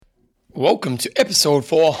Welcome to episode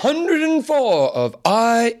 404 of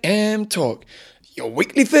I Am Talk, your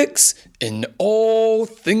weekly fix in all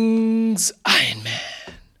things Iron Man.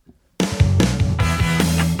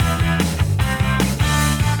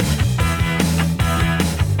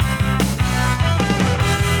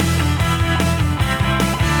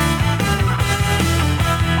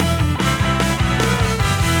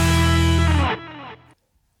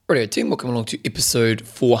 Alright team, welcome along to episode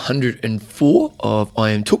 404 of I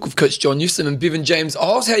Am Talk with Coach John Newsom and Bevan James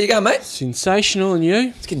Oz. How you going, mate? Sensational, and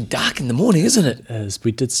you? It's getting dark in the morning, isn't it? As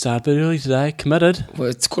we did start a bit early today, committed. Well,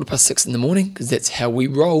 it's 6:15 in the morning because that's how we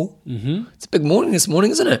roll. Mm-hmm. It's a big morning this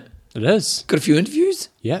morning, isn't it? It is. Got a few interviews.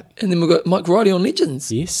 Yep. And then we've got Mike Riley on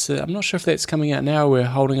Legends. Yes, I'm not sure if that's coming out now. We're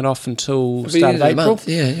holding it off until It'll be start of the end April. month.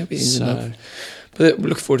 Yeah, it'll be the end of the month. But we're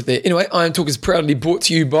looking forward to that. Anyway, I Am Talk is proudly brought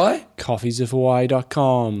to you by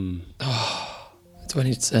coffeesofhawaii.com. That's what I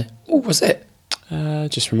need to say. Oh, what's that?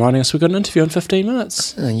 Just reminding us we've got an interview in 15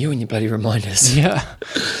 minutes. Oh, you and your bloody reminders. Yeah.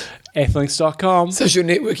 Athlinks.com. Social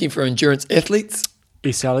networking for endurance athletes.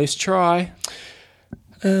 SLS Try.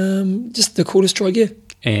 Just the coolest try gear.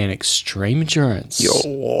 And Extreme Endurance. Your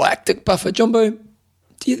lactic buffer. Jumbo,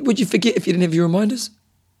 would you forget if you didn't have your reminders?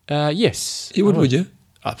 Yes. You would you?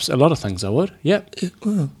 A lot of things I would. Yep. Yeah,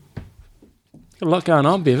 well, Got a lot going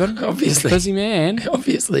on, Bevan. Obviously. Busy man.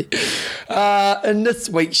 Obviously. In this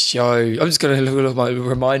week's show, I'm just going to look at my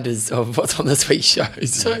reminders of what's on this week's show.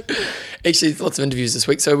 So, actually, lots of interviews this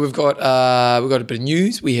week. So we've got a bit of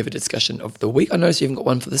news. We have a discussion of the week. I noticed you haven't got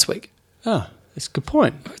one for this week. Oh, that's a good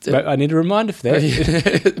point. I need a reminder for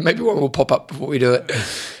that. Maybe one will pop up before we do it.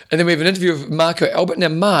 And then we have an interview with Marco Albert. Now,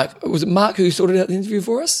 Mark, was it Mark who sorted out the interview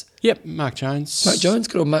for us? Yep, Mark Jones. Mark Jones,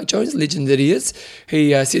 good old Mark Jones, legend that he is.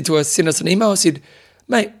 He said to us, send us an email. I said,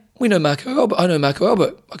 mate, we know Marco Albert. I know Marco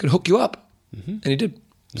Albert. I can hook you up. Mm-hmm. And he did.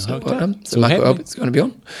 So, well done. So Marco Albert's going to be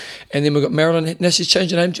on. And then we've got Marilyn. Now she's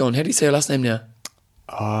changed her name, John. How do you say her last name now?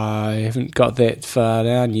 I haven't got that far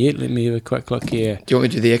down yet. Let me have a quick look here. Do you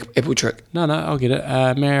want me to do the Apple trick? No, I'll get it.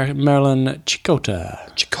 Marilyn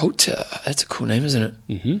Chikota. Chikota. That's a cool name, isn't it?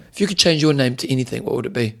 Mm-hmm. If you could change your name to anything, what would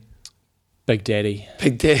it be? Big Daddy.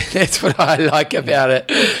 Big Daddy. That's what I like about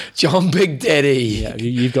it. John Big Daddy. Yeah,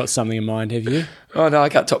 you've got something in mind, have you? Oh, no, I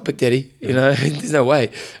can't top Big Daddy. You know, there's no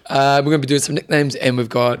way. We're going to be doing some nicknames, and we've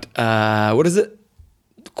got, what is it?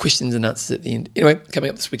 Questions and answers at the end. Anyway, coming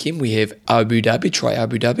up this weekend, we have Abu Dhabi, try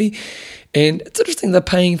Abu Dhabi. And it's interesting they're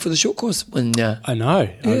paying for the short course. I know.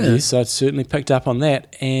 Yeah. Yes, I certainly picked up on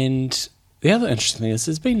that. And the other interesting thing is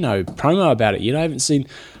there's been no promo about it yet. I haven't seen.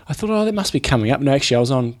 I thought, that must be coming up. No, actually, I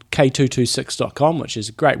was on K226.com, which is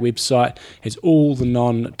a great website. Has all the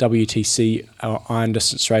non-WTC iron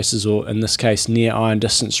distance races, or in this case, near iron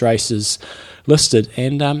distance races listed.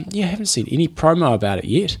 And, I haven't seen any promo about it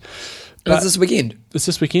yet. It's this weekend. It's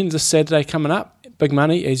this weekend, this Saturday coming up. Big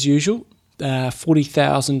money, as usual.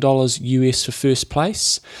 $40,000 US for first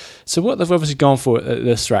place. So what they've obviously gone for at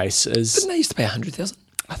this race is... Didn't they used to pay $100,000?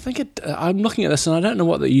 I think I'm looking at this and I don't know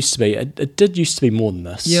what that used to be. It did used to be more than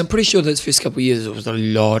this. Yeah, I'm pretty sure those first couple of years it was a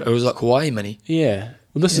lot. It was like Hawaii money. Yeah.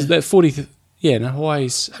 Well, this is that 40...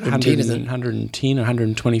 Hawaii's 110, 110 or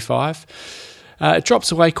 125. It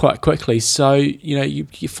drops away quite quickly, so you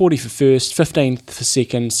get 40 for first, 15 for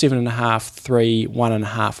second, 7.5, 3,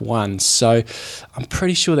 1.5, 1. So I'm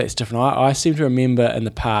pretty sure that's different. I seem to remember in the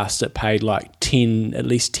past it paid like 10, at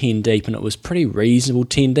least 10 deep, and it was pretty reasonable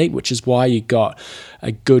 10 deep, which is why you got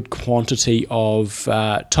a good quantity of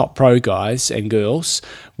top pro guys and girls.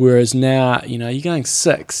 Whereas now, you're going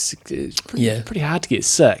 6. It's pretty hard to get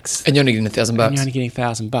 6. And you're only getting $1,000. And you're only getting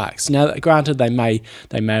 $1,000. Now, granted, they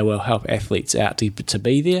may well help athletes out to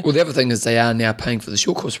be there. Well, the other thing is they are now paying for the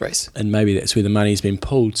short course race. And maybe that's where the money's been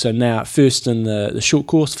pulled. So now, first in the short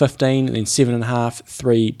course, 15, and then 7.5,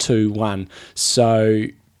 3, 2, 1. So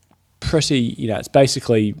pretty, it's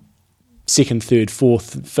basically second, third,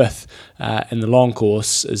 fourth, fifth in the long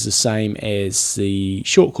course is the same as the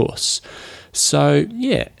short course. So,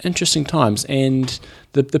 interesting times. And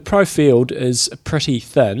the pro field is pretty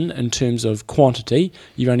thin in terms of quantity.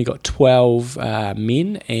 You've only got 12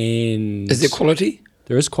 men. And is there quality?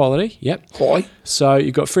 There is quality, yep. Why? So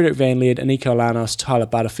you've got Frederick Van Leerd, Nico Lanos, Tyler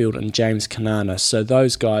Butterfield, and James Kanana. So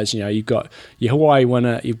those guys, you've got your Hawaii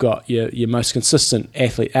winner, you've got your most consistent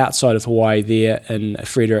athlete outside of Hawaii there in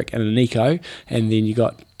Frederick and Nico, and then you've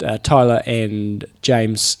got Tyler and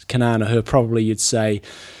James Kanana, who are probably, you'd say,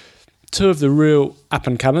 two of the real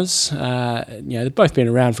up-and-comers. They've both been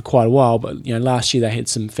around for quite a while, but last year they had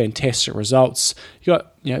some fantastic results. You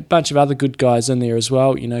got a bunch of other good guys in there as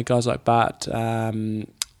well. Guys like Bart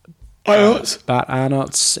Bart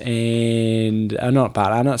Arnott's and not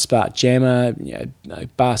Bart Arnott's, Bart Jammer,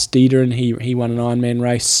 Bas Diederen, he won an Ironman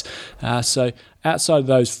race. So outside of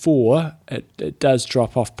those four, it does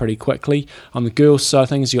drop off pretty quickly. On the girls' side of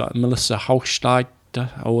things, you got Melissa Holstein, I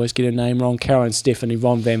always get her name wrong, Caroline Stephanie,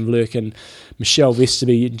 Von van Vlerken, Michelle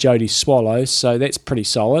Vesterby, and Jodie Swallow. So that's pretty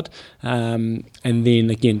solid. And then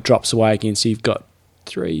again, drops away again. So you've got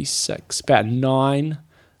 3, 6, about nine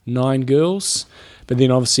girls. But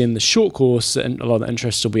then obviously in the short course, and a lot of the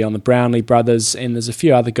interest will be on the Brownlee brothers, and there's a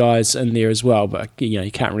few other guys in there as well, but you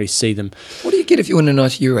can't really see them. What do you get if you win an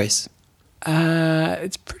ITU race?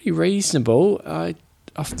 It's pretty reasonable.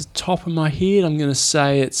 Off the top of my head, I'm going to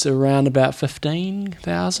say it's around about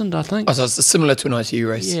 15,000, I think. Oh, so it's similar to an ITU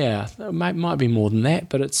race. Yeah, it might be more than that,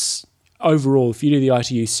 but it's overall, if you do the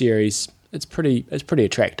ITU series, it's pretty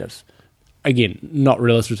attractive. Again, not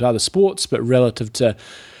relative to other sports, but relative to,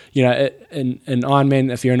 in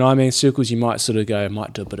Ironman, if you're in Ironman circles, you might sort of go,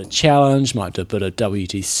 might do a bit of challenge, might do a bit of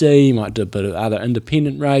WTC, might do a bit of other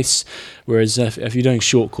independent race. Whereas if you're doing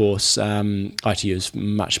short course, ITU is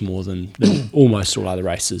much more than almost all other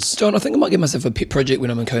races. John, I think I might get myself a pet project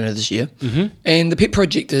when I'm in Kona this year. Mm-hmm. And the pet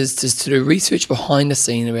project is to do research behind the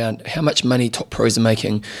scene around how much money top pros are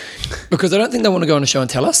making. Because I don't think they want to go on a show and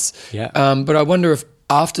tell us. Yeah. But I wonder if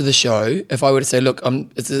after the show, if I were to say, look,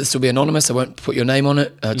 this will be anonymous, I won't put your name on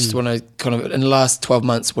it. I just want to kind of, in the last 12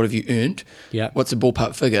 months, what have you earned? Yeah. What's the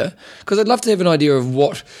ballpark figure? Because I'd love to have an idea of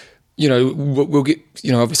what, we'll get,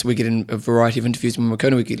 obviously we get in a variety of interviews when we're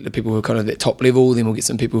Kona. We get the people who are kind of at top level, then we'll get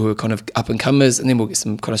some people who are kind of up and comers, and then we'll get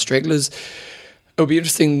some kind of stragglers. It'll be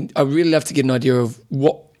interesting. I'd really love to get an idea of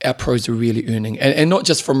what our pros are really earning, and not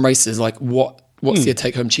just from races, like what's their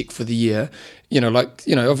take-home check for the year.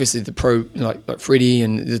 Obviously the pro, like Freddie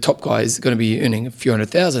and the top guy is going to be earning a few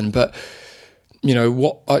 $100,000, but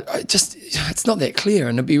it's not that clear,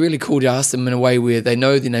 and it'd be really cool to ask them in a way where they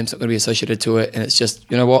know their name's not going to be associated to it, and it's just,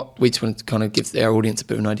 we just want to kind of give our audience a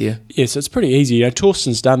bit of an idea. Yeah, so it's pretty easy.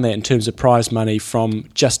 Torsten's done that in terms of prize money from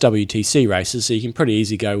just WTC races, so you can pretty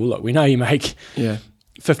easily go, well, look, we know you make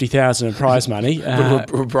 50,000 in prize money.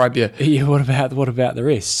 We'll bribe you. Yeah, what about the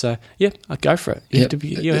rest? So yeah, I'd go for it. You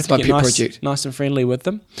have to get nice and friendly with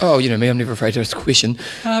them. Oh, you know me, I'm never afraid to ask a question.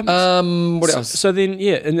 What else? So then,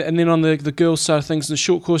 and then on the girls' side of things, in the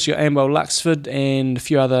short course, you got Amwell Luxford and a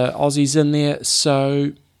few other Aussies in there.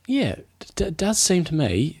 So yeah, it does seem to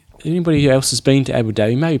me, anybody else has been to Abu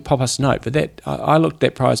Dhabi, maybe pop us a note, but that I looked at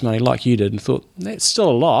that prize money like you did and thought, that's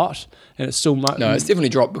still a lot. And it's still no, it's definitely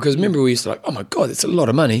dropped, because remember we used to oh my God, that's a lot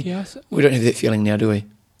of money. Yeah, we don't have that feeling now, do we?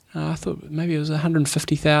 I thought maybe it was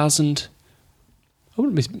 150,000.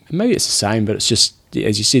 Maybe it's the same, but it's just,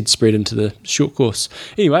 as you said, spread into the short course.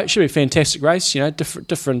 Anyway, it should be a fantastic race.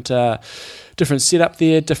 Different setup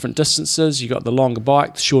there, different distances. You got the longer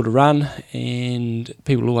bike, the shorter run, and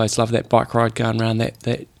people always love that bike ride going around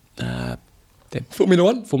that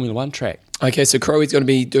Formula One track. Okay, so Crowe's going to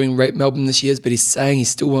be doing Melbourne this year, but he's saying he's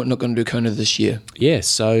still not going to do Kona this year. Yeah,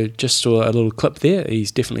 so just saw a little clip there. He's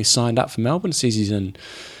definitely signed up for Melbourne, says he's in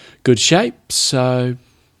good shape, so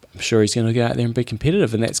I'm sure he's going to go out there and be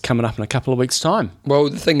competitive, and that's coming up in a couple of weeks' time. Well,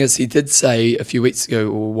 the thing is, he did say a few weeks ago,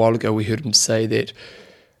 or a while ago, we heard him say that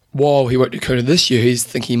while he won't do Kona this year, he's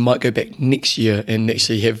thinking he might go back next year and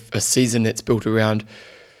actually have a season that's built around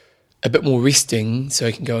a bit more resting so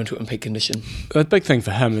he can go into it in peak condition. The big thing for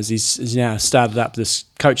him is he's now started up this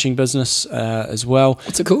coaching business as well.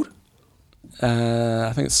 What's it called?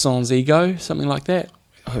 I think it's Sans Ego, something like that.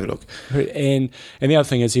 I'll have a look. And the other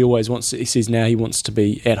thing is he says now he wants to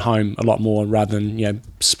be at home a lot more rather than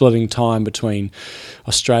splitting time between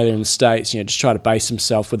Australia and the States, just try to base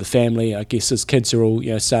himself with the family. I guess his kids are all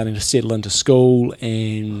starting to settle into school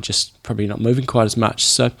and just probably not moving quite as much.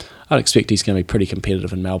 So I'd expect he's going to be pretty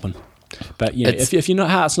competitive in Melbourne. But if your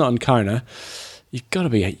heart's not in Kona, you've got to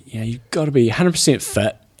be 100%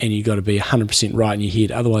 fit, and you've got to be 100% right in your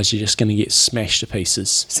head. Otherwise, you're just going to get smashed to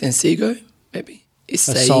pieces. Sansego, maybe.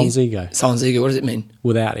 Sans Ego. Sans Ego. What does it mean?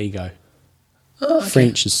 Without ego. Oh, okay.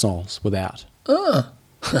 French is sans, without. Oh.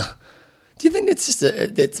 Do you think that's just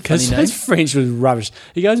that's a funny name? Because his French was rubbish.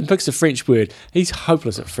 He goes and picks a French word. He's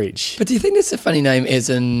hopeless at French. But do you think that's a funny name, as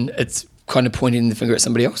in it's kind of pointing the finger at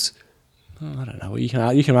somebody else? I don't know. Well, you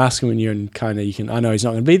can ask him when you're in Kona. I know he's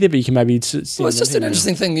not going to be there, but you can maybe. Well, it's just an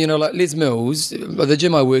interesting thing, like Les Mills. The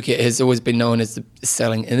gym I work at has always been known as the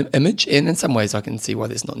selling image, and in some ways I can see why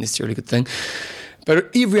that's not necessarily a good thing. But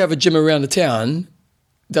every other gym around the town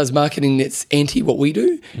does marketing that's anti what we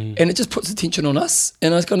do, and it just puts attention on us.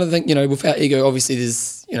 And I kind of think, with our ego, obviously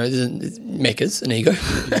there's Macca's an ego,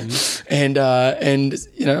 and I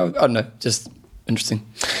don't know, just interesting.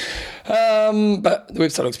 But the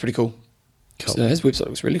website looks pretty cool. Cool. So his website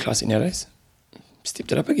looks really classy nowadays.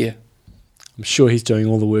 Stepped it up a gear. I'm sure he's doing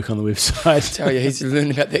all the work on the website. Tell you, he's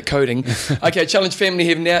learning about that coding. Okay, Challenge Family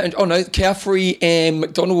have now. Oh no, Cowfree and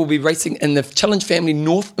McDonald will be racing in the Challenge Family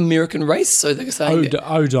North American race. So they're saying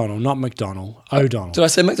O'Donnell, not McDonald. O'Donnell. Did I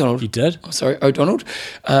say McDonald? You did. Oh, sorry, O'Donnell.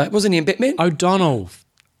 Wasn't he in Batman? O'Donnell.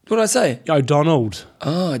 What did I say? O'Donnell.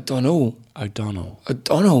 Oh, O'Donnell.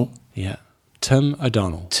 O'Donnell. Yeah. Tim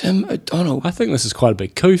O'Donnell. Tim O'Donnell. I think this is quite a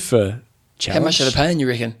big coup for Challenge. How much are they paying, you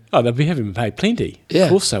reckon? Oh, they'll be having paid plenty. Yeah. Of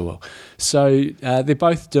course they will. So they're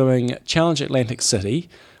both doing Challenge Atlantic City,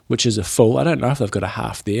 which is a full. I don't know if they've got a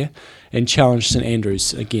half there. And Challenge St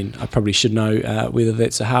Andrews, again, I probably should know whether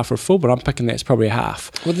that's a half or a full, but I'm picking that's probably a half.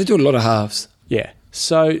 Well, they do a lot of halves. Yeah.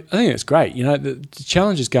 So I think it's great. You know, the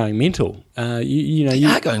Challenge is going mental. They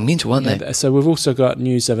are going mental, aren't they? So we've also got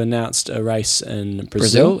news they've announced a race in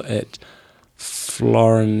Brazil? At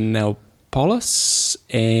Florianópolis,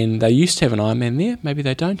 and they used to have an Ironman there. Maybe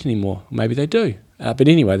they don't anymore. Maybe they do. But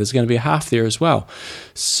anyway, there's going to be a half there as well.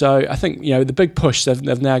 So I think, the big push,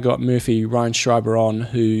 they've now got Murphy Reinschreiber on,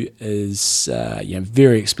 who is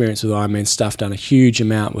very experienced with Ironman stuff, done a huge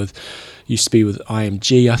amount used to be with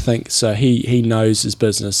IMG, I think. So he knows his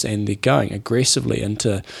business, and they're going aggressively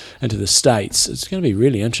into the States. It's going to be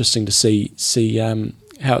really interesting to see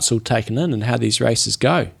how it's all taken in and how these races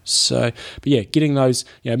go. So, but yeah, getting those,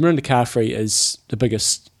 Mirinda Carfree is the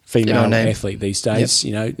biggest female athlete these days.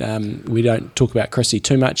 Yep. We don't talk about Chrissy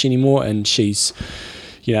too much anymore, and she's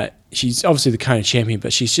obviously the Kona champion,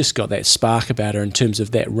 but she's just got that spark about her in terms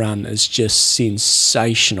of that run is just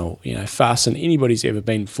sensational. Faster than anybody's ever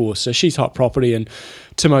been before. So she's hot property, and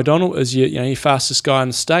Tim O'Donnell is your fastest guy in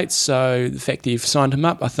the States. So the fact that you've signed him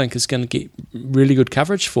up, I think, is going to get really good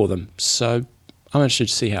coverage for them. So I'm interested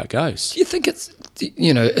to see how it goes. Do you think is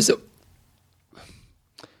it?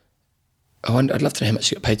 I'd love to know how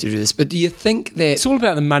much you got paid to do this, but do you think that... It's all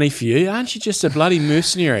about the money for you. Aren't you just a bloody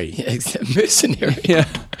mercenary? Yeah, mercenary. Yeah.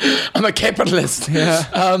 I'm a capitalist. Yeah.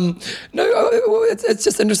 It's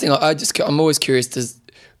just interesting. I'm always curious,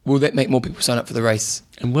 will that make more people sign up for the race?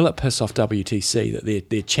 And will it piss off WTC that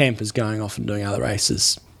their champ is going off and doing other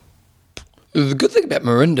races? The good thing about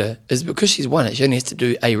Mirinda is because she's won it, she only has to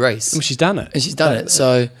do a race. Well, she's done it. And she's done it,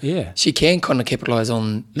 so yeah, she can kind of capitalise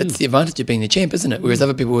on... It's the advantage of being the champ, isn't it? Whereas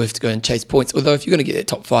other people have to go and chase points. Although if you're going to get that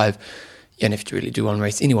top 5, you don't have to really do one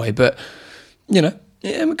race anyway. But, we're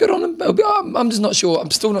good on them. I'm just not sure.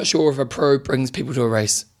 I'm still not sure if a pro brings people to a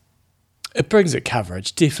race. It brings it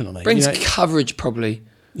coverage, definitely. Brings coverage, probably.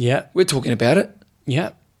 Yeah. We're talking about it. Yeah.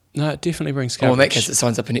 No, it definitely brings coverage. Well, in that case, it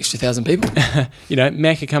signs up an extra 1,000 people.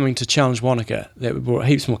 Macca coming to Challenge Wanaka, that brought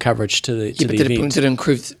heaps more coverage to the event. Did it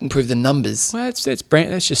improve the numbers? Well, that's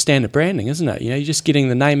just standard branding, isn't it? You're just getting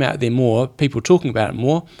the name out there more, people talking about it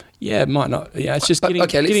more. Yeah, it might not. Yeah, it's just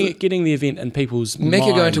getting the event in people's minds.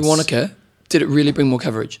 Macca going to Wanaka, did it really bring more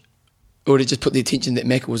coverage? Or did it just put the attention that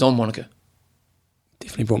Macca was on Wanaka?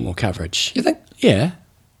 Definitely brought more coverage. You think? Yeah.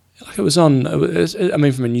 Like it was on.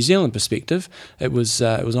 From a New Zealand perspective, it was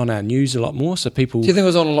on our news a lot more. So people. Do you think it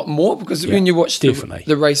was on a lot more? Because when you watched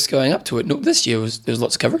the race going up to it, this year there was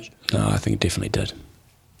lots of coverage. No, I think it definitely did.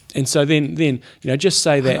 And so then just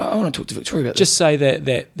say that. I want to talk to Victoria about just say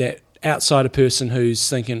that outsider person who's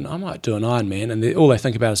thinking I might do an Ironman, and all they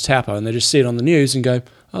think about is Taupo, and they just see it on the news and go,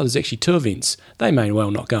 oh, there's actually 2 events. They may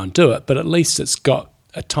well not go and do it, but at least it's got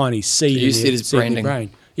a tiny seed. So you see it as branding.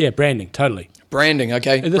 Brain. Yeah, branding, totally. Branding,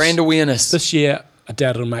 okay. Brand awareness. This year, I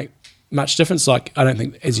doubt it'll make much difference. Like, I don't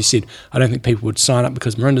think, as you said, I don't think people would sign up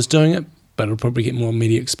because Mirinda's doing it, but it'll probably get more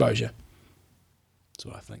media exposure. That's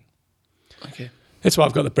what I think. Okay. That's why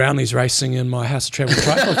I've got the Brownies racing in my House of Travel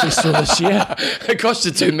Triathlon Festival this year. It cost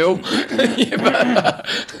you $2 million.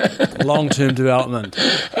 Long-term development.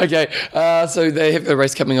 Okay, so they have the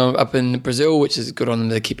race coming on up in Brazil, which is good on them.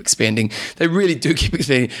 They keep expanding. They really do keep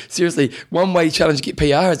expanding. Seriously, one way challenge to get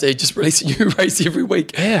PR is they just release a new race every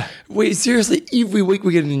week. Yeah. Seriously, every week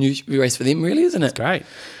we get a new race for them, really, isn't it? It's great.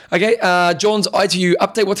 Okay, John's ITU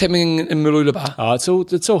update. What's happening in Mooloolaba? Oh, it's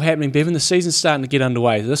all happening, Bevan. The season's starting to get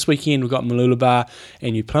underway. This weekend we've got Mooloolaba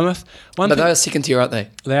and New Plymouth. But they are second tier, aren't they?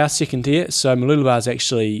 They are second tier. So Mooloolaba is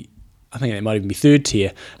actually, I think it might even be third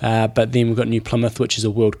tier. But then we've got New Plymouth, which is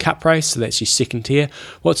a World Cup race, so that's your second tier.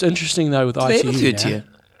 What's interesting though with ITU, they have a third tier.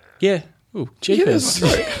 Yeah. Oh, jeepers.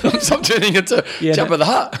 Yeah, stop turning into jump of the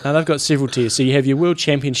heart. No, they've got several tiers. So you have your World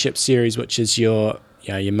Championship Series, which is your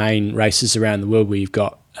main races around the world where you've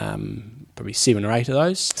got probably 7 or 8 of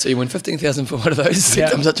those. So you win 15,000 for one of those. Yeah.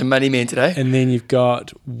 I'm such a money man today. And then you've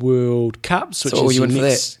got World Cups, which is your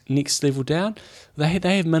next level down. They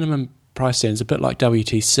have minimum price stands, a bit like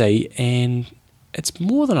WTC, and it's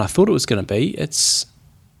more than I thought it was going to be.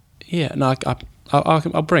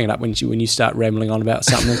 I'll bring it up when you start rambling on about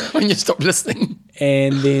something. When you stop listening.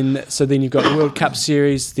 And then you've got the World Cup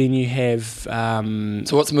Series. Then you have.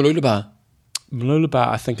 So what's Mooloolaba? Mooloolaba,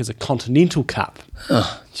 I think, is a Continental Cup.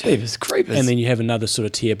 Oh, jeepers, creepers. And then you have another sort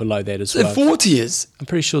of tier below that as well. There 4 tiers? I'm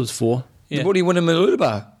pretty sure there's 4. Yeah. What do you win in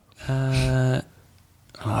Mooloolaba?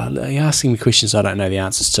 You're asking me questions I don't know the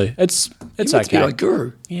answers to. It's okay. Be like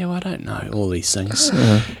guru. Yeah, well, I don't know all these things.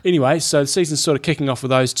 Anyway, so the season's sort of kicking off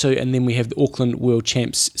with those 2, and then we have the Auckland World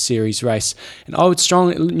Champs Series race. And I would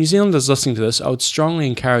New Zealanders listening to this, I would strongly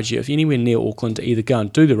encourage you, if you're anywhere near Auckland, to either go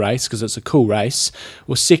and do the race, because it's a cool race,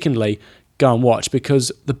 or secondly, go and watch, because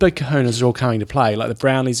the big kahunas are all coming to play. Like the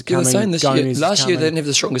Brownies are coming. Saying this year, last year they didn't have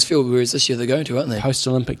the strongest field, whereas this year they're going to, aren't they?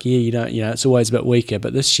 Post-Olympic year, it's always a bit weaker.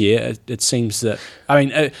 But this year, it seems that,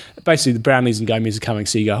 basically the Brownies and Gomies are coming,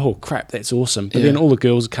 so you go, oh crap, that's awesome. But then all the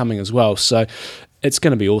girls are coming as well, so it's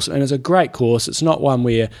going to be awesome. And it's a great course. It's not one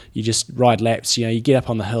where you just ride laps. You get up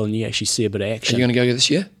on the hill and you actually see a bit of action. Are you going to go this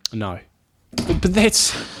year? No. But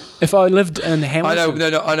that's, if I lived in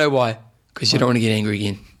Hamilton. I know why. Because you don't want to get angry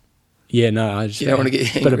again. Yeah, no, I just... You don't want to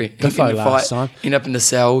get angry. Bit of biffo last time. End up in the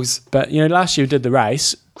cells. But, last year we did the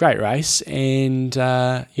race, great race, and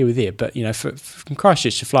you were there. But, from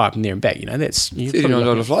Christchurch to fly up and there and back, that's...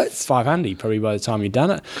 $39 flights. 500 probably by the time you've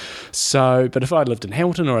done it. So, but if I'd lived in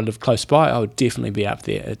Hamilton or I lived close by, I would definitely be up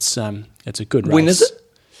there. It's a good race. When is it?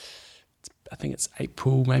 I think it's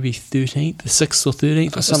April, maybe 13th, the 6th or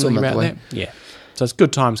 13th or something about that. Yeah. So it's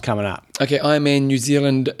good times coming up. Okay, Ironman New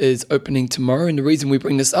Zealand is opening tomorrow, and the reason we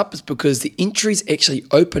bring this up is because the entries actually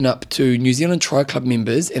open up to New Zealand Tri Club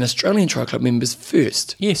members and Australian Tri Club members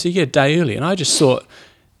first. Yeah, so you get a day early, and I just saw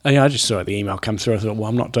the email come through. I thought, well,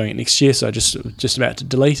 I'm not doing it next year, so I just about to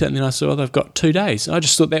delete it, and then I saw they've got 2 days. And I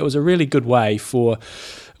just thought that was a really good way for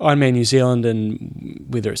Ironman New Zealand, and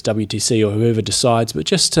whether it's WTC or whoever decides, but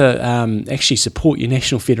just to actually support your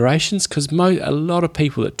national federations, because a lot of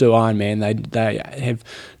people that do Ironman, they have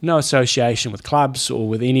no association with clubs or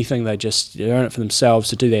with anything. They just earn it for themselves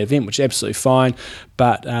to do that event, which is absolutely fine.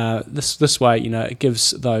 But this way, it gives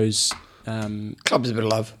those clubs a bit of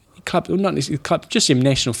love. Not necessarily club, just your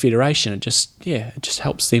national federation. It just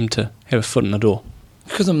helps them to have a foot in the door.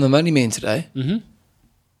 Because I'm the money man today. Mm-hmm.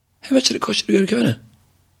 How much did it cost you to go to Kona?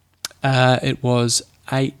 It was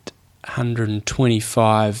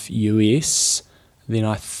 $825 US. Then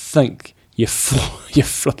I think your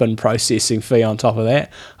flipping processing fee on top of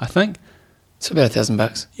that. I think so, about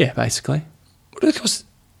 $1,000. Yeah, basically. What does it cost?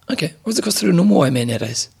 Okay, what does it cost to do a normal Ironman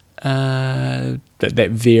nowadays? That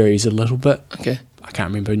varies a little bit. Okay, I can't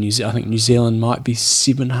remember. I think New Zealand might be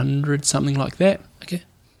 700, something like that. Okay.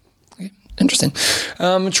 Interesting.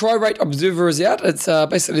 Tri Rate Observer is out. It's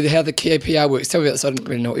basically how the KPR works. Tell me about this. I don't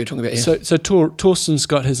really know what you're talking about here. So Torsten's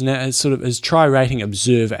got his Tri Rating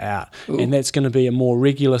Observer out. Ooh. And that's going to be a more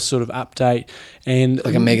regular sort of update. And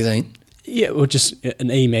like a magazine? Yeah, or just an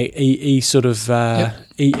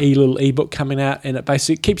little ebook coming out, and it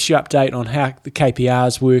basically keeps you update on how the KPR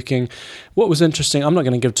is working. What was interesting, I'm not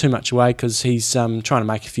going to give too much away because he's trying to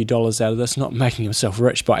make a few dollars out of this, not making himself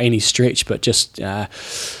rich by any stretch, but just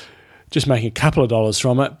making a couple of dollars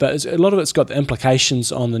from it. But a lot of it's got the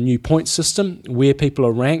implications on the new point system, where people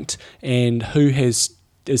are ranked and who is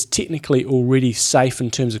technically already safe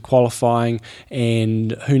in terms of qualifying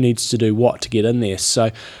and who needs to do what to get in there.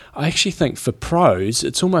 So I actually think for pros,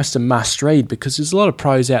 it's almost a must read, because there's a lot of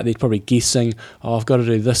pros out there probably guessing, I've got to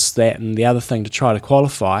do this, that, and the other thing to try to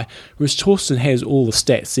qualify. Whereas Torsten has all the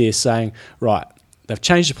stats there saying, right, they've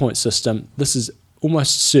changed the point system. This is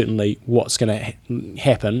almost certainly what's going to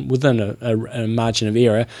happen within a margin of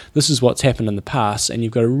error. This is what's happened in the past, and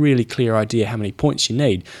you've got a really clear idea how many points you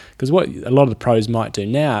need. Because what a lot of the pros might do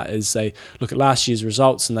now is they look at last year's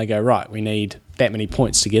results and they go, right, we need that many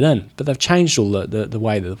points to get in. But they've changed all the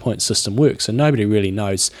way that the point system works, so nobody really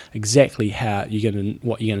knows exactly what you're going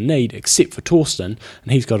to need except for Torsten,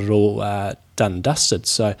 and he's got it all done and dusted.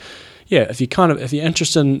 So yeah, if you're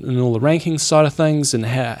interested in all the rankings side of things and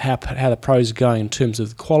how the pros are going in terms of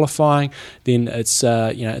the qualifying, then it's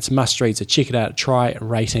it's a must read. So check it out at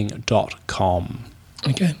tryrating.com.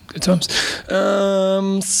 Okay, good times.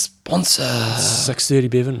 Sponsor 6:30,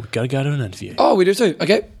 Bevan. We've got to go to an interview. Oh, we do too.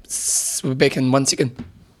 Okay, we're back in 1 second,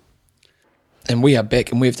 and we are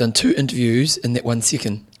back, and we've done 2 interviews in that 1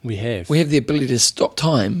 second. We have the ability to stop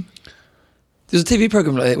time. There's a TV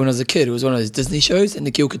program like that when I was a kid. It was one of those Disney shows, and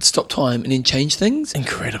the girl could stop time and then change things.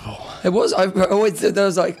 Incredible. It was. That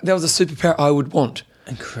was a superpower I would want.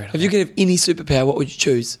 Incredible. If you could have any superpower, what would you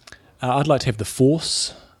choose? I'd like to have the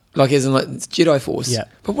Force. Like as in like it's Jedi Force. Yeah.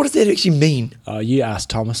 But what does that actually mean? Oh, you asked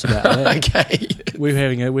Thomas about that. Okay. We were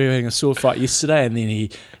having a sword fight yesterday, and then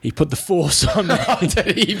he put the Force on me, and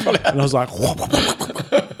I was like,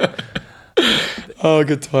 oh,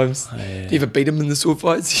 good times. Oh, yeah. Do you ever beat him in the sword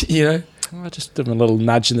fights? You know. I just give him a little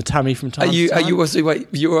nudge in the tummy from time to time. Are you also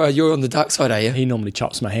you're on the dark side, are you? He normally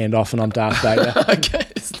chops my hand off, and I'm Darth Vader. Okay,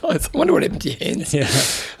 it's nice. I wonder what happened to your hands. Yeah.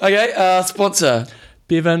 Okay, sponsor.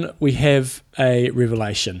 Bevan, we have a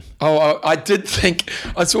revelation. Oh, I did think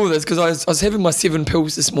I saw this because I was having my 7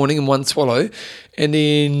 pills this morning in one swallow, and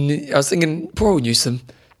then I was thinking, poor old Newsom.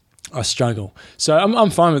 I struggle. So I'm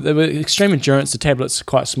fine with it. With Extreme Endurance, the tablet's are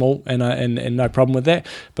quite small and no problem with that.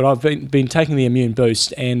 But I've been taking the Immune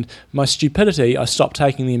Boost, and my stupidity, I stopped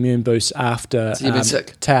taking the Immune Boost after So you've been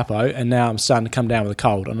sick. Taupo, and now I'm starting to come down with a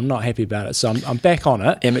cold, and I'm not happy about it. So I'm back on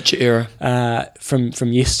it. Amateur era. From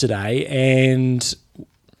yesterday, and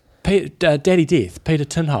Daddy Death, Peter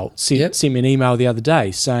Tinholt, sent me an email the other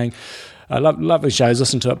day saying, I love the shows,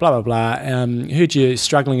 listen to it, blah, blah, blah. Heard you're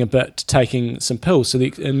struggling a bit taking some pills. So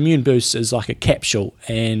the Immune Boost is like a capsule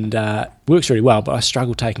and works really well, but I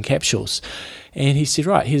struggle taking capsules. And he said,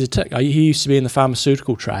 right, here's a tip. He used to be in the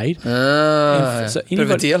pharmaceutical trade. So bit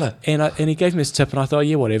of a dealer. And he gave me this tip, and I thought,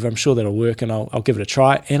 yeah, whatever, I'm sure that'll work, and I'll give it a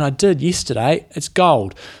try. And I did yesterday. It's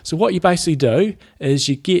gold. So what you basically do is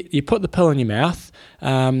you put the pill in your mouth,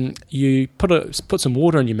 you put some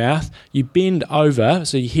water in your mouth, you bend over,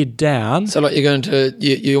 so you head down. So like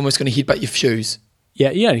you're almost going to headbutt your shoes.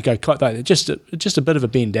 Yeah, you go quite like that. Just a bit of a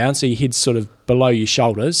bend down, so your head's sort of below your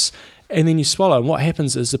shoulders. And then you swallow, and what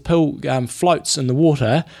happens is the pill floats in the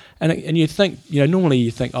water, and you think, normally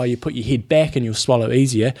you think, oh, you put your head back and you'll swallow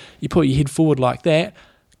easier. You put your head forward like that,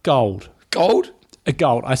 gold. Gold?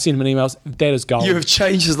 Gold. I sent him an email, that is gold. You have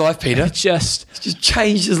changed his life, Peter. It's just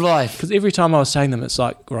changed his life. Because every time I was saying them, it's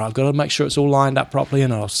like, right, I've got to make sure it's all lined up properly,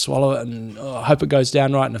 and I'll swallow it, and I hope it goes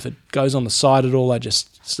down right, and if it goes on the side at all, I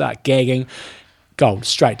just start gagging. Gold,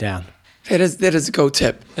 straight down. That is a gold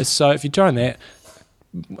tip. So if you're trying that...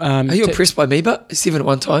 are you impressed by me, but 7 at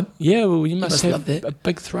one time? Yeah, well, you must have a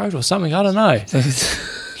big throat or something. I don't know.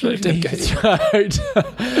 Deep throat.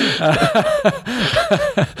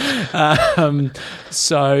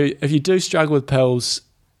 So if you do struggle with pills,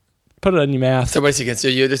 put it in your mouth. So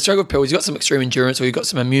basically, you struggle with pills, you've got some extreme endurance, or you've got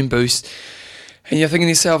some immune boost, and you're thinking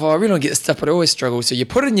to yourself, oh, I really don't get this stuff, but I always struggle. So you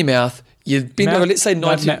put it in your mouth, you bend over, let's say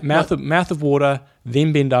 90... mouth of water,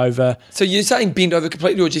 then bend over. So you're saying bend over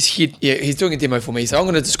completely, or just head... Yeah, he's doing a demo for me, so I'm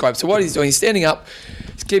going to describe. So what he's doing, he's standing up,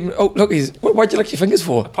 he's getting... Oh, look, why'd you lick your fingers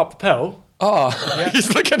for? Pop the pill. Oh, yeah.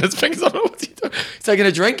 He's licking his fingers. I don't know what's he doing. He's taking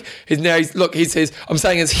a drink. He says, I'm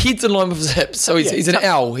saying his head's in line with his hips. So he's an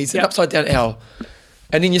owl. He's an upside down owl.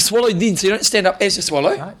 And then you swallow then, so you don't stand up as you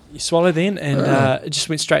swallow. Right. You swallow then, and it just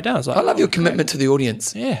went straight down. I was like, I love your commitment to the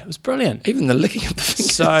audience. Yeah, it was brilliant. Even the licking of the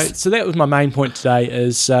fingers. So that was my main point today,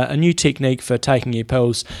 is a new technique for taking your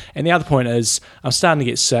pills. And the other point is, I'm starting to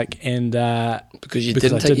get sick, and because I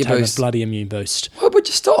did take a bloody immune boost. Why would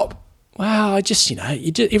you stop? Well,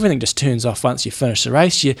 everything just turns off once you finish the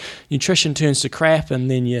race. Your nutrition turns to crap,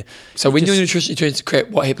 and then you... So when your nutrition turns to crap,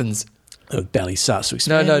 what happens? The belly starts to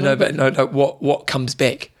expand. No. What comes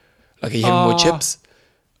back? Like, are you having more chips?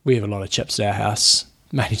 We have a lot of chips at our house.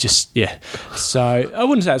 Mainly just, yeah. So I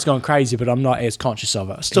wouldn't say it's gone crazy, but I'm not as conscious of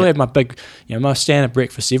it. I still have my big, my standard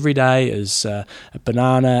breakfast every day is a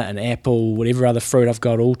banana, an apple, whatever other fruit I've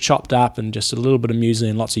got, all chopped up, and just a little bit of muesli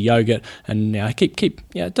and lots of yogurt. And I keep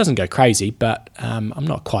it doesn't go crazy, but I'm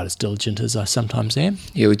not quite as diligent as I sometimes am.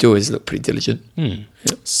 Yeah, we do always look pretty diligent. Yep.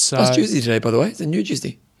 So, nice Tuesday today, by the way. It's a new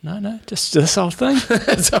Tuesday. No, just this whole thing.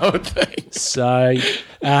 This whole thing. So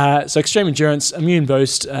extreme endurance, immune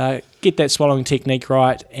boost, get that swallowing technique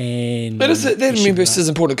right, and that immune boost is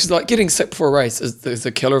important, because like getting sick before a race is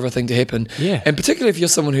a killer of a thing to happen. Yeah, and particularly if you're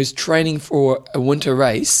someone who's training for a winter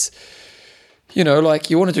race. You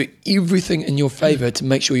want to do everything in your favour to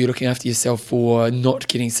make sure you're looking after yourself for not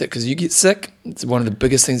getting sick, because you get sick, it's one of the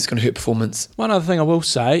biggest things that's going to hurt performance. One other thing I will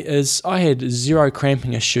say is I had 0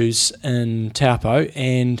 cramping issues in Taupo,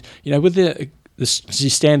 and with the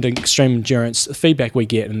standard extreme endurance, the feedback we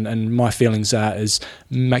get and my feelings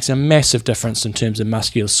makes a massive difference in terms of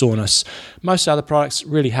muscular soreness. Most other products,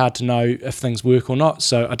 really hard to know if things work or not,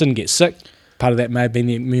 so I didn't get sick. Part of that may have been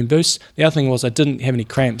the immune boost. The other thing was I didn't have any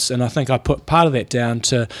cramps, and I think I put part of that down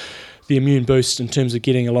to the immune boost in terms of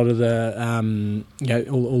getting a lot of the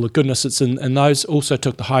all the goodness that's in those. Also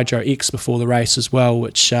took the Hydro X before the race as well,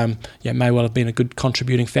 which may well have been a good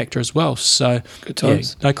contributing factor as well. So good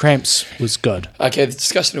times. No cramps was good. Okay, the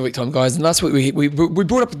discussion of week time, guys. And last week we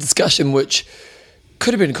brought up a discussion which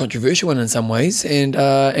could have been a controversial one in some ways. And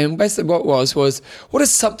basically what what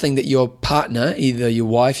is something that your partner, either your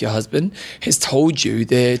wife, your husband, has told you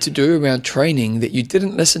there to do around training that you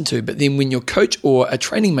didn't listen to, but then when your coach or a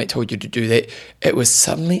training mate told you to do that, it was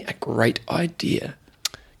suddenly a great idea?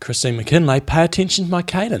 Christine McKinley, pay attention to my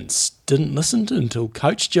cadence. Didn't listen to until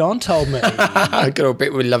Coach John told me. Good old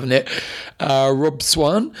Brett, we're loving that. Rob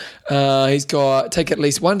Swan, he's got take at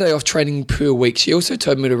least one day off training per week. She also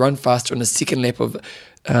told me to run faster on the second lap of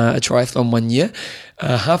a triathlon one year.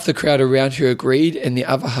 Half the crowd around her agreed, and the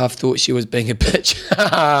other half thought she was being a bitch.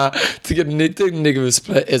 To get a negative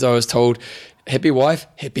split, as I was told. Happy wife,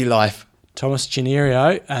 happy life. Thomas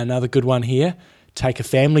Generio, another good one here. Take a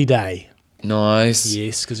family day. Nice.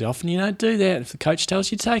 Yes, because often you don't do that. If the coach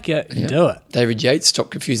tells you to take it, you do it. David Yates, stop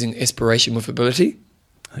confusing aspiration with ability.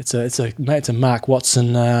 It's a Mark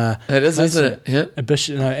Watson. It is, isn't it? Yeah.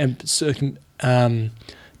 Ambition,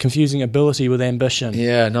 confusing ability with ambition.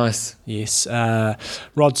 Yeah, nice. Yes.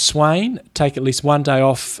 Rod Swain, take at least one day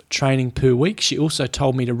off training per week. She also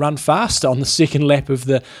told me to run faster on the second lap of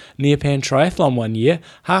the Neopan Triathlon one year.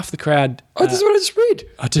 Half the crowd... this is what I just read.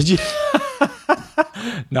 Oh, did you?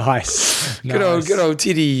 Nice. Good old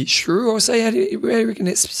Teddy Shrew, or say, how do you reckon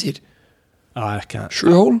that's said? Oh, I can't.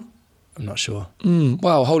 Shrewhole? I'm not sure.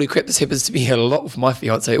 Wow, holy crap, this happens to me a lot with my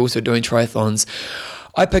fiance also doing triathlons.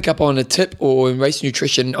 I pick up on a tip or race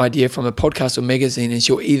nutrition idea from a podcast or magazine, and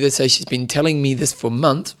she'll either say she's been telling me this for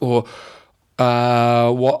months, or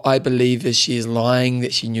what I believe is she is lying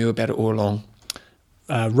that she knew about it all along.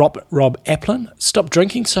 Rob Applin, stop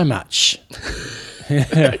drinking so much.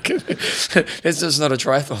 That's just not a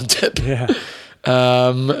triathlon tip. Yeah.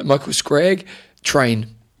 Michael Scragg,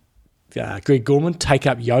 train. Greg Gorman, take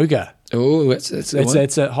up yoga. Oh,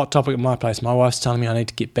 that's a hot topic at my place. My wife's telling me I need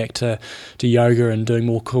to get back to yoga and doing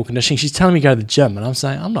more core conditioning. She's telling me to go to the gym, and I'm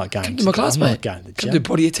saying I'm not going to my class, mate. I'm not going to the gym. Come to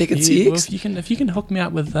Body Attack and CX. Well, if you can hook me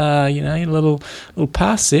up with a little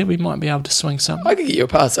pass there, we might be able to swing something. I could get you a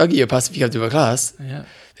pass. I'll get you a pass if you come to my class. Yeah.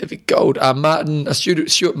 That'd be gold.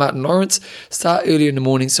 Stuart Martin Lawrence, start early in the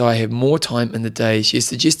morning so I have more time in the day. She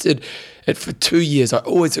suggested it for 2 years. I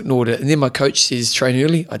always ignored it. And then my coach says, train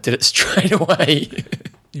early. I did it straight away.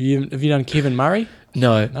 Have you done Kevin Murray?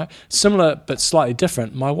 No. Similar but slightly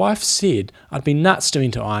different. My wife said I'd be nuts to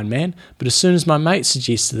enter Ironman, but as soon as my mate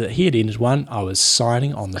suggested that he had entered one, I was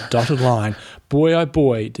signing on the dotted line. Boy, oh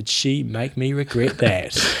boy, did she make me regret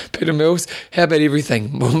that. Peter Mills, how about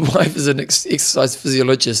everything? My wife is an exercise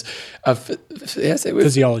physiologist.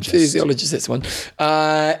 Physiologist, that's one.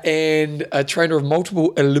 And a trainer of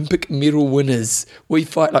multiple Olympic medal winners. We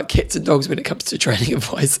fight like cats and dogs when it comes to training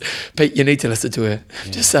advice. Pete, you need to listen to her.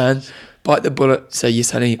 Yeah. Just saying. Bite the bullet, say,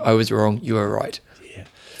 yes, honey, I was wrong, you were right. Yeah.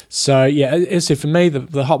 So, yeah, as I said, for me,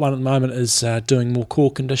 the hot one at the moment is doing more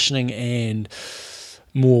core conditioning and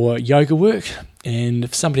more yoga work. And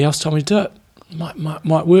if somebody else told me to do it,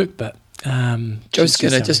 might work, but... Joe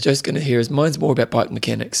Skinner here is mine's more about bike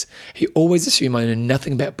mechanics. He always assumed I know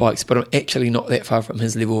nothing about bikes, but I'm actually not that far from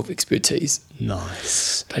his level of expertise.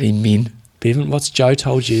 Nice. Bloody men. Bevan, what's Joe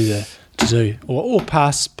told you to do? Or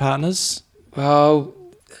past partners? Well...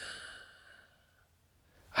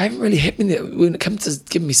 I haven't really had many, when it comes to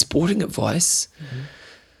giving me sporting advice,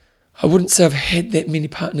 I wouldn't say I've had that many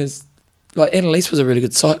partners. Like Annalise was a really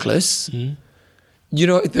good cyclist. You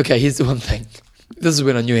know, okay, here's the one thing. This is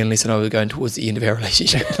when I knew Annalise and I were going towards the end of our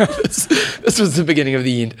relationship. This was the beginning of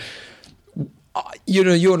the end. You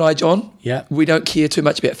know, you and I, John, we don't care too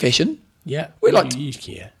much about fashion. Yeah, you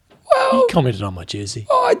care. Well, you commented on my jersey.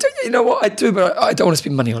 Oh, I do. You know what? I do, but I don't want to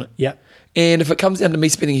spend money on it. Yeah. And if it comes down to me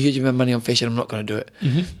spending a huge amount of money on fashion, I'm not going to do it.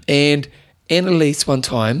 And Annalise, one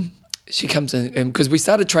time, she comes in, because we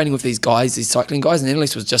started training with these guys, these cycling guys, and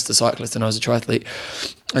Annalise was just a cyclist and I was a triathlete.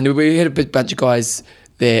 And we had a big bunch of guys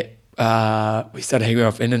that we started hanging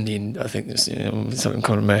off in, and then I think there's something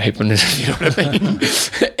kind of may happen, you know what I mean?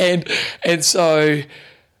 and so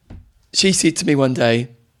she said to me one day,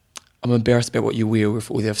 I'm embarrassed about what you wear with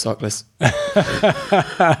all the other cyclists.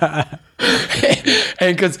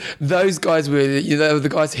 And because those guys were, the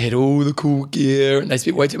guys that had all the cool gear and they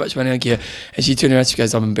spent way too much money on gear. And she turned around and she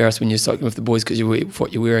goes, I'm embarrassed when you're cycling with the boys because you wear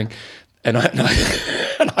what you're wearing. And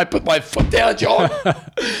I put my foot down, John.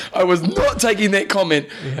 I was not taking that comment.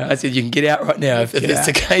 Yeah. I said, you can get out right now. If that's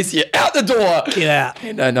the case, you're out the door. Get out.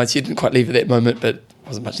 And no, she didn't quite leave at that moment, but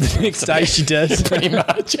wasn't much. The next day she did. Pretty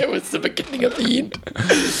much. It was the beginning of the end.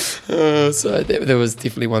 So there was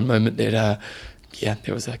definitely one moment that...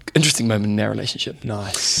 there was an interesting moment in our relationship.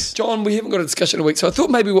 Nice. John, we haven't got a discussion in a week, so I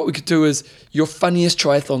thought maybe what we could do is your funniest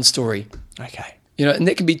triathlon story. Okay. You know, and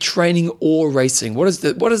that can be training or racing. What is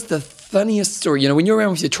the funniest story? You know, when you're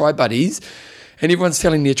around with your tri buddies and everyone's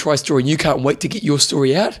telling their try story, and you can't wait to get your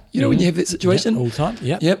story out. You know, when you have that situation? All the time,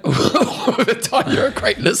 Yep. All the time. You're a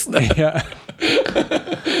great listener. Yeah.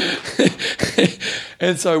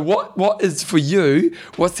 And so what is for you,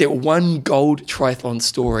 what's that one gold triathlon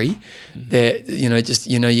story that,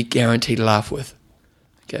 you're guaranteed to laugh with?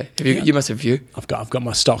 Okay. You must have a few. I've got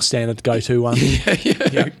my stock standard go-to one.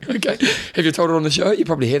 Yeah. Okay. Have you told it on the show? You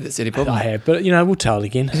probably have. That's any problem. I have, but we'll tell it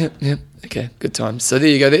again. Yeah. Okay. Good times. So there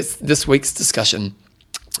you go. That's this week's discussion.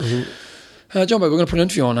 John, we're going to put an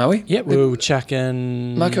interview on, are we? Yep, we'll chuck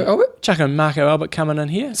in Marco Albert. Marco Albert coming in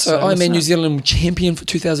here. So Ironman New Zealand champion for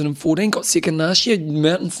 2014, got second last year.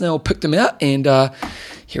 Mountain Snail picked him out, and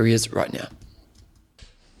here he is right now.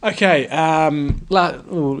 Okay,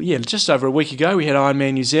 just over a week ago we had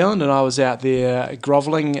Ironman New Zealand, and I was out there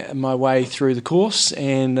grovelling my way through the course,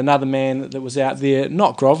 and another man that was out there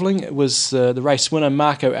not grovelling was the race winner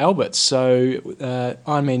Marco Albert. So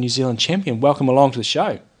Ironman New Zealand champion, welcome along to the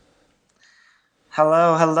show.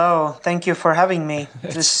 Hello. Thank you for having me.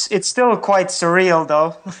 It's still quite surreal,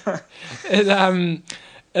 though.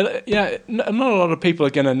 Not a lot of people are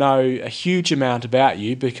going to know a huge amount about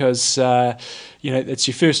you because, it's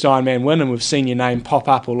your first Ironman win, and we've seen your name pop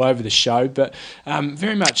up all over the show. But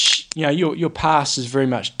very much, your past is very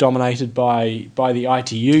much dominated by the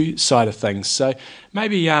ITU side of things. So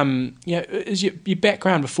maybe, is your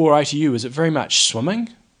background before ITU, is it very much swimming?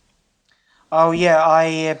 Oh yeah,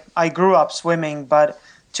 I grew up swimming, but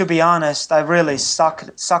to be honest, I really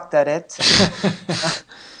sucked at it.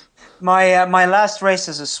 My last race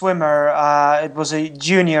as a swimmer, it was a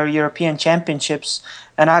junior European Championships,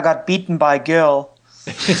 and I got beaten by a girl.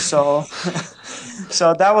 So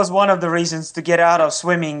that was one of the reasons to get out of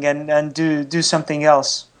swimming and do something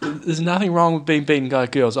else. There's nothing wrong with being beaten by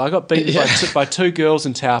girls. I got beaten by two girls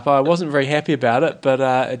in Taupo. I wasn't very happy about it, but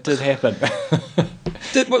it did happen.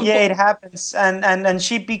 It happens, and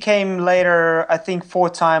she became later, I think,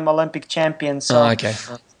 4-time Olympic champion. So okay.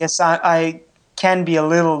 Yes, I can be a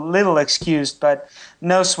little excused, but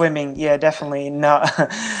no swimming. Yeah, definitely no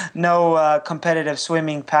competitive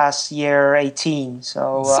swimming past year 18.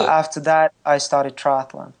 So after that, I started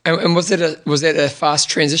triathlon. And was that a fast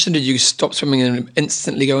transition? Did you stop swimming and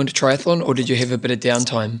instantly go into triathlon, or did you have a bit of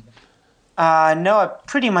downtime? No, I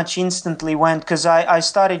pretty much instantly went because I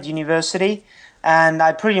started university. And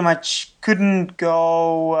I pretty much couldn't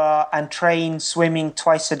go and train swimming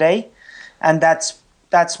twice a day, and that's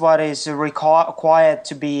what is required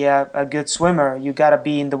to be a good swimmer. You gotta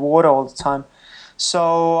be in the water all the time.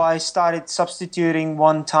 So I started substituting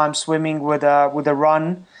one-time swimming with a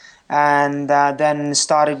run, and then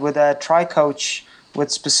started with a tri coach with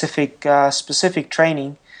specific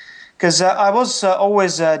training, because I was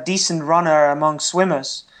always a decent runner among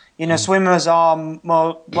swimmers. Swimmers are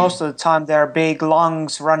most of the time they're big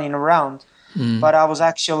lungs running around, but I was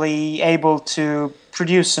actually able to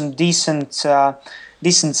produce some decent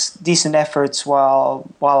efforts while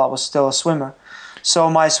I was still a swimmer. So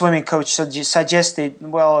my swimming coach suggested,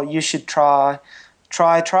 well, you should try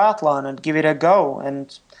triathlon and give it a go.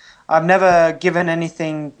 And I've never given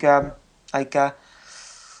anything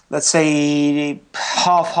let's say,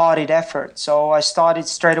 half-hearted effort. So I started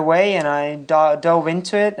straight away, and I dove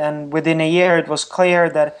into it. And within a year, it was clear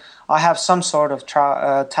that I have some sort of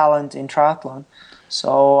talent in triathlon.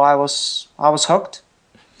 So I was hooked.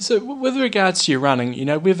 So with regards to your running,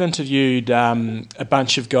 we've interviewed a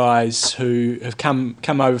bunch of guys who have come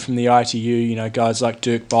over from the ITU, guys like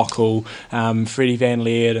Dirk Bockel, Freddie Van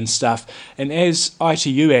Leerd and stuff. And as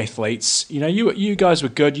ITU athletes, you guys were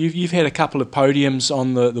good. You've had a couple of podiums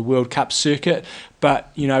on the World Cup circuit.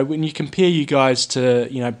 But, when you compare you guys to,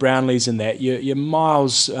 Brownlees and that, you're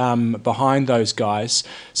miles behind those guys.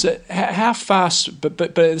 So how fast, but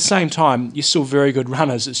at the same time, you're still very good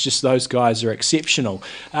runners. It's just those guys are exceptional.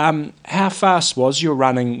 How fast was your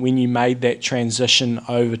running when you made that transition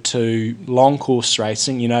over to long course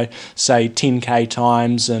racing, say 10K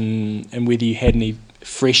times and whether you had any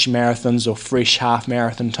fresh marathons or fresh half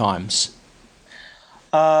marathon times?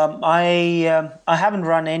 I haven't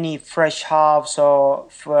run any fresh halves or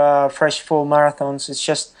fresh full marathons. It's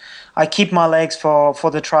just I keep my legs for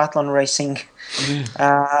the triathlon racing.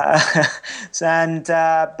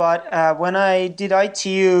 But when I did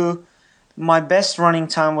ITU, my best running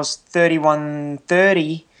time was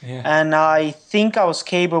 31:30, and I think I was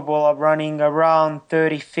capable of running around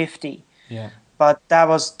 30:50. Yeah. But that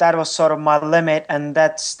was sort of my limit, and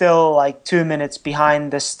that's still like 2 minutes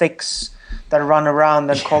behind the sticks that run around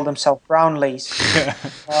and call themselves Brownlees.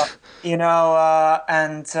 you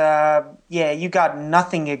got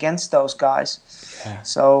nothing against those guys. Yeah.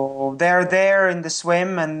 So they're there in the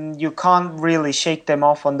swim, and you can't really shake them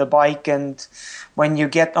off on the bike. And when you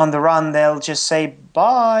get on the run, they'll just say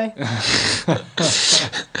bye.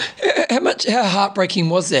 How heartbreaking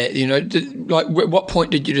was that? At what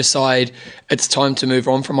point did you decide it's time to move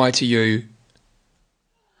on from ITU?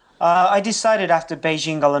 I decided after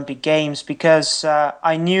Beijing Olympic Games, because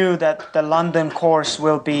I knew that the London course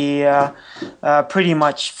will be pretty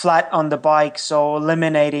much flat on the bike, so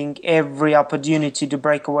eliminating every opportunity to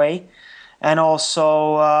break away. And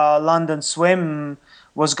also London swim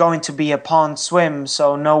was going to be a pond swim,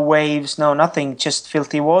 so no waves, no nothing, just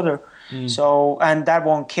filthy water. So, and that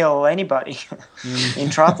won't kill anybody in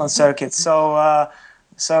triathlon circuits. That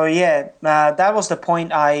was the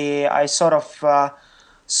point I sort of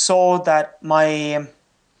saw that I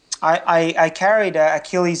carried an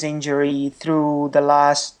Achilles injury through the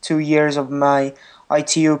last 2 years of my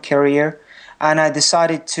ITU career, and I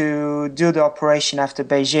decided to do the operation after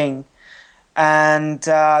Beijing. And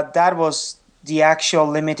that was the actual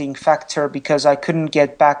limiting factor, because I couldn't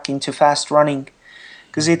get back into fast running.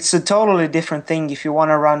 Because it's a totally different thing if you want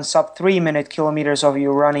to run sub 3-minute kilometers or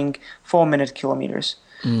you're running 4-minute kilometers.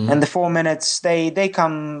 And the 4 minutes, they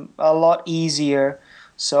come a lot easier.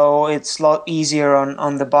 So it's a lot easier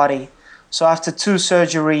on the body. So after 2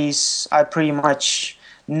 surgeries, I pretty much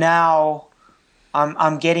now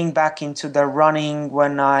I'm getting back into the running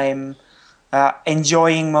when I'm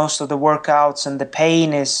enjoying most of the workouts, and the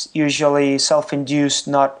pain is usually self-induced,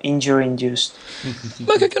 not injury-induced.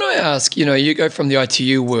 Marco, can I ask, you go from the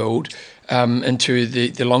ITU world into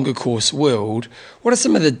the longer course world. What are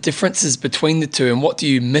some of the differences between the two, and what do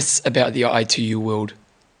you miss about the ITU world?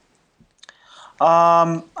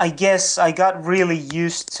 I guess I got really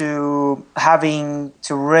used to having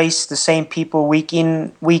to race the same people week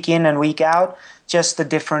in and week out, just a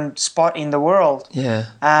different spot in the world. Yeah.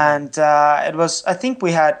 And I think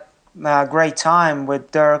we had a great time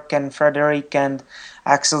with Dirk and Frederick and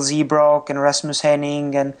Axel Zeebroek and Rasmus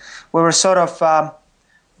Henning. And we were sort of,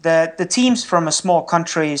 the teams from a small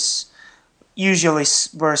countries usually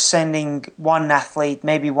were sending one athlete,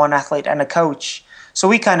 maybe one athlete and a coach. So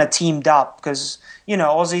we kind of teamed up, because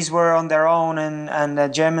Aussies were on their own, and the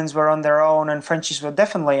Germans were on their own, and Frenchies were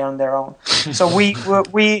definitely on their own. So we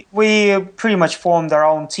pretty much formed our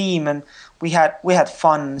own team, and we had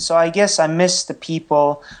fun. So I guess I miss the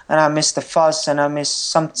people, and I miss the fuss, and I miss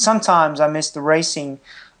sometimes I miss the racing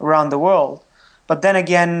around the world. But then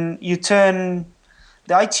again, the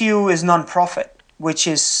ITU is non-profit, which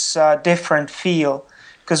is a different feel.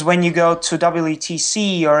 Because when you go to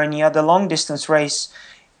WTC or any other long distance race,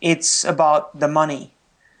 it's about the money.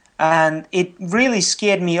 And it really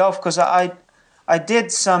scared me off, because I did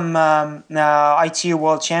some ITU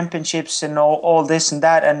World Championships and all this and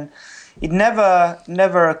that, and it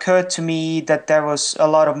never occurred to me that there was a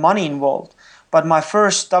lot of money involved. But my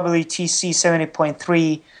first WTC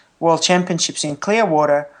 70.3 World Championships in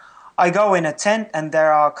Clearwater, I go in a tent and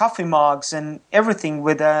there are coffee mugs and everything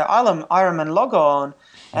with the Ironman logo on.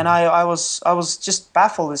 And I was just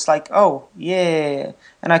baffled. It's like, oh yeah,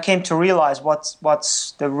 and I came to realize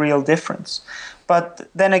what's the real difference. But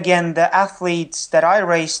then again, the athletes that I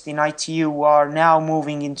raced in ITU are now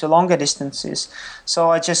moving into longer distances, so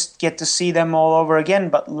I just get to see them all over again,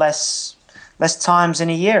 but less times in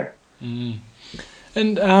a year.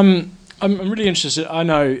 And I'm really interested. I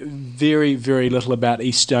know very, very little about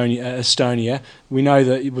Estonia. We know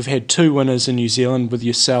that we've had 2 winners in New Zealand with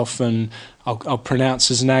yourself and, I'll pronounce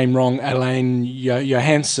his name wrong, Alain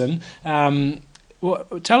Johansson.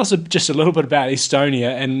 Tell us just a little bit about Estonia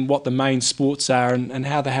and what the main sports are, and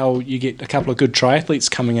how the hell you get a couple of good triathletes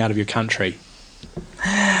coming out of your country.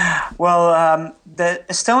 Well,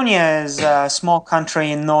 Estonia is a small country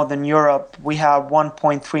in Northern Europe. We have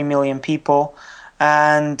 1.3 million people.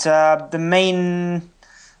 And the main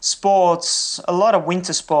sports, a lot of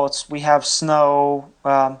winter sports, we have snow.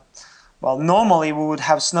 Normally we would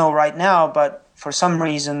have snow right now, but for some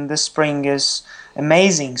reason this spring is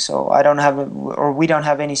amazing. So we don't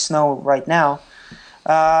have any snow right now.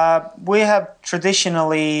 We have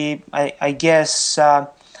traditionally, I guess,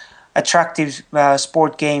 attractive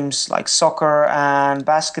sport games like soccer and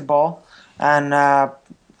basketball. And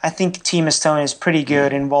I think Team Estonia is pretty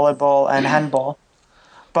good in volleyball and handball.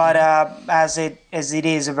 But as it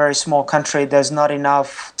is a very small country, there's not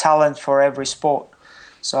enough talent for every sport.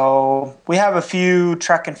 So we have a few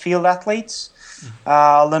track and field athletes,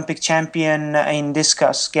 Olympic champion in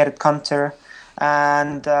discus, Gerrit Kanter,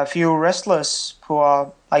 and a few wrestlers who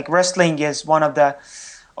are, like, wrestling is one of the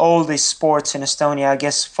oldest sports in Estonia. I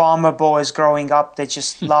guess farmer boys growing up, they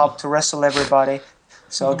just love to wrestle everybody.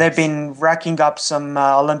 So they've been racking up some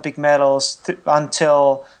Olympic medals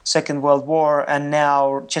until Second World War, and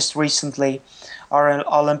now just recently our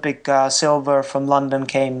Olympic silver from London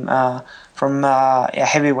came from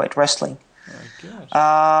heavyweight wrestling.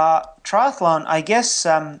 Triathlon, I guess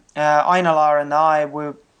Ainalar and I,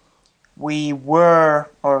 we were,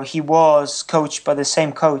 or he was, coached by the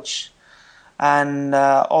same coach. And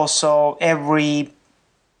also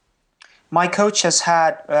my coach has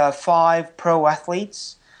had 5 pro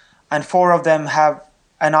athletes, and 4 of them have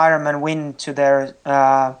an Ironman win to their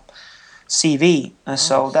CV.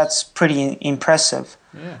 So that's pretty impressive.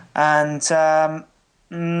 Yeah. And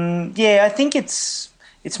I think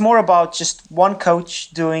it's more about just one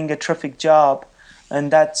coach doing a terrific job,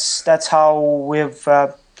 and that's how we've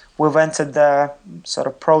entered the sort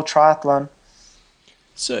of pro triathlon.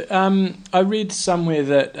 So I read somewhere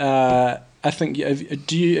that I think are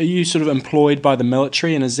you sort of employed by the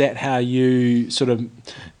military, and is that how you sort of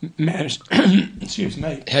manage? Excuse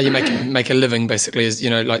me. How you make a living, basically, is,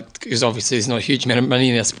 like, because obviously there's not a huge amount of money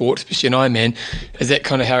in our sport, especially in Ironman. Is that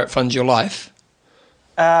kind of how it funds your life?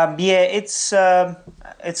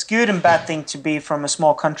 It's good and bad thing to be from a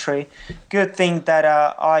small country. Good thing that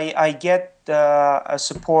I get a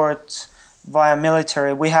support via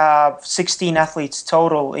military. We have 16 athletes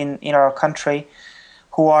total in our country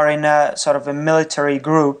who are in a sort of a military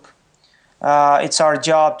group. It's our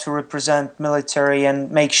job to represent military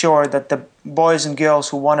and make sure that the boys and girls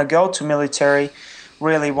who want to go to military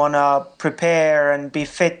really want to prepare and be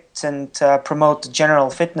fit and promote the general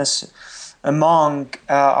fitness among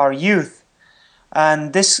our youth.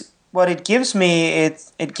 And this, what it gives me,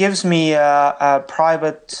 it gives me a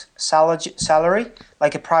private salary,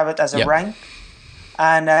 like a private as a rank,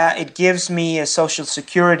 and it gives me a social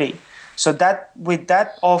security. So that with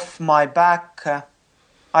that off my back,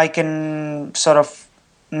 I can sort of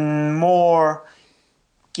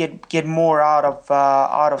get more out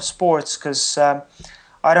of sports, because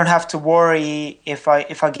I don't have to worry if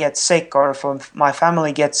I get sick, or if my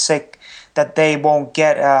family gets sick, that they won't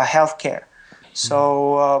get health care.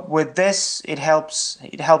 So with this, it helps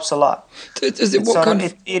a lot.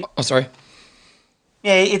 Sorry.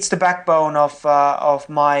 Yeah, it's the backbone of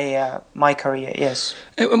my career. Yes.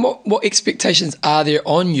 And what expectations are there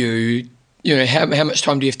on you? How much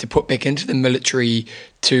time do you have to put back into the military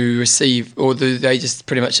to receive, or do they just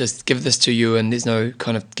pretty much just give this to you and there's no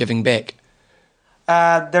kind of giving back?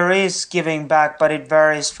 There is giving back, but it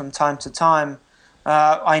varies from time to time.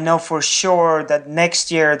 I know for sure that next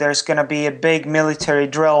year there's going to be a big military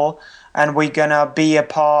drill, and we're going to be a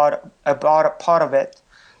part of it.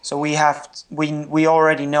 So we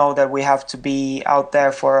already know that we have to be out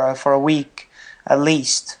there for a week at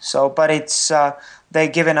least. So, but it's they're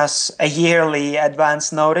giving us a yearly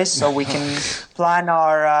advance notice, so we can plan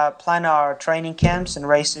our training camps and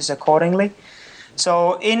races accordingly.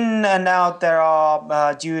 So in and out there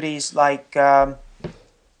are duties like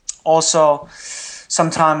also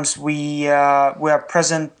sometimes we are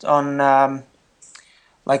present on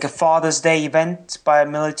like a Father's Day event by a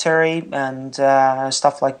military and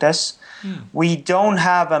stuff like this. We don't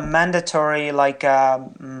have a mandatory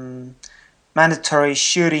mandatory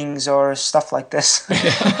shootings or stuff like this.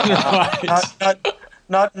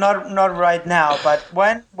 Not right now. But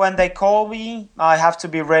when they call me, I have to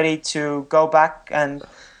be ready to go back and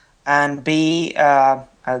be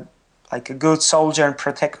like a good soldier and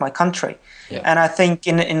protect my country. Yeah. And I think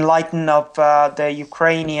in light of the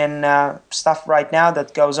Ukrainian stuff right now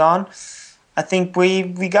that goes on, I think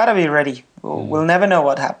we gotta be ready. We'll never know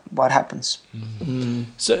what happens.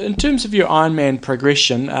 So in terms of your Ironman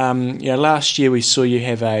progression, last year we saw you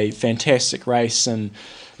have a fantastic race in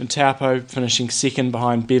Taupo, finishing second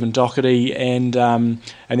behind Bevan Doherty, and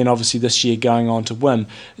then obviously this year going on to win.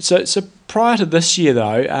 So prior to this year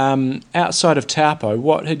though, outside of Taupo,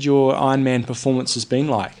 what had your Ironman performances been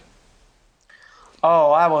like?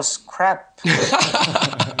 Oh, I was crap.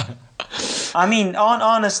 I mean,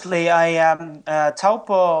 honestly,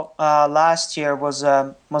 Taupo last year was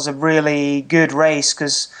a really good race,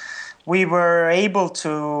 because we were able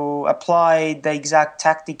to apply the exact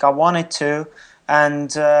tactic I wanted to,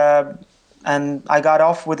 and I got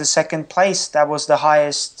off with a second place. That was the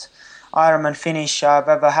highest Ironman finish I've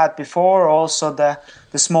ever had before. Also, the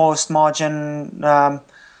smallest margin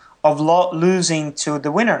of losing to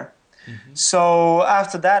the winner. Mm-hmm. So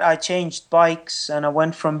after that, I changed bikes and I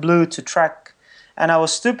went from blue to track. And I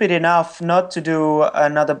was stupid enough not to do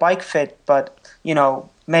another bike fit, but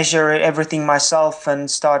measure everything myself and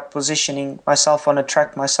start positioning myself on a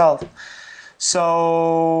track myself.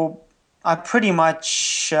 So I pretty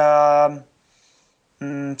much sort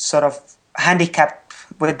of handicapped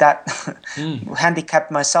with that,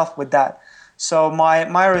 handicapped myself with that. So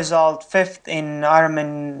my result, 5th in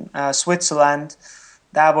Ironman Switzerland,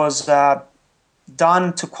 that was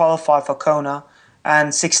done to qualify for Kona,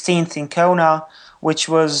 and 16th in Kona, which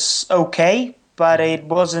was okay, but it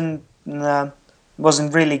wasn't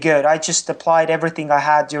really good. I just applied everything I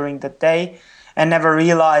had during the day, and never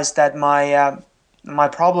realized that my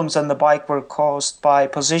problems on the bike were caused by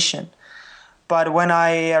position. But when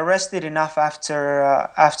I rested enough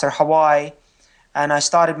after Hawaii, and I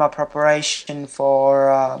started my preparation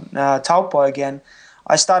for Taupo again,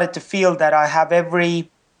 I started to feel that I have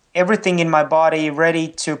everything in my body ready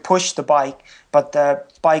to push the bike, but the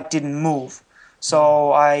bike didn't move.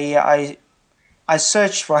 So I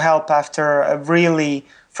searched for help after a really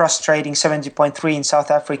frustrating 70.3 in South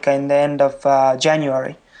Africa in the end of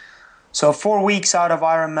January. So 4 weeks out of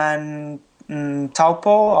Ironman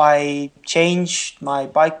Taupo, I changed my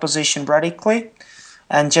bike position radically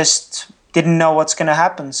and just didn't know what's going to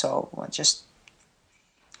happen. So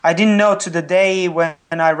I didn't know to the day when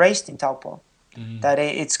I raced in Taupo that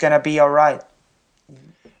it's going to be all right.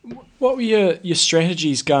 What were your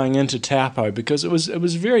strategies going into Taupo? Because it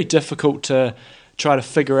was very difficult to try to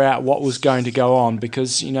figure out what was going to go on,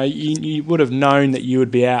 because you would have known that you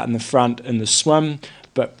would be out in the front in the swim,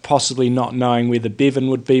 but possibly not knowing whether Bevan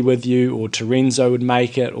would be with you or Terenzo would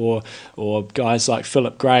make it, or guys like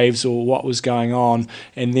Philip Graves, or what was going on.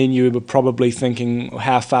 And then you were probably thinking,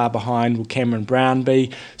 how far behind will Cameron Brown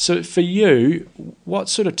be? So for you, what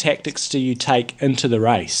sort of tactics do you take into the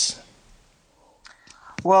race?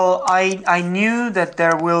 Well, I knew that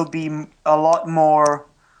there will be a lot more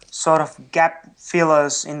sort of gap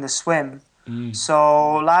fillers in the swim.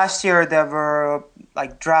 So last year there were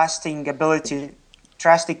like drastic ability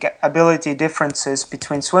differences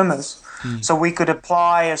between swimmers. So we could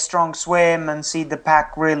apply a strong swim and see the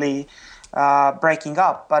pack really breaking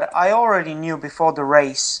up. But I already knew before the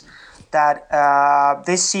race that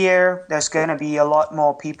this year there's going to be a lot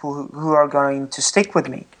more people who are going to stick with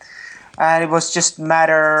me. And it was just a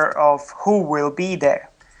matter of who will be there,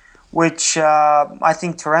 which I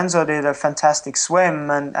think Terenzo did a fantastic swim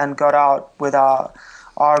and got out with our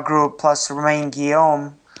group, plus Romain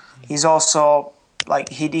Guillaume. He's also,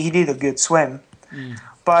 he did a good swim.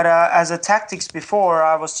 But as a tactics before,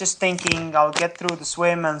 I was just thinking I'll get through the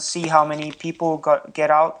swim and see how many people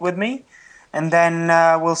get out with me. And then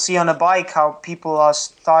we'll see on a bike how people are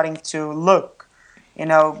starting to look.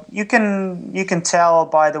 You can tell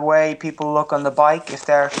by the way people look on the bike if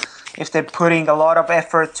they're putting a lot of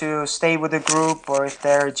effort to stay with the group or if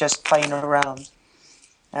they're just playing around.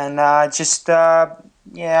 And I just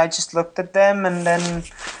looked at them, and then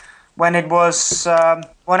when I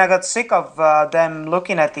got sick of them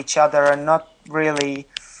looking at each other and not really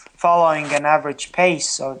following an average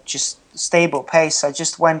pace or just stable pace, I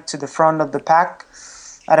just went to the front of the pack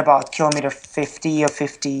at about kilometer 50 or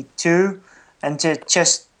 52 and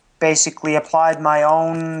just basically applied my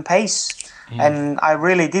own pace. And I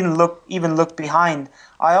really didn't look behind.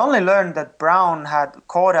 I only learned that Brown had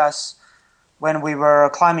caught us when we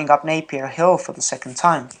were climbing up Napier Hill for the second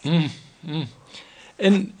time.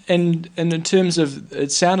 And in terms of,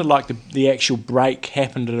 it sounded like the actual break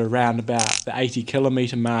happened at around about the 80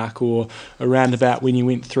 kilometre mark, or around about when you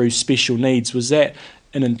went through special needs. Was that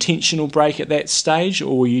an intentional break at that stage,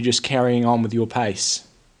 or were you just carrying on with your pace?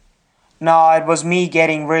 No, it was me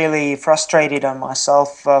getting really frustrated on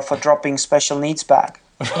myself for dropping special needs back.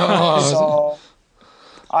 So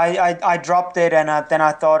I dropped it, and then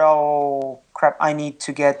I thought, oh crap, I need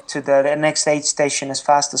to get to the next aid station as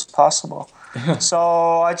fast as possible.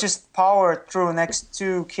 So I just powered through the next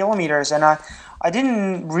 2 kilometers, and I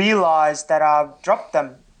didn't realize that I dropped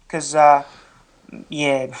them because I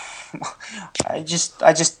just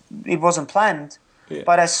it wasn't planned. Yeah.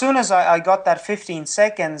 But as soon as I got that 15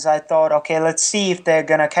 seconds, I thought, okay, let's see if they're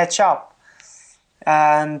gonna catch up.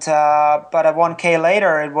 And but at 1K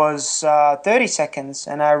later, it was 30 seconds,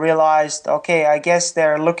 and I realized, okay, I guess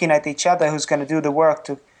they're looking at each other who's gonna do the work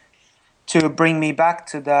to bring me back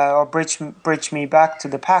to bridge me back to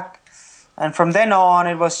the pack. And from then on,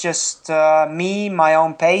 it was just me, my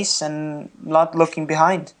own pace, and not looking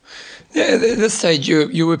behind. Yeah, at this stage,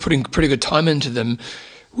 you were putting pretty good time into them.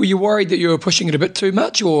 Were you worried that you were pushing it a bit too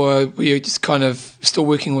much, or were you just kind of still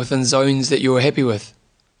working within zones that you were happy with?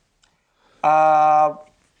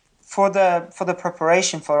 For the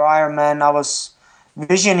preparation for Ironman, I was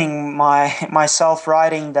visioning myself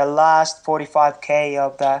riding the last 45K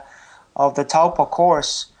of the Taupo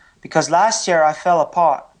course, because last year I fell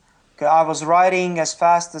apart. I was riding as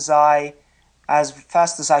fast as I as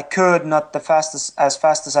fast as I could, not as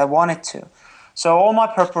fast as I wanted to. So all my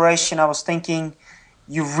preparation, I was thinking,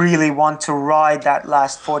 you really want to ride that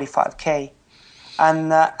last 45K.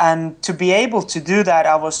 And to be able to do that,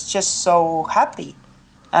 I was just so happy.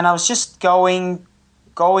 And I was just going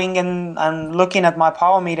and looking at my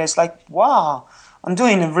power meters like, wow, I'm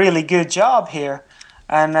doing a really good job here.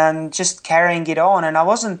 And just carrying it on. And I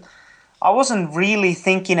wasn't really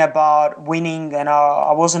thinking about winning, and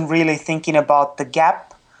I wasn't really thinking about the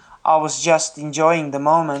gap. I was just enjoying the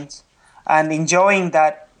moment and enjoying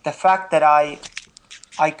that the fact that I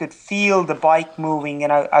could feel the bike moving,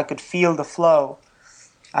 and I could feel the flow.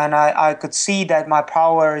 And I could see that my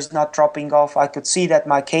power is not dropping off. I could see that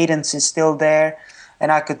my cadence is still there.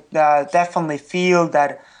 And I could definitely feel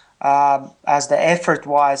that as the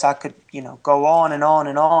effort-wise, I could, go on and on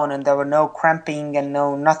and on. And there were no cramping and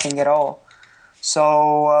nothing at all.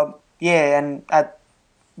 So,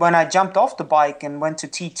 when I jumped off the bike and went to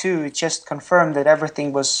T2, it just confirmed that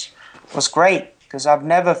everything was great, because I've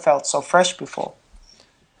never felt so fresh before.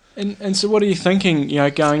 And so what are you thinking,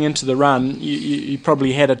 going into the run? You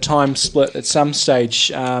probably had a time split at some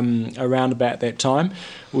stage around about that time.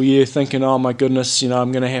 Were you thinking, oh my goodness,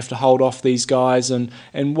 I'm going to have to hold off these guys? And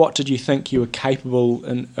what did you think you were capable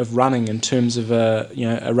of running in terms of a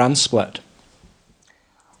run split?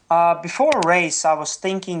 Before a race, I was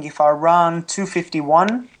thinking if I run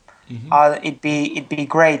 2:51, it'd be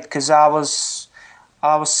great, because I was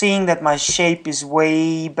seeing that my shape is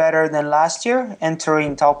way better than last year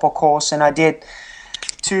entering Taupo course, and I did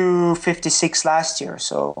 2:56 last year.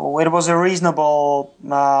 So it was a reasonable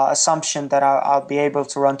assumption that I'll be able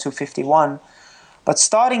to run 2:51. But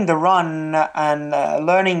starting the run and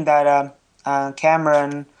learning that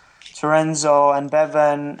Cameron, Terenzo, and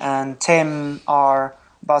Bevan and Tim are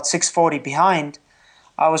about 6:40 behind,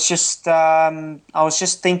 I was just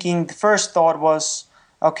thinking. The first thought was,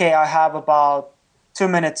 okay, I have about 2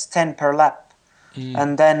 minutes 10 per lap,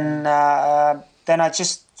 and then I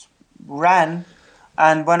just ran.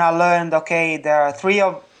 And when I learned, okay, there are three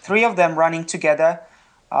of them running together,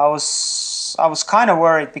 I was kind of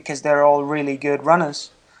worried, because they're all really good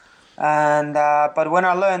runners. And but when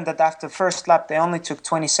I learned that after first lap they only took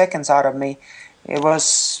 20 seconds out of me, it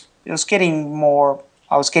was getting more.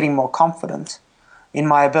 I was getting more confident in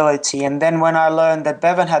my ability. And then when I learned that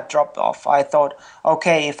Bevan had dropped off, I thought,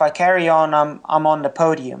 okay, if I carry on, I'm on the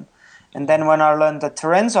podium. And then when I learned that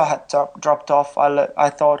Terenzo had dropped off, I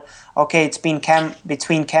thought, okay, it's been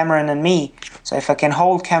between Cameron and me. So if I can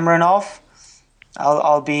hold Cameron off,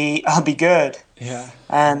 I'll be good. Yeah.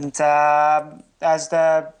 And as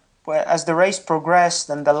the race progressed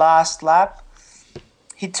and the last lap,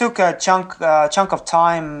 he took a chunk of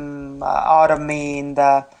time out of me in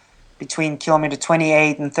the between kilometer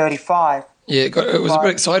 28 and 35. Yeah, it was a bit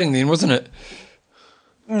exciting then, wasn't it?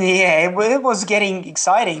 Yeah, it was getting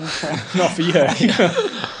exciting. Not for you.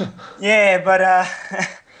 Yeah, but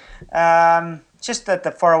just at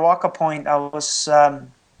the Farawaka point, I was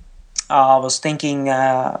thinking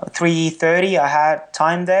 3:30. I had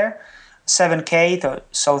time there, 7K,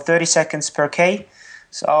 so 30 seconds per K.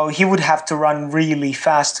 So he would have to run really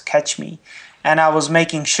fast to catch me. And I was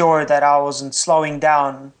making sure that I wasn't slowing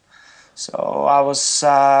down. So I was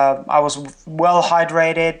well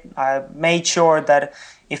hydrated. I made sure that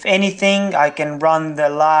if anything, I can run the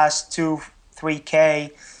last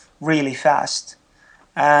 2-3K really fast.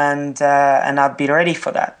 And I'd be ready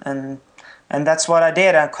for that. And that's what I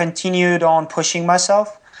did. I continued on pushing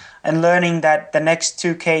myself and learning that the next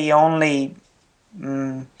 2K only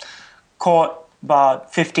caught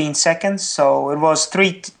about 15 seconds. So it was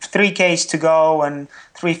 3Ks to go and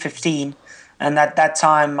 3:15. And at that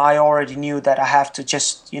time, I already knew that I have to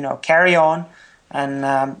just, carry on, and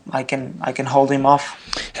I can hold him off.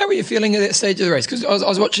 How were you feeling at that stage of the race? Because I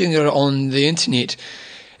was watching it on the internet,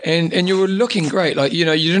 and you were looking great. Like, you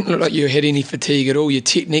didn't look like you had any fatigue at all. Your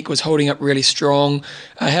technique was holding up really strong.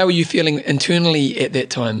 How were you feeling internally at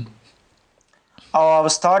that time? Oh, I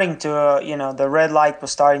was starting to, the red light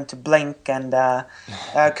was starting to blink, and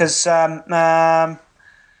because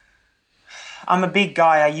I'm a big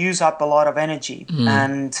guy, I use up a lot of energy,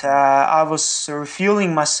 and I was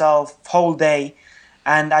refueling myself whole day,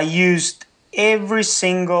 and I used every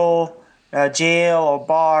single gel or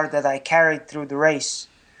bar that I carried through the race.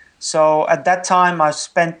 So at that time, I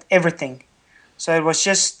spent everything. So it was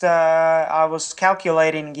just, I was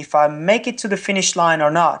calculating if I make it to the finish line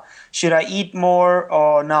or not. Should I eat more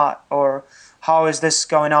or not? Or how is this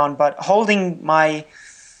going on? But holding my,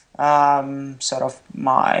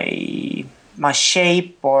 my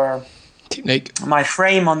shape or technique, my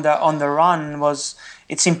frame on the run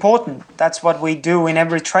it's important. That's what we do in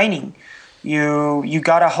every training. you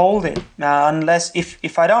gotta hold it. Unless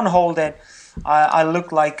if I don't hold it, I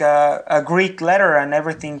look like a Greek letter and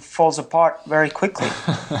everything falls apart very quickly.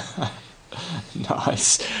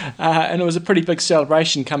 Nice. And it was a pretty big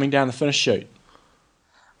celebration coming down the finish chute.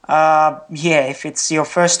 Yeah, if it's your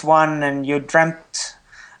first one and you dreamt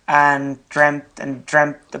about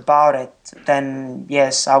it, then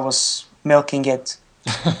yes, I was milking it.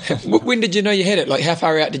 When did you know you had it? Like, how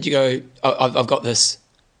far out did you go, I've got this?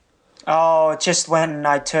 Oh, just when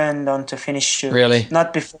I turned onto finish chute. Really?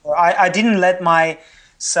 Not before. I didn't let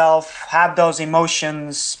myself have those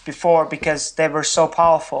emotions before because they were so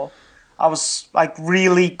powerful. I was like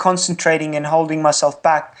really concentrating and holding myself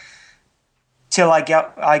back till I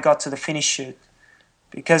got to the finish chute,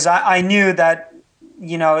 because I knew that,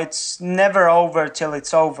 you know, it's never over till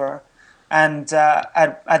it's over, and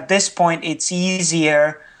at this point it's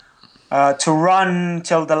easier to run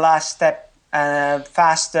till the last step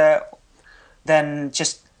faster than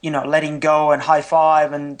just, you know, letting go and high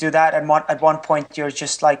five and do that. And at one point you're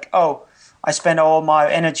just like, oh, I spent all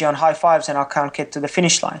my energy on high fives and I can't get to the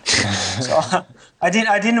finish line. So I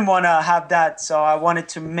didn't want to have that. So I wanted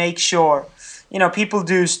to make sure, you know, people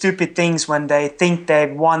do stupid things when they think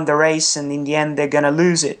they've won the race and in the end they're going to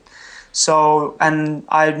lose it. So, and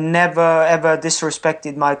I never ever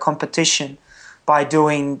disrespected my competition by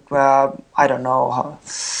doing, I don't know,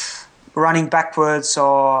 running backwards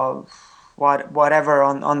or whatever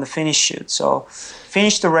on the finish chute. So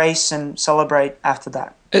finish the race and celebrate after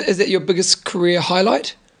that. Is that your biggest career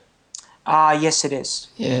highlight? Yes, it is.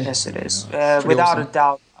 Yeah. Yes, it is. Without a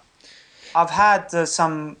doubt. I've had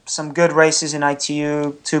some good races in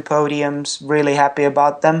ITU, 2 podiums, really happy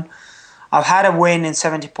about them. I've had a win in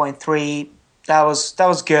 70.3, that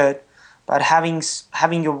was good. But having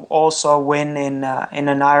also a win in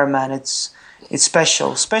an Ironman, it's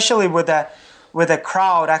special, especially with a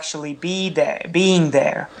crowd actually being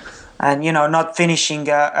there. And, you know, not finishing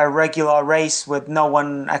a regular race with no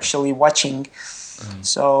one actually watching.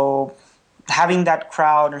 So having that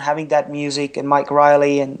crowd and having that music and Mike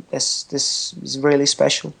Riley, and this is really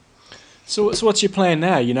special. So what's your plan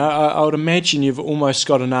now? You know, I would imagine you've almost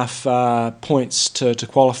got enough points to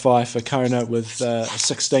qualify for Kona with a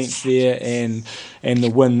 16th there and the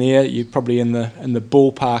win there. You're probably in the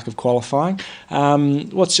ballpark of qualifying.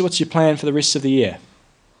 What's your plan for the rest of the year?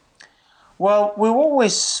 Well, we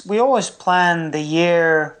always plan the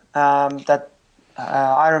year that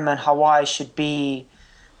Ironman Hawaii should be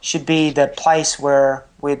the place where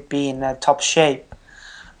we'd be in top shape.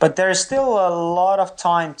 But there's still a lot of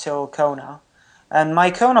time till Kona, and my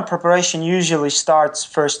Kona preparation usually starts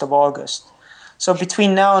 1st of August. So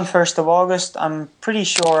between now and 1st of August, I'm pretty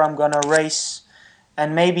sure I'm gonna race,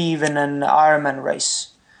 and maybe even an Ironman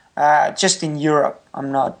race, just in Europe.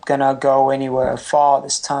 I'm not gonna go anywhere far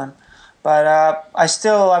this time. But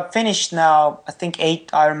I've finished now, I think 8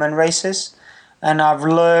 Ironman races, and I've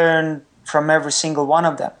learned from every single one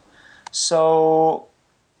of them. So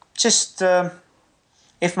just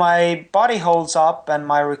if my body holds up and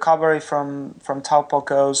my recovery from Taupo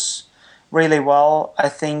goes really well, I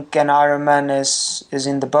think an Ironman is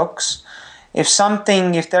in the books. If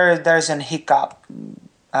there's an hiccup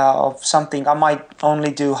of something, I might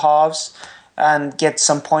only do halves and get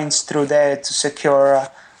some points through there to secure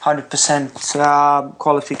 100%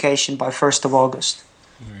 qualification by 1st of August.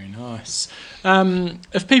 Very nice.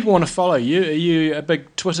 If people want to follow you, are you a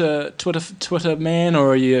big Twitter man, or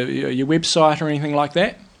are you your website or anything like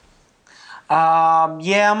that?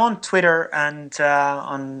 Yeah, I'm on Twitter and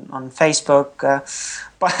on Facebook.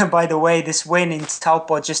 By the way, this win in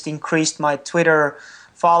Taupo just increased my Twitter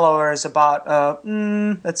followers about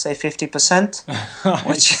let's say 50%,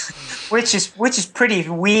 which is pretty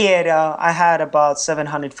weird. I had about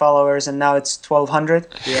 700 followers and now it's 1,200.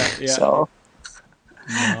 Yeah. So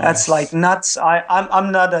nice. That's like nuts.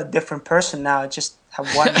 I'm not a different person now. I just have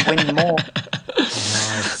one win more.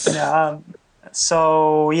 Nice.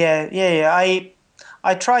 So yeah.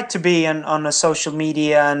 I try to be on a social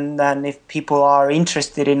media, and then if people are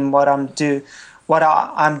interested in what I'm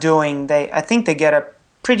doing, I think they get a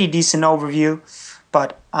pretty decent overview,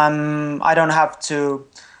 but I don't have to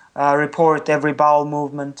report every bowel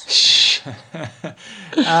movement.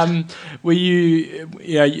 Were you?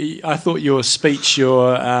 I thought your speech,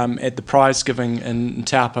 at the prize giving in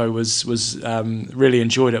Taupo was really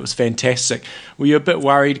enjoyed it. It was fantastic. Were you a bit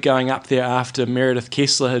worried going up there after Meredith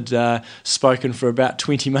Kessler had spoken for about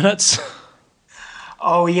 20 minutes?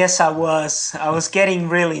 Oh yes, I was. I was getting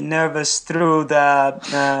really nervous through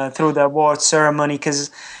the award ceremony because,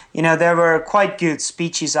 you know, there were quite good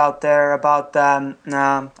speeches out there about I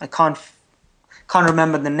can't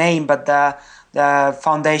remember the name, but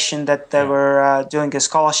foundation that they were doing a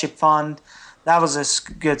scholarship fund. That was a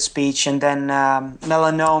good speech. And then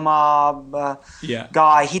melanoma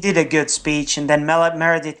guy, he did a good speech. And then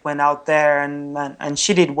Meredith went out there and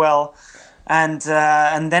she did well. And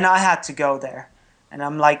then I had to go there. And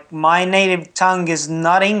I'm like, my native tongue is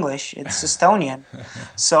not English, it's Estonian.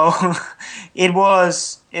 So it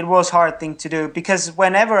was a hard thing to do, because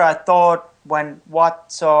whenever I thought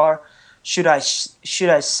should I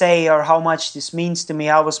say or how much this means to me,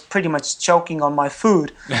 I was pretty much choking on my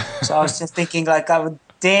food. So I was just thinking like,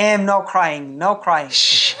 damn, no crying. I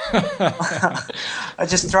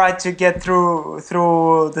just tried to get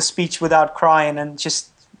through the speech without crying and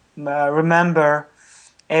just remember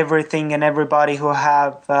everything and everybody who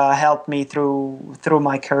have helped me through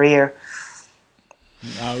my career.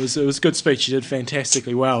 It was a good speech. You did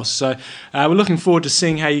fantastically well. So we're looking forward to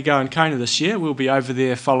seeing how you go in Kona this year. We'll be over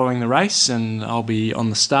there following the race, and I'll be on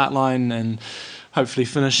the start line and hopefully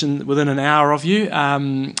finishing within an hour of you. All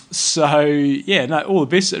the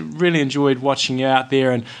best. I really enjoyed watching you out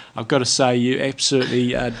there, and I've got to say you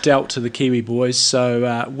absolutely dealt to the Kiwi boys.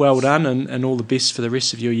 So well done, and all the best for the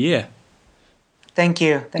rest of your year. Thank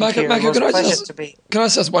you. Michael, it was a pleasure to be. Can I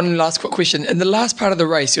just ask one last quick question? In the last part of the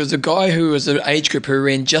race, there was a guy who was an age group who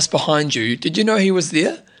ran just behind you. Did you know he was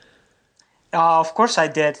there? Of course I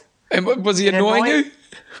did. And was he annoying you?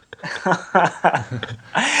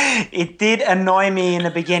 It did annoy me in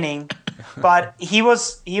the beginning, but he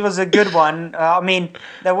was a good one.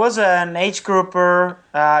 There was an age grouper,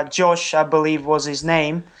 Josh, I believe was his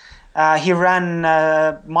name. He ran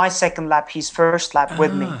my second lap, his first lap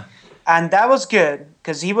with me. And that was good,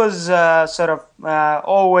 because he was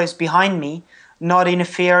always behind me, not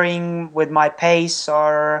interfering with my pace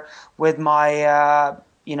or with my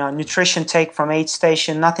nutrition take from aid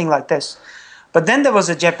station, nothing like this. But then there was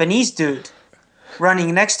a Japanese dude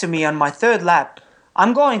running next to me on my third lap.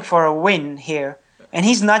 I'm going for a win here, and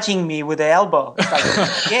he's nudging me with the elbow. It's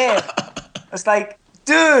like, yeah. It's like,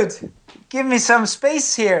 dude, give me some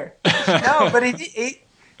space here. No, but he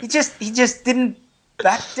just didn't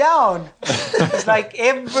back down. It's like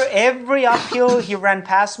every uphill he ran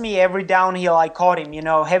past me, every downhill I caught him.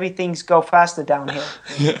 Heavy things go faster downhill.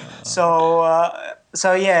 So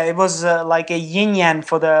it was like a yin yang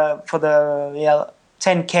for the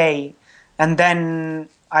 10K, and then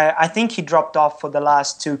I think he dropped off for the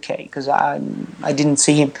last 2K because I didn't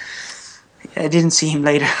see him. I didn't see him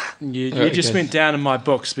later. You just went down in my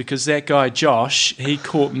books, because that guy Josh, he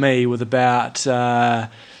caught me with about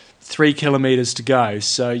 3 kilometres to go.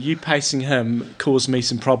 So you pacing him caused me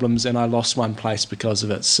some problems, and I lost one place because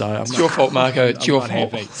of it. So it's your fault, Marco. It's your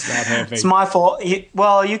fault. It's not happy. It's my fault.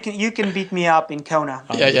 Well, you can beat me up in Kona.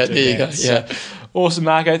 Yeah, there you go. Yeah. Awesome,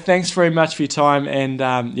 Marco. Thanks very much for your time, and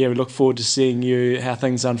we look forward to seeing how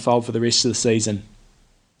things unfold for the rest of the season.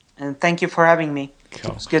 And thank you for having me.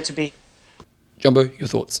 Cool. It's good to be. Jumbo, your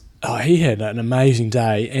thoughts? Oh, he had an amazing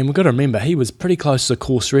day, and we've got to remember he was pretty close to the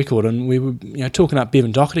course record. And we were, talking up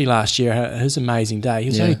Bevan Doherty last year, his amazing day. He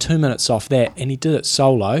was only 2 minutes off that, and he did it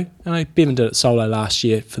solo. Bevan did it solo last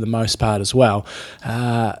year for the most part as well.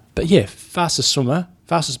 But fastest swimmer,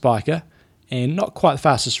 fastest biker, and not quite the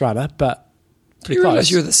fastest runner, but pretty you close.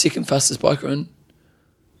 realise you were the second fastest biker in?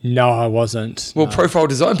 No, I wasn't. Well, Profile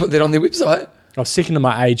Design put that on their website. I was second in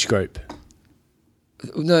my age group.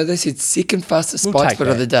 No, they said second fastest bike spot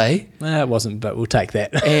of the day. It wasn't, but we'll take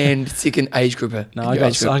that. And second age grouper. No, I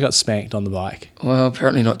got spanked on the bike. Well,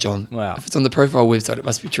 apparently not, John. Wow. If it's on the Profile website, it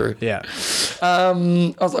must be true. Yeah. I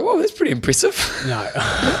was like, well, that's pretty impressive. No.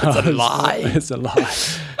 It's a lie. It's a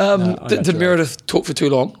lie. Did Meredith talk for too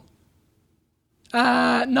long?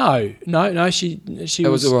 No. She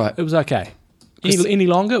was all right. It was okay. Any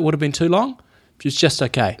longer, it would have been too long. She was just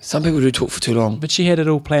okay. Some people do talk for too long. But she had it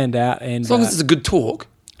all planned out. And as long as it's a good talk.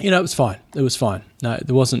 It was fine. It was fine. No,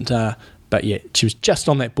 there wasn't... but she was just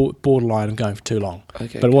on that borderline of going for too long.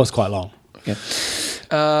 Okay. But it was quite long. Okay.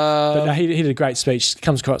 But no, he did a great speech.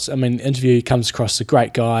 Interview comes across a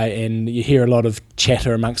great guy, and you hear a lot of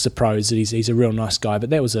chatter amongst the pros that he's a real nice guy. But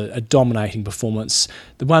that was a dominating performance.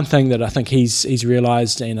 The one thing that I think he's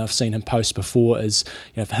realised, and I've seen him post before, is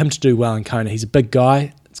for him to do well in Kona, he's a big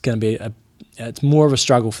guy. It's going to be it's more of a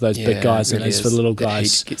struggle for those big guys than it is for the little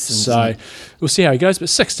guys. So we'll see how he goes. But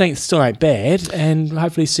 16th still ain't bad, and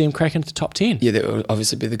hopefully see him crack into the top 10. Yeah, that will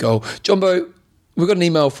obviously be the goal. Jumbo, we got an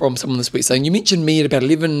email from someone this week saying, you mentioned me at about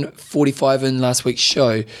 11:45 in last week's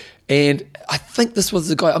show, and I think this was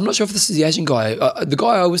the guy. I'm not sure if this is the Asian guy. The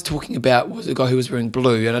guy I was talking about was the guy who was wearing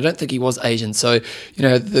blue, and I don't think he was Asian. So,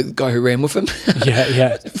 the guy who ran with him.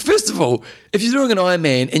 Yeah. First First of all, if you're doing an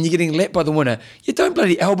Ironman and you're getting lapped by the winner, you don't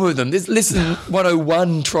bloody elbow them. There's less than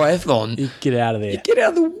 101 triathlon. You get out of there. You get out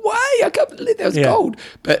of the way. I can't believe that was gold.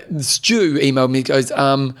 But Stu emailed me, goes,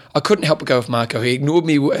 I couldn't help but go with Marco. He ignored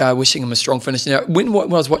me wishing him a strong finish. Now, when I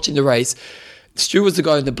was watching the race, Stu was the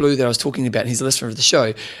guy in the blue that I was talking about, and he's a listener of the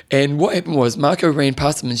show. And what happened was Marco ran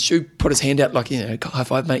past him, and Stu put his hand out like, high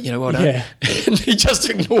five, mate, well done. Yeah. And he just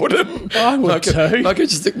ignored him. I would too. Marco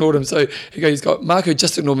just ignored him. So Marco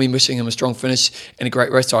just ignored me wishing him a strong finish and a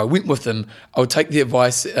great race. So I went with him. I would take the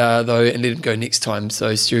advice, though, and let him go next time.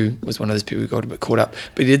 So Stu was one of those people who got a bit caught up.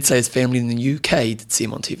 But he did say his family in the UK did see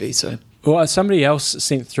him on TV, so... Well, somebody else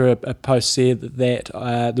sent through a post there that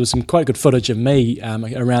there was some quite good footage of me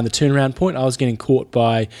around the turnaround point. I was getting caught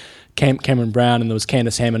by Cameron Brown, and there was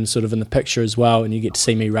Candice Hammond sort of in the picture as well, and you get to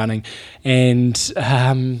see me running. And,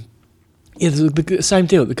 the same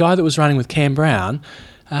deal. The guy that was running with Cam Brown,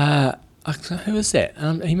 who was that?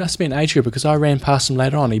 He must have been an age group because I ran past him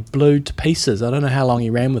later on. He blew to pieces. I don't know how long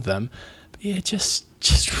he ran with them. But yeah, just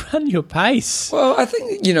run your pace. Well, I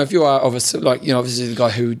think, if you are obviously the guy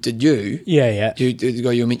who did you. Yeah. The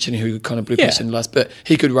guy you were mentioning who kind of blew past in the last bit,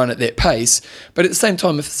 he could run at that pace. But at the same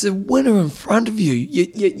time, if there's a winner in front of you,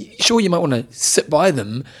 you might want to sit by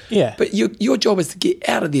them. Yeah. But your job is to get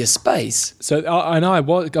out of their space. So I've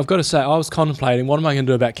got to say, I was contemplating, what am I going to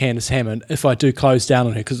do about Candice Hammond if I do close down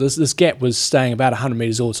on her? Because this gap was staying about 100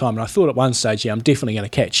 metres all the time. And I thought at one stage, I'm definitely going to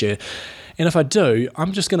catch her. And if I do,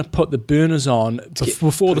 I'm just going to put the burners on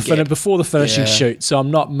before the finishing shoot, so I'm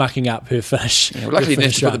not mucking up her finish. Yeah, well, luckily you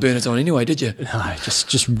didn't have to put the burners on anyway, did you? No, I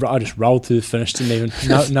just rolled through the finish, didn't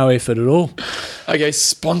even no effort at all. Okay,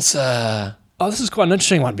 sponsor. Oh, this is quite an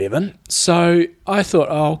interesting one, Bevan. So I thought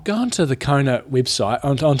I'll go onto the Kona website,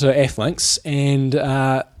 onto Athlinks, and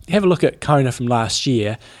have a look at Kona from last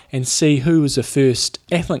year and see who was the first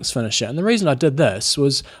Athlinks finisher. And the reason I did this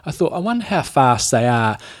was I thought, I wonder how fast they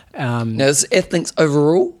are. Now, is Athlinks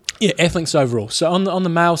overall? Yeah, Athlinks overall. So on the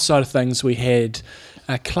male side of things, we had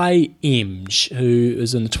Clay Emge, who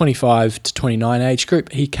is in the 25 to 29 age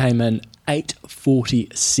group. He came in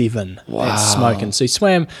 8:47. Wow. That's smoking. So he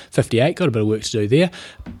swam 58, got a bit of work to do there.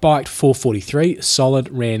 Biked 4:43, solid,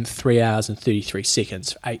 ran 3 hours and 33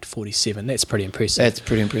 seconds, 8:47. That's pretty impressive. That's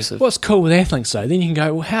pretty impressive. What's cool with Athlinks though, then you can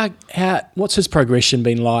go, well, how what's his progression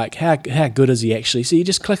been like? How good is he actually? So you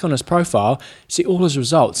just click on his profile, see all his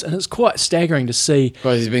results, and it's quite staggering to see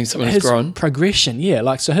he's been someone who's his grown. progression.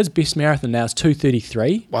 Yeah, so his best marathon now is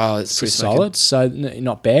 2:33. Wow, that's pretty solid. So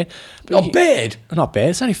not bad. Not bad.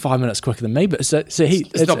 It's only 5 minutes quicker than me, but it's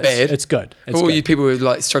not bad. It's good. For all you people who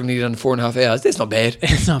are struggling to get under 4.5 hours, that's not bad.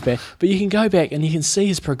 It's not bad. But you can go back and you can see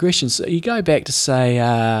his progression. So you go back to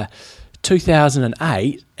say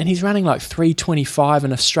 2008, and he's running like 3:25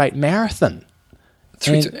 in a straight marathon.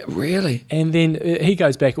 Really? And then he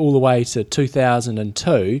goes back all the way to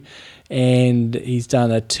 2002, and he's done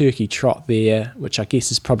a Turkey trot there, which I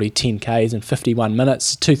guess is probably 10 Ks in 51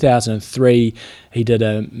 minutes. 2003, he did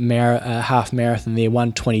a half marathon there,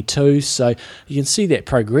 1:22. So you can see that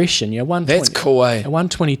progression. That's cool, eh? A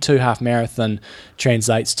 1:22 half marathon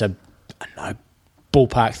translates to, I don't know,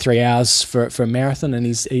 ballpark 3 hours for a marathon, and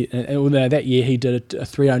that year he did a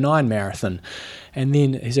 3:09 marathon. And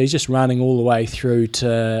then so he's just running all the way through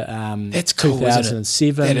to that's cool,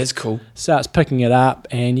 2007. That is cool. Starts picking it up,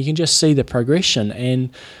 and you can just see the progression. And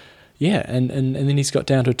yeah, and then he's got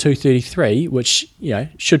down to a 2:33, which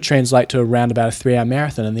should translate to around about a 3 hour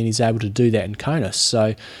marathon. And then he's able to do that in Kona.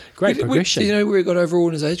 So great progression. Do you know where he got overall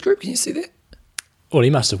in his age group? Can you see that? Well, he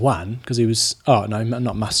must have won because he was. Oh no,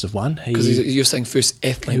 not must have won. Because you're saying first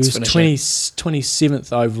Athlinks he was finisher.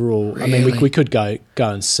 27th overall. Really? I mean, we could go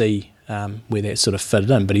and see where that sort of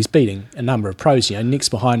fitted in, but he's beating a number of pros. Next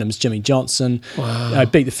behind him is Jimmy Johnson. Wow.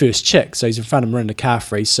 Beat the first chick, so he's in front of Mirinda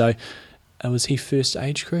Carfree. So was he first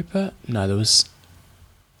age grouper? No, there's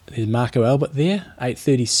Marco Albert there,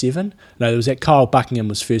 8:37. No, there was that Kyle Buckingham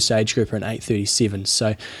was first age grouper in 8:37.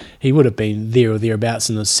 So he would have been there or thereabouts.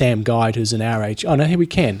 And there's Sam Guide, who's in our age. Oh no, here we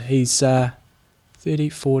can. He's 30,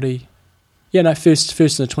 40. Yeah, no, first in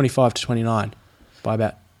the 25 to 29 by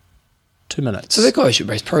about 2 minutes. So that guy should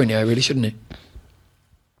race pro now, really, shouldn't he?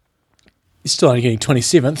 He's still only getting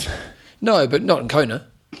 27th. No, but not in Kona.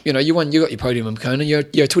 You got your podium in Kona. You're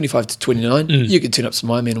 25 to 29. You could turn up some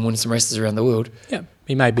Ironman and win some races around the world. Yeah,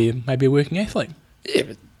 he may be a working athlete. Yeah,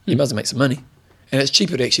 but you must make some money. And it's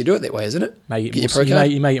cheaper to actually do it that way, isn't it?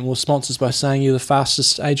 You may get more sponsors by saying you're the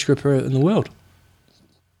fastest age grouper in the world.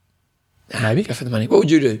 Maybe. Go for the money. What would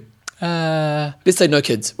you do? Let's say no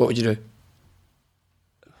kids. What would you do?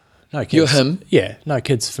 No kids. You're him? Yeah, no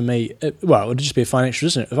kids for me. It would just be a financial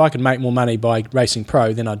decision. If I could make more money by racing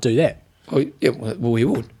pro, then I'd do that. Well, yeah, well, you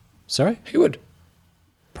would. Sorry? Who would?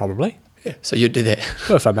 Probably. Yeah. So you'd do that.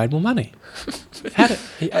 Well, if I made more money.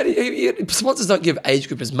 Sponsors don't give age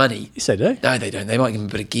groupers money. Yes, they do. No, they don't. They might give them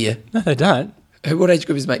a bit of gear. No, they don't. What age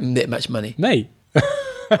groupers make that much money? Me.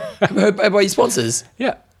 By your sponsors?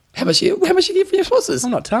 Yeah. How much you get from your sponsors?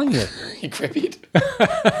 I'm not telling you. You craphead.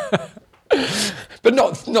 But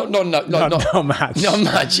not much. Not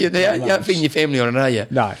much. You aren't feeding your family on it, are you?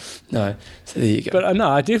 No. No. So there you go. But no,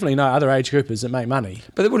 I definitely know other age groupers that make money.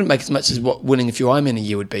 But they wouldn't make as much as what winning a few Ironman a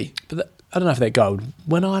year would be. But I don't know if that guy would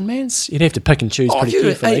win Ironmans. You'd have to pick and choose pretty if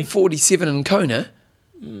you're carefully. 8:47 in Kona.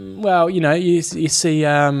 Well, you see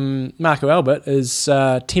Marco Albert is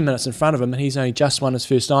 10 minutes in front of him, and he's only just won his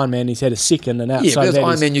first Ironman. He's had a second, and outside Yeah, but that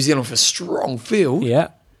Ironman New Zealand for a strong field. Yeah.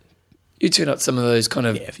 You turn up some of those kind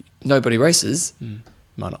of nobody races.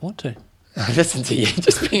 Might not want to. Listen to you,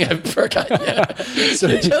 just being a prick, aren't you? So-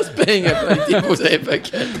 You're just being a bloody devil's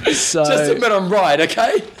advocate. So- Just admit I'm right,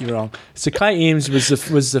 okay? You're wrong. So Clay Eames was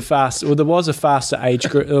the fast. Well, there was a faster age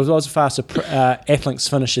group. There was a faster athletes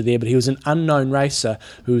finisher there, but he was an unknown racer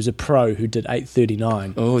who was a pro who did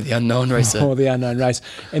 8:39. Oh, the unknown racer. Or the unknown race.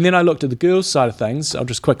 And then I looked at the girls' side of things. I'll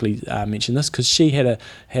just quickly mention this because she had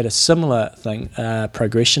a similar thing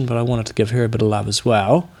progression, but I wanted to give her a bit of love as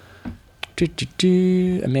well.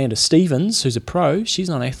 Amanda Stevens, who's a pro, she's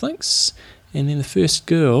on Athlinks. And then the first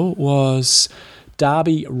girl was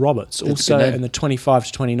Darby Roberts, That's also a good name. in the 25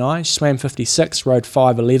 to 29. She swam 56, rode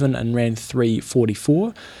 5:11, and ran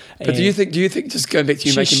 3:44. But do you think, just going back to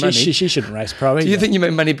you making money, she shouldn't race pro either. do you think you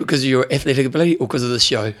make money because of your athletic ability or because of the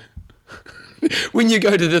show? When you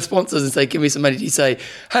go to the sponsors and say, give me some money, do you say,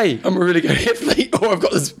 hey, I'm a really good athlete, or I've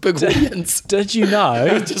got this big audience? Did you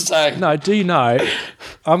know? Just saying. No, do you know?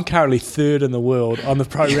 I'm currently third in the world on the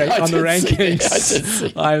I on the did see rankings. that. I did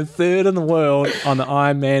see I'm third in the world on the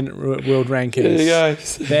Ironman world rankings. There you go.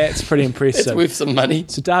 That's pretty It's impressive. worth some money.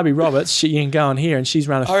 So Darby Roberts, you can go on here, and she's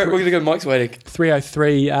run a All right, we're going to go Mike's waiting.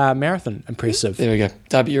 3:03 marathon. Impressive. There we go.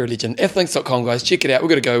 Darby, you're a legend. Athlinks.com, guys. Check it out. We're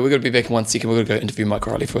going to go. We're going to be back in 1 second. We're going to go interview Mike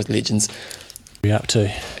Riley for his legends. We're up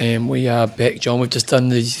to. And we are back, John. We've just done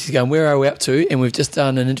where are we up to? And we've just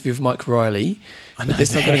done an interview with Mike Riley. I know But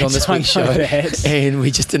that's not going to go on this I week's know show. that. And we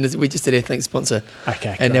just did our thanks sponsor. Okay,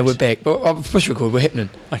 And great. now we're back. But I'll push record. We're happening.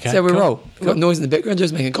 Okay, That's how we cool. roll. We've got noise in the background.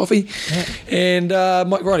 Joe's making coffee. Yeah. And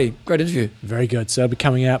Mike Riley, great interview. Very good. So it'll be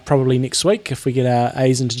coming out probably next week if we get our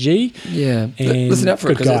A's into G. Yeah. And Listen out for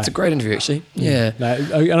it good because guy. it's a great interview, actually. Yeah. No,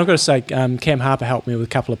 and I've got to say, Cam Harper helped me with a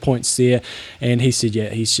couple of points there, and he said,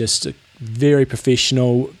 he's just very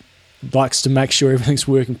professional, likes to make sure everything's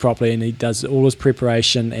working properly, and he does all his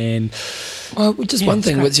preparation. And Well, just Yeah, one it's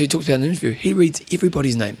thing, great. which he talked about in the interview, he reads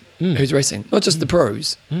everybody's name who's racing, not just the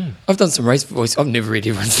pros. I've done some race voice. I've never read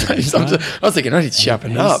everyone's names. I was thinking, I need to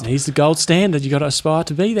sharpen up. he's the gold standard. You got to aspire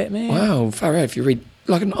to be that man. Wow, far out. If you read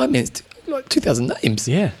like an Ironman's like 2,000 names.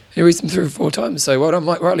 Yeah. He reads them 3 or 4 times. So well done,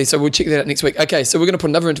 Mike Riley. So we'll check that out next week. Okay, so we're going to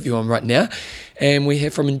put another interview on right now. And we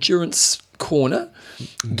have from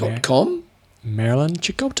endurancecorner.com. Marilyn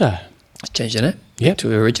Chikota. Let's change that name Yep. to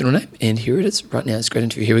her original name. And here it is right now. It's a great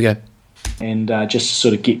interview. Here we go. And just to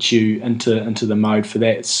sort of get you into the mode for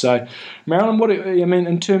that. So, Marilyn,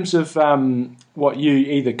 in terms of what you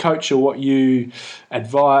either coach or what you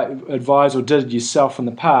advise or did yourself in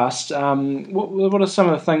the past, what are some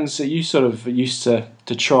of the things that you sort of used to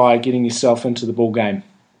try getting yourself into the ball game?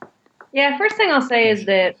 Yeah, first thing I'll say is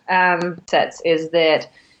that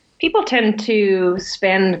people tend to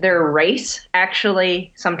spend their race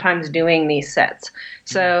actually sometimes doing these sets.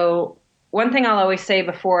 So one thing I'll always say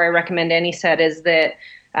before I recommend any set is that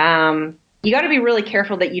you got to be really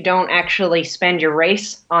careful that you don't actually spend your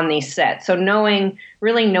race on these sets. So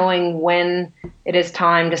really knowing when it is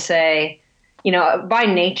time to say, by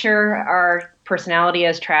nature, our personality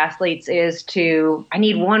as triathletes is I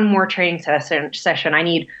need one more training session. I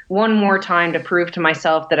need one more time to prove to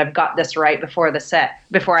myself that I've got this right before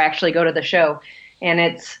I actually go to the show. And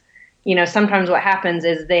it's, sometimes what happens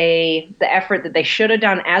is the effort that they should have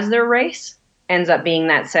done as their race ends up being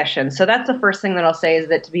that session. So that's the first thing that I'll say, is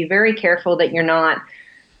that to be very careful that you're not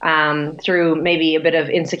through maybe a bit of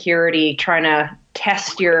insecurity trying to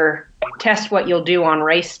test what you'll do on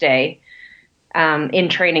race day in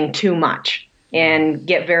training too much, and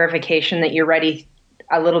get verification that you're ready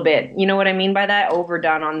a little bit. You know what I mean by that?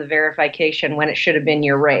 Overdone on the verification when it should have been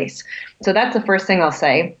your race. So that's the first thing I'll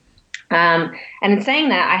say. And in saying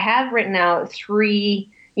that, I have written out 3,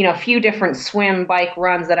 a few different swim, bike,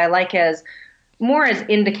 runs that I like as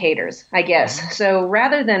indicators, I guess. So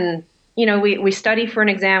rather than, we study for an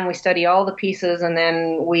exam, we study all the pieces, and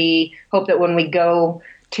then we hope that when we go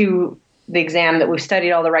to the exam, that we've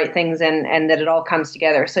studied all the right things, and that it all comes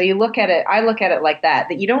together. So you look at it, I look at it like that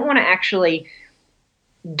you don't want to actually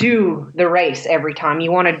do the race every time.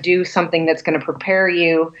 You want to do something that's going to prepare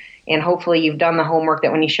you, and hopefully you've done the homework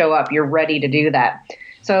that when you show up, you're ready to do that.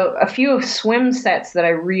 So a few swim sets that I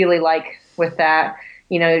really like with that,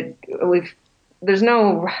 there's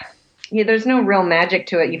no real magic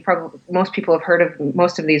to it. Most people have heard of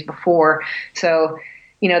most of these before. So,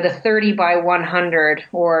 the 30 by 100,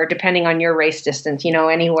 or depending on your race distance,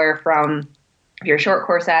 anywhere from, if you're a short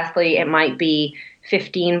course athlete, it might be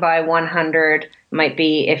 15 by 100, might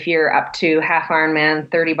be, if you're up to half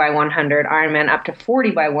Ironman, 30 by 100, Ironman up to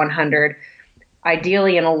 40 by 100,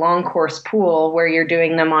 ideally in a long course pool where you're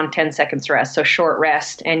doing them on 10 seconds rest, so short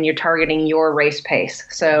rest, and you're targeting your race pace.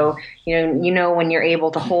 So, when you're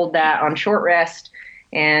able to hold that on short rest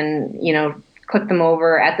and, click them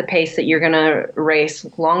over at the pace that you're going to race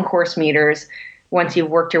long course meters. Once you've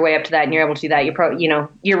worked your way up to that and you're able to do that,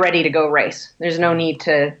 you're ready to go race. There's no need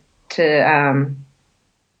to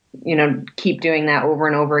keep doing that over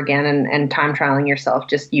and over again and time trialing yourself.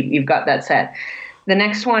 Just you've got that set. The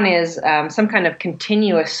next one is some kind of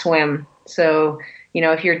continuous swim. So,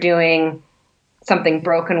 if you're doing something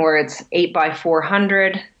broken where it's 8 by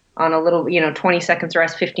 400 on a little, 20 seconds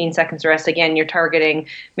rest, 15 seconds rest, again, you're targeting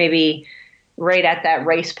maybe right at that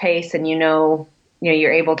race pace, and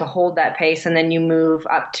you're able to hold that pace, and then you move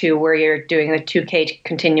up to where you're doing the 2K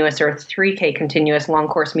continuous or 3K continuous long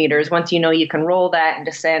course meters. Once you can roll that and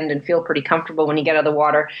descend and feel pretty comfortable when you get out of the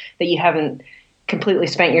water, that you haven't completely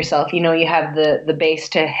spent yourself. You have the base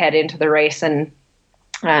to head into the race, and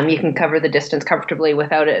you can cover the distance comfortably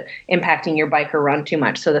without it impacting your bike or run too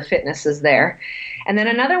much. So the fitness is there. And then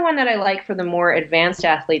another one that I like for the more advanced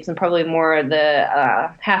athletes, and probably more the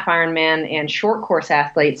half Ironman and short course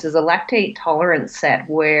athletes, is a lactate tolerance set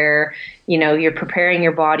where, you're preparing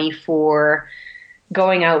your body for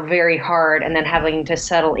going out very hard and then having to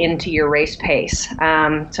settle into your race pace.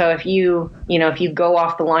 So if you go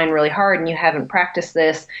off the line really hard and you haven't practiced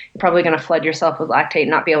this, you're probably going to flood yourself with lactate,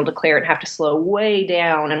 not be able to clear it, and have to slow way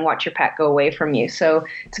down and watch your pack go away from you. So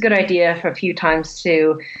it's a good idea for a few times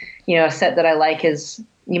to, a set that I like is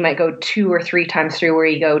you might go 2 or 3 times through, where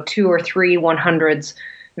you go 2 or 3 100s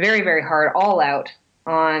very, very hard, all out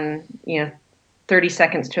on, 30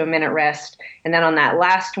 seconds to a minute rest. And then on that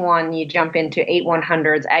last one, you jump into 8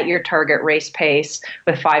 100s at your target race pace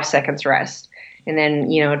with 5 seconds rest. And then,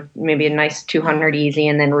 maybe a nice 200 easy,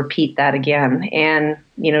 and then repeat that again. And,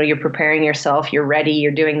 you're preparing yourself, you're ready,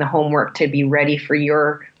 you're doing the homework to be ready for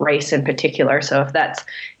your race in particular. So if that's,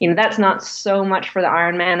 that's not so much for the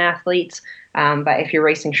Ironman athletes, but if you're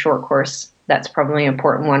racing short course, that's probably an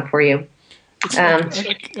important one for you.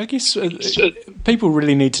 I guess people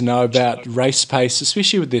really need to know about race pace,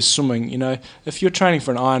 especially with their swimming. If you're training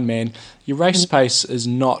for an Ironman, your race pace is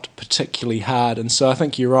not particularly hard, and so I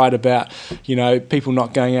think you're right about people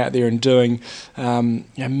not going out there and doing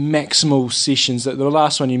maximal sessions. The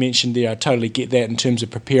last one you mentioned there, I totally get that in terms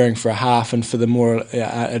of preparing for a half and for the more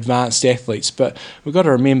advanced athletes. But we've got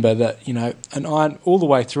to remember that all the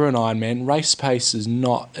way through an Ironman, race pace is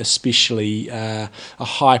not especially a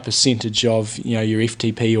high percentage of your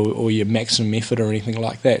FTP or your maximum effort or anything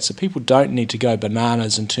like that. So people don't need to go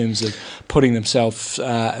bananas in terms of putting themselves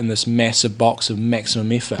in this massive box of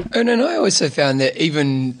maximum effort. And I also found that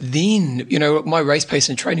even then, my race pace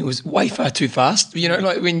in training was way far too fast.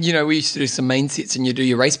 Like when, we used to do some main sets and you do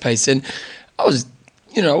your race pace, and I was,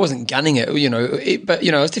 I wasn't gunning it, but,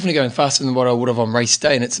 I was definitely going faster than what I would have on race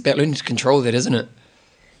day, and it's about learning to control that, isn't it?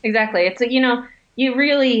 Exactly. It's, you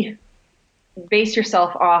really base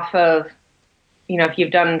yourself off of, if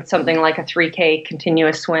you've done something like a 3K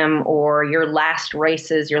continuous swim, or your last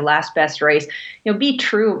races, your last best race, be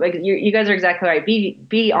true. Like you guys are exactly right.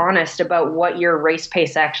 Be honest about what your race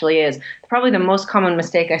pace actually is. Probably the most common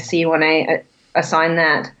mistake I see when I assign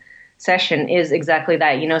that session is exactly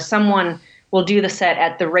that. Someone will do the set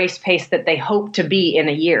at the race pace that they hope to be in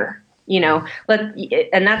a year.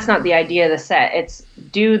 And that's not the idea of the set. It's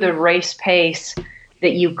do the race pace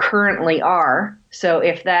that you currently are. So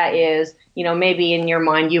if that is, maybe in your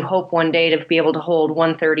mind, you hope one day to be able to hold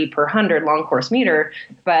 130 per 100 long course meter,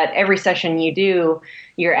 but every session you do,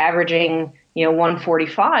 you're averaging,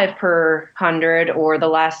 145 per 100, or the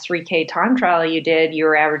last 3K time trial you did, you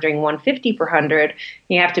were averaging 150 per 100.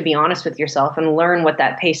 You have to be honest with yourself and learn what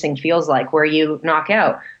that pacing feels like, where you knock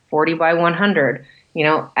out 40 by 100,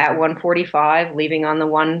 at 145, leaving on the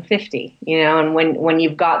 150, and when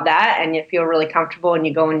you've got that and you feel really comfortable and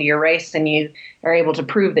you go into your race and you are able to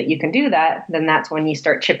prove that you can do that, then that's when you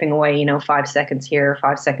start chipping away, 5 seconds here,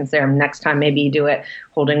 5 seconds there. Next time, maybe you do it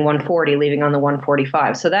holding 140, leaving on the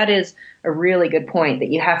 145. So that is a really good point, that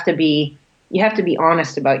you have to be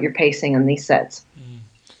honest about your pacing in these sets.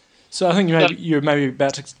 So I think you're maybe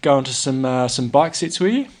about to go into some bike sets, were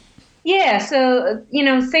you? Yeah, so,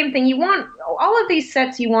 same thing. You want all of these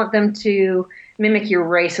sets, you want them to mimic your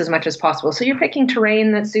race as much as possible. So you're picking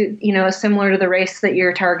terrain that's, is similar to the race that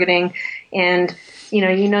you're targeting. And,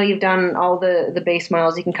 you've done all the base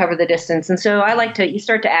miles, you can cover the distance. And so you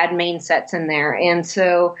start to add main sets in there. And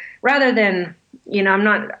so rather than, I'm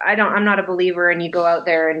not a believer in you go out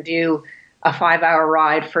there and do a 5-hour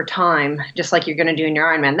ride for time, just like you're going to do in your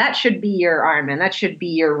Ironman. That should be your Ironman. That should be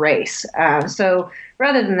your race. So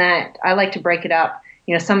rather than that, I like to break it up.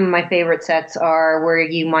 Some of my favorite sets are where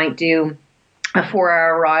you might do a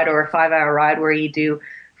 4-hour ride or a 5-hour ride where you do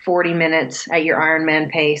 40 minutes at your Ironman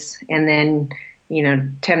pace and then,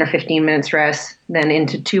 10 or 15 minutes rest, then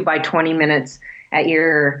into 2 by 20 minutes at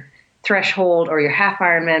your threshold or your half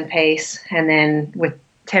Ironman pace, and then with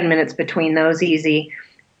 10 minutes between those easy,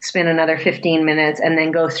 spin another 15 minutes, and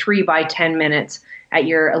then go 3 by 10 minutes at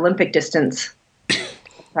your Olympic distance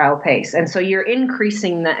trial pace. And so you're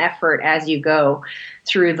increasing the effort as you go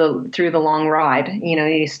through the long ride.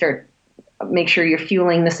 You start make sure you're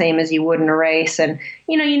fueling the same as you would in a race. And,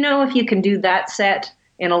 if you can do that set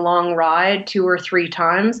in a long ride 2 or 3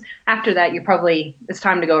 times, after that, it's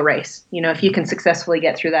time to go race. If you can successfully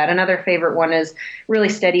get through that. Another favorite one is really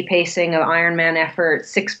steady pacing of Ironman effort,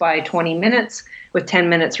 6 by 20 minutes with 10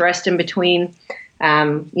 minutes rest in between.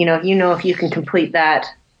 If you can complete that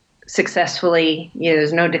successfully,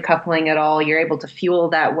 there's no decoupling at all. You're able to fuel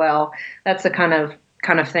that well. That's the kind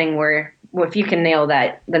of thing where, if you can nail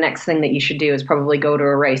that, the next thing that you should do is probably go to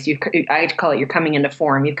a race. I call it you're coming into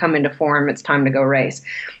form. You come into form, it's time to go race.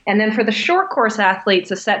 And then for the short course athletes,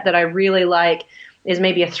 a set that I really like is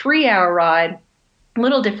maybe a 3-hour ride, a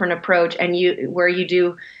little different approach, and where you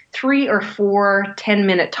do 3 or 4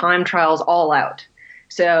 10-minute time trials all out.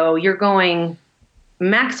 So you're going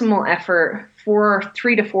maximal effort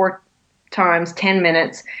 3 to 4 times 10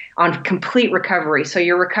 minutes on complete recovery. So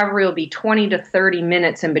your recovery will be 20 to 30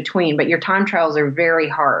 minutes in between, but your time trials are very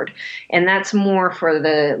hard. And that's more for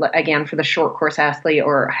the short course athlete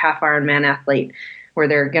or half Ironman athlete, where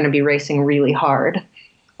they're going to be racing really hard.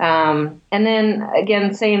 And then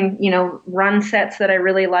again, same, run sets that I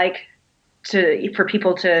really like for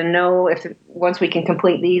people to know if once we can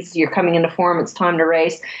complete these, you're coming into form, it's time to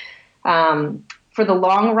race. For the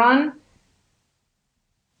long run,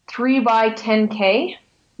 3 by 10K,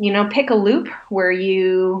 pick a loop where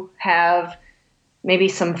you have maybe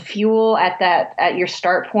some fuel at your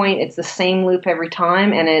start point. It's the same loop every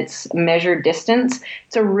time and it's measured distance.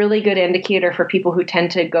 It's a really good indicator for people who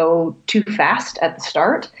tend to go too fast at the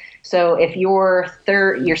start. So if your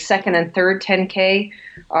second and third 10K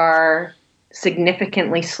are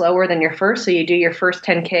significantly slower than your first, so you do your first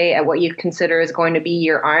 10K at what you consider is going to be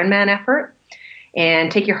your Ironman effort,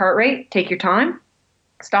 and take your heart rate, take your time,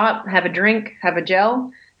 stop, have a drink, have a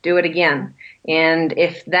gel, do it again. And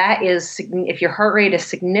if your heart rate is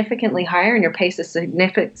significantly higher and your pace is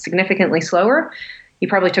significantly slower, you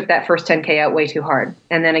probably took that first 10K out way too hard.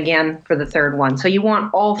 And then again for the third one. So you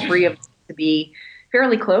want all 3 of them to be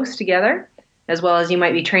fairly close together, as well as you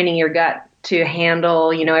might be training your gut to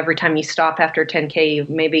handle, every time you stop after 10K,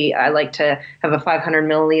 maybe I like to have a 500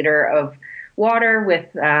 milliliter of water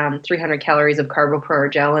with 300 calories of Carbopro or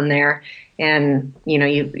gel in there. And,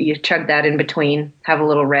 you chug that in between, have a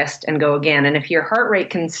little rest and go again. And if your heart rate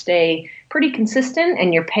can stay pretty consistent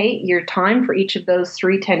and your time for each of those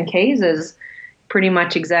 3 10Ks is pretty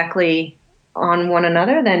much exactly on one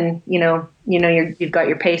another, then, you've got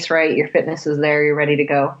your pace right, your fitness is there, you're ready to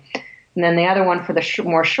go. And then the other one for the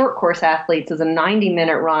more short course athletes is a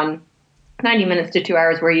 90-minute run, 90 minutes to 2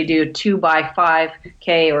 hours, where you do 2 by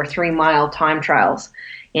 5K or 3-mile time trials.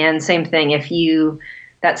 And same thing,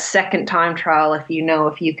 that second time trial, if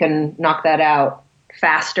you can knock that out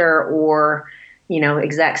faster or,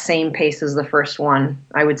 exact same pace as the first one,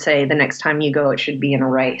 I would say the next time you go, it should be in a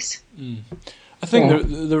race. I think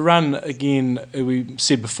the run, again, we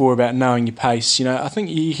said before about knowing your pace, I think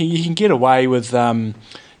you can get away with,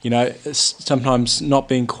 sometimes not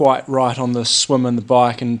being quite right on the swim and the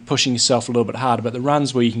bike and pushing yourself a little bit harder, but the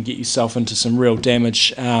runs where you can get yourself into some real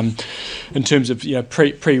damage in terms of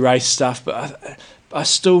pre-race stuff. But I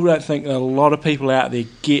still don't think that a lot of people out there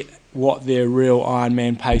get what their real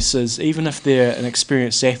Ironman pace is, even if they're an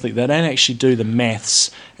experienced athlete, they don't actually do the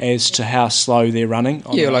maths as to how slow they're running.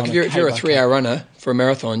 If you're a 3 hour runner for a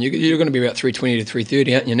marathon, you're going to be about 3:20 to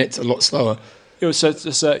 3:30, aren't you? And that's a lot slower.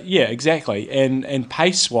 Yeah, exactly. And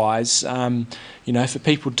pace-wise, for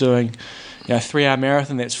people doing 3 hour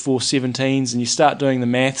marathon, that's 4:17s, and you start doing the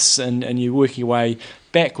maths and you're working your way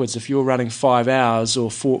backwards. If you're running 5 hours or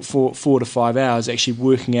 4 to 5 hours, actually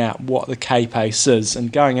working out what the K pace is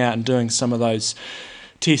and going out and doing some of those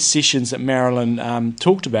test sessions that Marilyn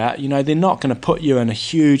talked about, they're not going to put you in a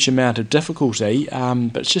huge amount of difficulty,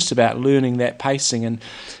 but it's just about learning that pacing and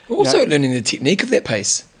also learning the technique of that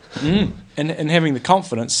pace. And having the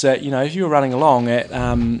confidence that, if you're running along at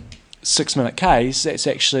 6-minute Ks, that's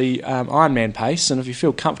actually Ironman pace, and if you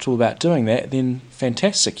feel comfortable about doing that, then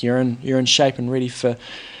fantastic. You're in shape and ready for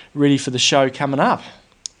the show coming up.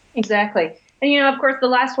 Exactly. And of course, the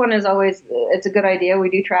last one is always, it's a good idea. We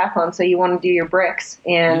do triathlon, so you want to do your bricks,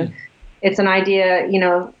 and it's an idea.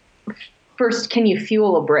 First, can you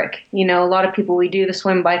fuel a brick? A lot of people, we do the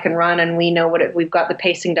swim, bike, and run, and we know we've got the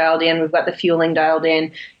pacing dialed in, we've got the fueling dialed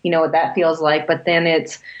in. What that feels like, but then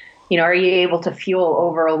it's, are you able to fuel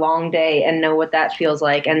over a long day and know what that feels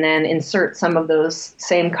like? And then insert some of those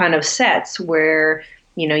same kind of sets where,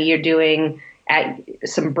 you're doing at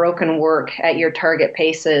some broken work at your target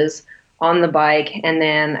paces on the bike, and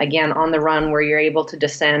then again on the run where you're able to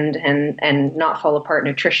descend and not fall apart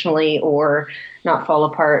nutritionally or not fall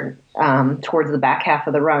apart towards the back half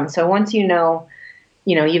of the run. So once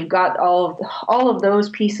you've got all of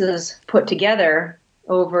those pieces put together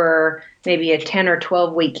over maybe a 10 or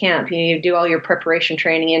 12 week camp, you do all your preparation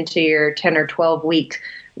training into your 10 or 12 week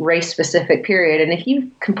race specific period. And if you've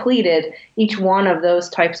completed each one of those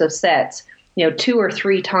types of sets, 2 or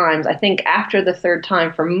 3 times, I think after the third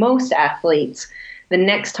time for most athletes, the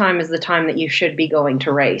next time is the time that you should be going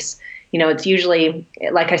to race. It's usually,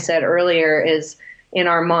 like I said earlier, is in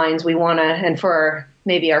our minds, we want to, and for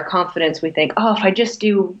maybe our confidence, we think, if I just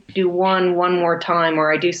do one more time,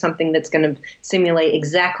 or I do something that's going to simulate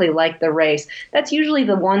exactly like the race, that's usually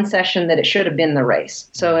the one session that it should have been the race.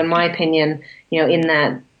 So in my opinion, in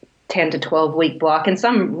that 10 to 12 week block, and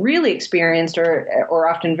some really experienced or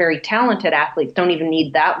often very talented athletes don't even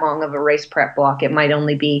need that long of a race prep block. It might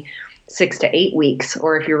only be 6 to 8 weeks,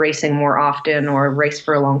 or if you're racing more often or race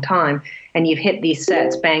for a long time and you've hit these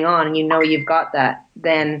sets bang on and you've got that,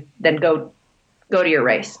 then go to your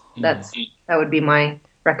race. That would be my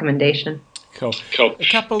recommendation. Cool. A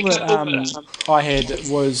couple that I had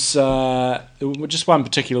was just one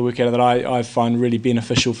particular workout that I find really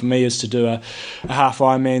beneficial for me is to do a half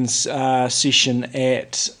Ironman's session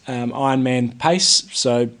at Ironman pace.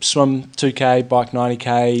 So swim 2K, bike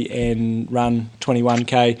 90K, and run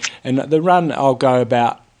 21K. And the run I'll go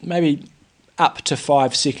about maybe up to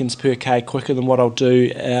 5 seconds per K quicker than what I'll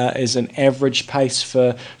do as an average pace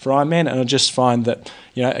for Ironman. And I just find that,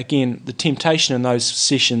 again, the temptation in those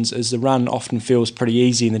sessions is the run often feels pretty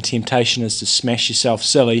easy and the temptation is to smash yourself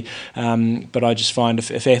silly. But I just find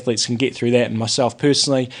if athletes can get through that, and myself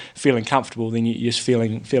personally, feeling comfortable, then you're just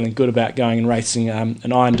feeling good about going and racing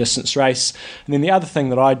an iron distance race. And then the other thing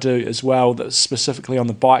that I do as well, that's specifically on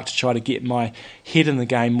the bike to try to get my head in the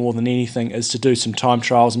game more than anything, is to do some time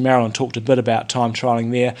trials. And Marilyn talked a bit about time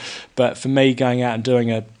trialing there, but for me, going out and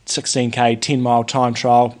doing a 16K 10-mile time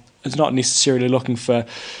trial is not necessarily looking for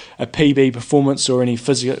a PB performance or any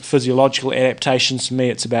physiological adaptations. For me,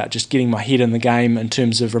 it's about just getting my head in the game in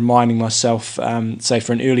terms of reminding myself, say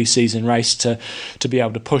for an early season race, to be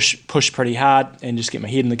able to push pretty hard and just get my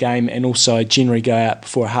head in the game. And also I generally go out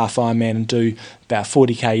before a half Ironman and do about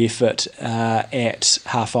 40K effort at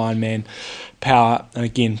half Ironman power, and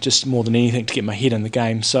again, just more than anything to get my head in the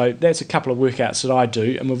game. So that's a couple of workouts that I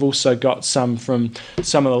do, and we've also got some from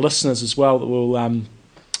some of the listeners as well that we'll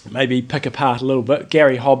maybe pick apart a little bit.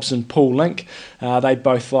 Gary Hobbs and Paul Link, they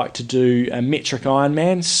both like to do a metric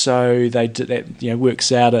Ironman, so they do that.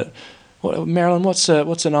 Works out at Marilyn. What's an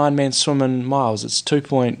Ironman swim in miles? It's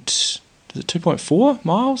 2.4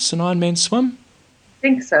 miles an Ironman swim. I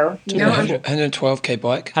think so. 112k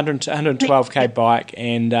bike. 112k bike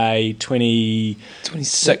and a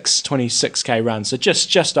 26k run. So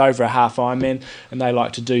just over a half Ironman, and they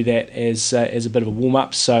like to do that as a bit of a warm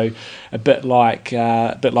up. So a bit like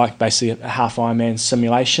basically a half Ironman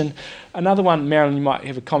simulation. Another one, Marilyn, you might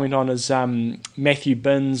have a comment on is Matthew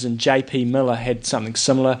Binns and JP Miller had something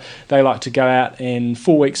similar. They like to go out and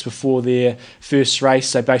 4 weeks before their first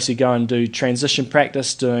race, they basically go and do transition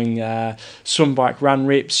practice, doing swim, bike, run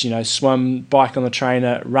reps, swim, bike on the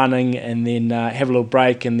trainer, running, and then have a little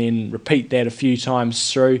break and then repeat that a few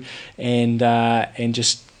times through and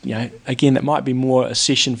just again, that might be more a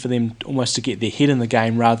session for them almost to get their head in the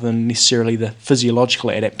game rather than necessarily the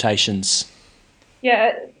physiological adaptations.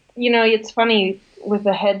 Yeah, it's funny with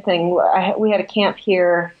the head thing. We had a camp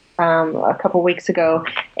here a couple weeks ago,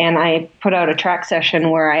 and I put out a track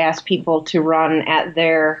session where I asked people to run at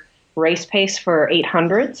their race pace for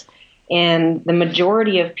 800s, and the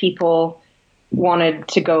majority of people wanted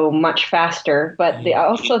to go much faster. But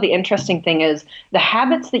also the interesting thing is the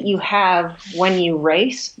habits that you have when you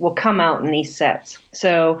race will come out in these sets.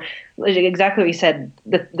 So exactly what you said,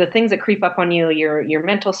 the things that creep up on you, your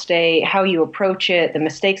mental state, how you approach it, the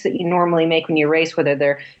mistakes that you normally make when you race, whether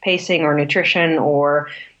they're pacing or nutrition, or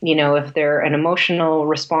if they're an emotional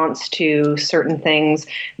response to certain things.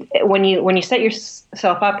 When you set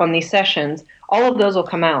yourself up on these sessions, all of those will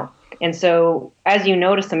come out. And so as you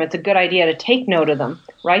notice them, it's a good idea to take note of them,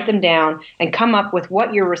 write them down, and come up with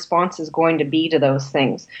what your response is going to be to those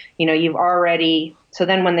things. So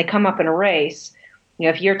then when they come up in a race,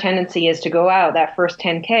 if your tendency is to go out that first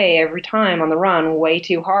 10K every time on the run way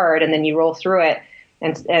too hard, and then you roll through it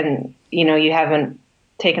and you haven't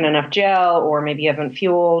taken enough gel, or maybe you haven't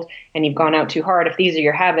fueled and you've gone out too hard, if these are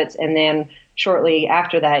your habits, and then shortly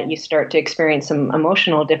after that you start to experience some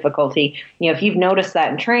emotional difficulty, if you've noticed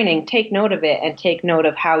that in training, take note of it and take note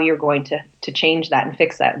of how you're going to change that and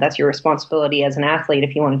fix that. That's your responsibility as an athlete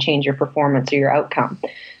if you want to change your performance or your outcome.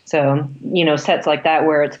 So, sets like that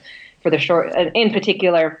where it's for the short, in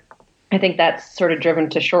particular, I think that's sort of driven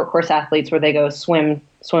to short course athletes where they go swim,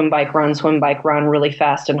 bike, run really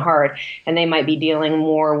fast and hard. And they might be dealing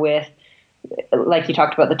more with, like you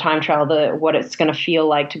talked about, the time trial, what it's going to feel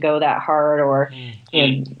like to go that hard, or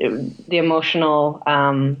the emotional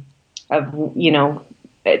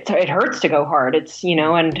it hurts to go hard. It's,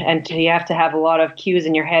 and you have to have a lot of cues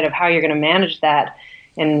in your head of how you're going to manage that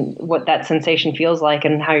and what that sensation feels like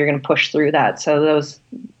and how you're going to push through that. So those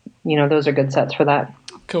are good sets for that.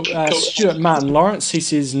 Cool. Stuart Martin Lawrence, he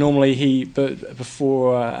says normally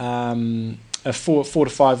before 4 to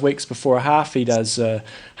 5 weeks before a half, he does a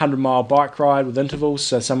 100-mile bike ride with intervals.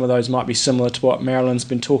 So some of those might be similar to what Marilyn's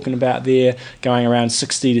been talking about there, going around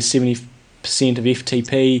 60 to 70% of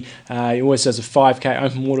FTP. He always does a 5K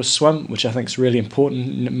open water swim, which I think is really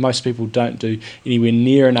important. Most people don't do anywhere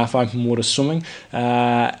near enough open water swimming.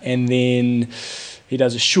 And then he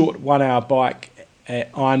does a short 1 hour bike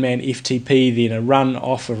at Ironman FTP, then a run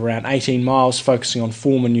off of around 18 miles, focusing on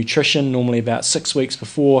form and nutrition, normally about 6 weeks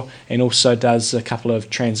before, and also does a couple of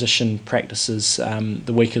transition practices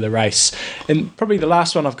the week of the race. And probably the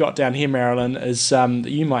last one I've got down here, Marilyn, is that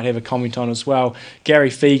you might have a comment on as well.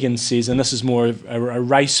 Gary Fegan says, and this is more of a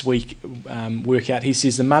race week workout, he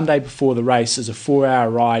says the Monday before the race is a 4-hour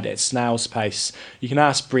ride at snail's pace. You can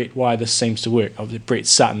ask Brett why this seems to work. Brett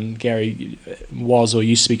Sutton, Gary was or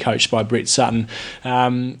used to be coached by Brett Sutton.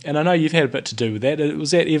 And I know you've had a bit to do with that.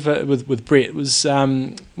 Was that ever with Brett?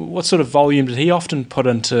 What sort of volume did he often put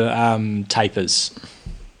into tapers?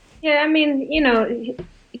 Yeah, I mean,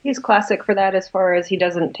 he's classic for that as far as he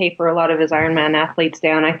doesn't taper a lot of his Ironman athletes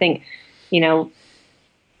down. I think,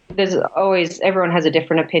 there's always, everyone has a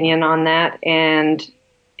different opinion on that. And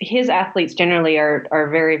his athletes generally are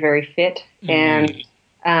very, very fit. And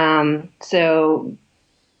so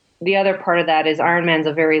the other part of that is Ironman's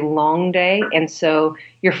a very long day, and so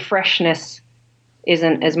your freshness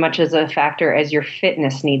isn't as much as a factor as your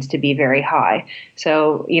fitness needs to be very high.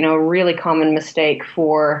 So, a really common mistake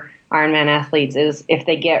for Ironman athletes is if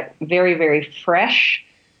they get very, very fresh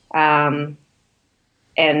and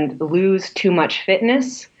lose too much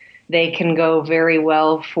fitness, they can go very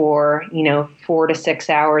well for, 4 to 6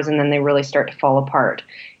 hours, and then they really start to fall apart.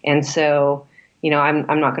 And so, I'm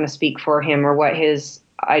not going to speak for him or what his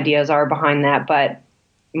ideas are behind that, but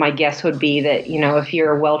my guess would be that, if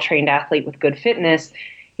you're a well-trained athlete with good fitness,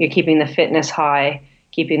 you're keeping the fitness high,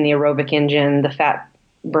 keeping the aerobic engine, the fat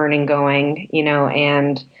burning going,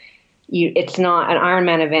 and it's not, an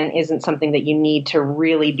Ironman event isn't something that you need to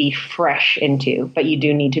really be fresh into, but you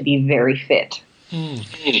do need to be very fit.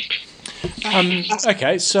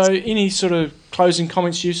 Okay, so any sort of closing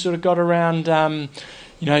comments you sort of got around,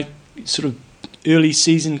 sort of early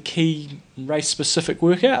season key race specific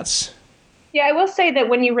workouts? Yeah, I will say that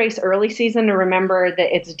when you race early season, to remember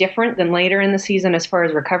that it's different than later in the season as far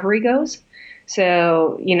as recovery goes.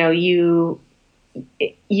 So, you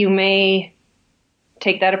may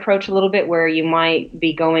take that approach a little bit where you might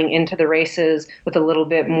be going into the races with a little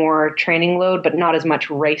bit more training load, but not as much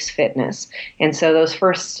race fitness. And so those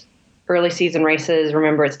first early season races,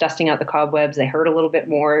 remember it's dusting out the cobwebs. They hurt a little bit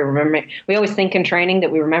more. Remember, we always think in training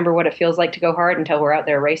that we remember what it feels like to go hard until we're out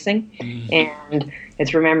there racing. And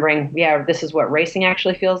it's remembering, this is what racing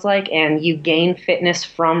actually feels like. And you gain fitness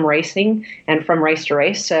from racing and from race to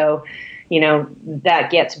race. So, that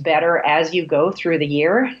gets better as you go through the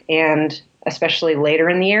year, and especially later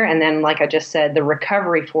in the year. And then, like I just said, the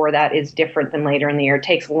recovery for that is different than later in the year. It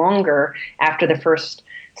takes longer after the first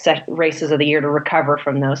set races of the year to recover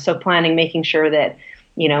from those. So planning, making sure that,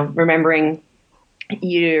 remembering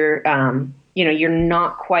you're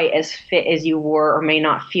not quite as fit as you were, or may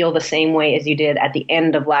not feel the same way as you did at the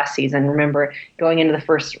end of last season. Remember, going into the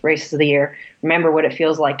first races of the year, remember what it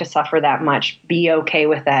feels like to suffer that much. Be okay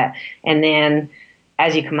with that. And then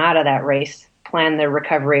as you come out of that race, plan the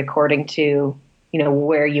recovery according to,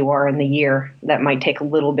 where you are in the year. That might take a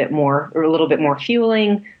little bit more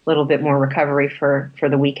fueling, a little bit more recovery for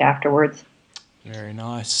the week afterwards. Very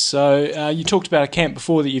nice. So you talked about a camp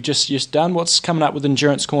before that you've just done. What's coming up with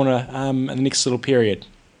Endurance Corner in the next little period?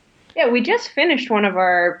 Yeah, we just finished one of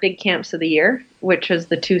our big camps of the year, which is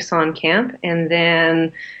the Tucson camp. And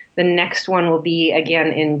then the next one will be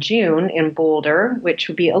again in June in Boulder, which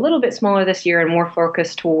will be a little bit smaller this year and more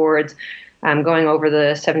focused towards going over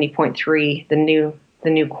the 70.3, the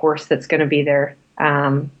new course that's going to be there,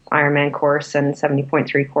 Ironman course and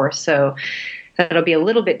 70.3 course. So that'll be a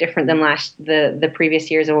little bit different than the previous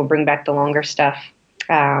years, and we'll bring back the longer stuff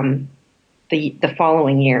the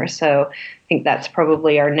following year. So I think that's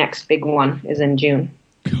probably our next big one is in June.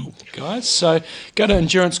 Cool, guys. So go to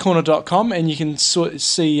endurancecorner.com and you can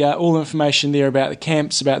see all the information there about the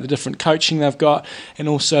camps, about the different coaching they've got, and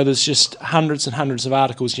also there's just hundreds and hundreds of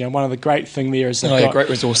articles. One of the great thing there is they've got great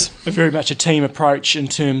resource. Very much a team approach in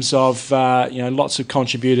terms of lots of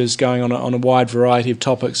contributors going on a wide variety of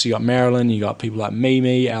topics. You got Marilyn, you got people like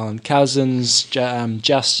Mimi, Alan Cousins,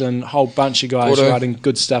 Justin, a whole bunch of guys writing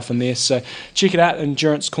good stuff in there. So check it out,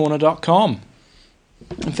 endurancecorner.com.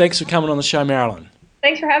 And thanks for coming on the show, Marilyn.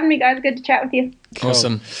 Thanks for having me, guys. Good to chat with you. Cool.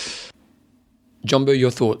 Awesome. Jumbo, your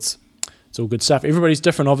thoughts? It's all good stuff. Everybody's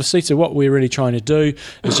different, obviously, so what we're really trying to do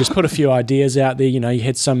is just put a few ideas out there. You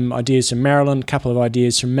had some ideas from Marilyn, a couple of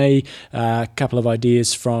ideas from me, a couple of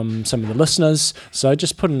ideas from some of the listeners. So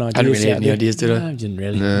just put an idea out there. I didn't really have any ideas, did I? No, didn't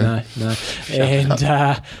really. No.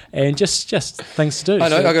 And just things to do. I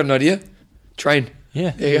know, I got an idea. Train.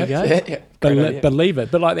 Yeah, there you go. Yeah. Believe it.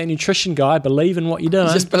 But like that nutrition guy, believe in what you're doing.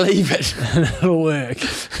 Just believe it. And it'll work.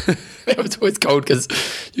 That was always cold because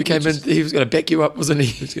you came in, he was going to back you up, wasn't he?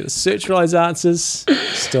 He was going to search for those answers.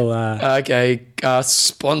 Still. Okay,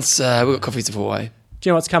 sponsor. We've got Coffees of Hawaii. Do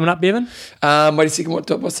you know what's coming up, Bevan? Wait a second,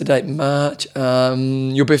 what's the date? March.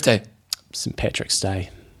 Your birthday? St. Patrick's Day.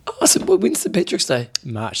 Oh, so when's St. Patrick's Day?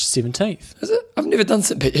 March 17th. Is it? I've never done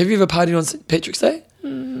St. Patrick's. Have you ever partied on St. Patrick's Day?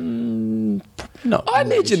 No, I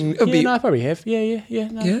imagine it'll be. No, I probably have. Yeah.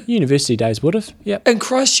 No. Yeah. University days would have. Yeah. In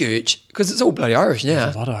Christchurch, because it's all bloody Irish now.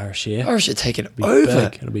 There's a lot of Irish, yeah. Irish are taking over.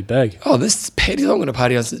 It'll be big. Oh, this is Paddy's. I'm going to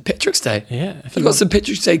party on St. Patrick's Day. Yeah. They've got St.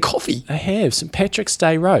 Patrick's Day coffee. They have St. Patrick's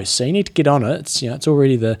Day roast. So you need to get on it. It's it's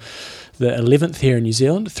already the 11th here in New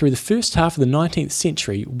Zealand. Through the first half of the 19th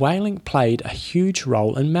century, whaling played a huge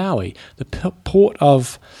role in Maui. The port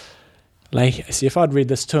of see, if I'd read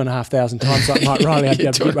this 2,500 times like Mike Riley, I'd be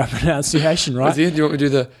able to get my pronunciation right. Do you want me to do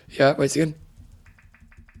the... Yeah, wait a second.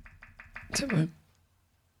 It's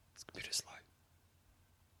computer slow.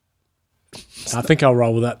 I think I'll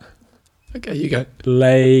roll with it. Okay, you go.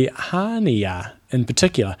 Lahaina, in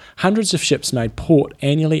particular. Hundreds of ships made port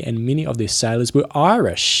annually and many of their sailors were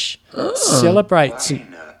Irish. Celebrates...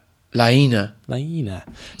 Lahaina.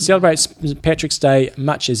 Celebrates St. Patrick's Day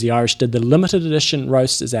much as the Irish did. The limited edition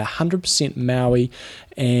roast is 100% Maui,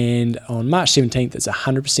 and on March 17th it's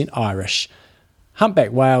 100% Irish.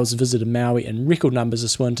 Humpback whales visited Maui in record numbers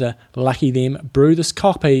this winter. Lucky them. Brew this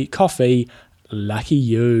coffee. Lucky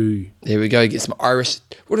you. There we go. Get some Irish.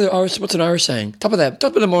 What's an Irish saying? Top of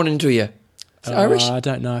the morning to you. Is it Irish? I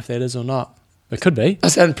don't know if that is or not. It could be. I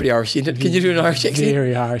sound pretty Irish. Can you do an Irish accent?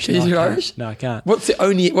 Very Irish. Can you do Irish? No, I can't. What's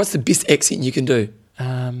the best accent you can do?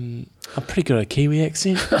 I'm pretty good at a Kiwi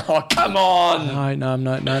accent. Oh, come on!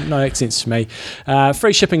 No accents for me.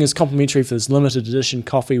 Free shipping is complimentary for this limited edition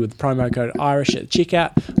coffee with the promo code Irish at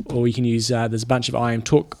checkout, or you can use, there's a bunch of I Am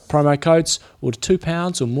Talk promo codes. Order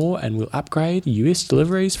 £2 or more and we'll upgrade US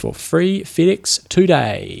deliveries for free FedEx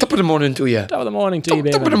today. Top of the morning to you. Top of the morning to you,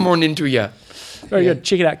 baby. Top of the morning to you. Very good.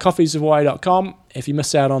 Check it out, coffeesofhawaii.com. If you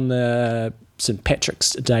miss out on the St.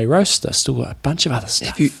 Patrick's Day roast, there's still a bunch of other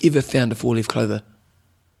stuff. Have you ever found a 4-leaf clover?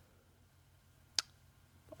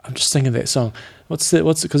 I'm just thinking of that song. What's it?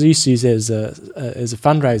 Because I used to use it as a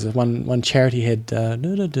fundraiser. One charity had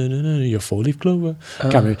your 4-leaf clover.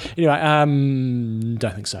 Can't remember. Anyway,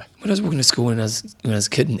 don't think so. When I was walking to school when I was a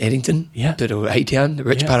kid in Eddington, Yeah. did a A-town, the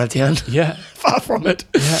rich Yeah. part of town, Yeah, far from it.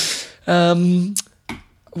 yeah.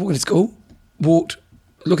 Walking to school, walked,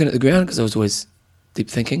 looking at the ground because I was always deep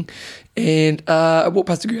thinking, and I walked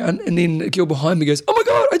past the ground, and then a girl behind me goes, "Oh my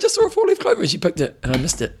God, I just saw a 4-leaf clover," and she picked it, and I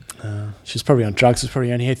missed it. She was probably on drugs. She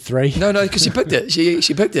probably only had 3. No, because she picked it.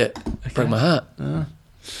 She picked it. Broke my heart.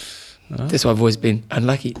 That's why I've always been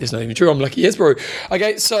unlucky. That's not even true. I'm lucky. Yes, bro.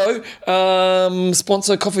 Okay, so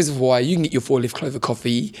sponsor Coffees of Hawaii. You can get your 4-leaf clover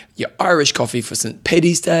coffee, your Irish coffee for St.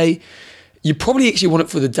 Paddy's Day. You probably actually want it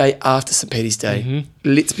for the day after St. Paddy's Day.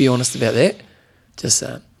 Mm-hmm. Let's be honest about that. Just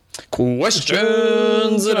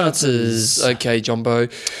questions and answers. Okay, Jumbo.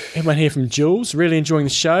 Everyone here from Jules, really enjoying the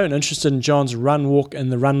show and interested in John's run walk in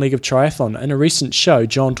the run leg of triathlon. In a recent show,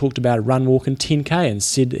 John talked about a run walk in 10K and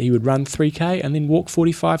said he would run 3K and then walk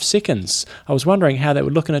 45 seconds. I was wondering how that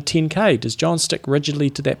would look in a 10K. Does John stick rigidly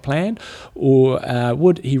to that plan, or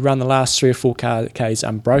would he run the last 3 or 4 Ks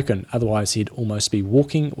unbroken? Otherwise, he'd almost be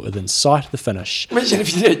walking within sight of the finish. Imagine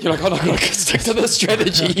if you did. You're like, I'm not going to stick to this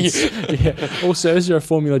strategy. Yeah. Also, is there a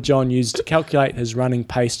formula John used to calculate his running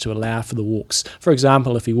pace to allow for the walks? For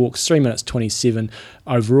example, if he walks 3 minutes 27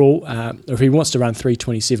 overall, or if he wants to run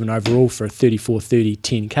 3:27 overall for a 34:30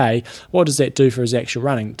 10K, what does that do for his actual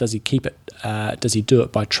running? Does he keep it? Does he do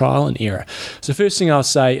it by trial and error? So first thing I'll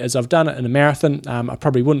say is I've done it in a marathon. I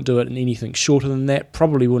probably wouldn't do it in anything shorter than that.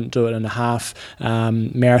 Probably wouldn't do it in a half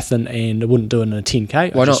marathon, and I wouldn't do it in a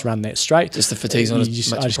 10K. Why I'll just not? run that straight. Just the fatigue's not I as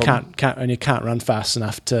much just a problem. can't run fast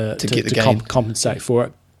enough to get the gain. compensate for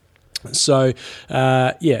it. So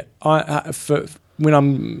when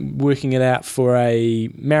I'm working it out for a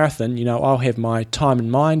marathon, I'll have my time in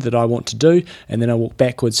mind that I want to do, and then I walk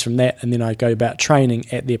backwards from that, and then I go about training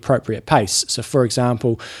at the appropriate pace. So for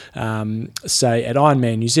example, say at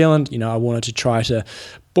Ironman New Zealand, I wanted to try to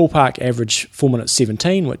ballpark average 4 minutes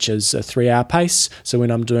 17, which is a 3-hour pace. So when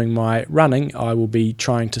I'm doing my running, I will be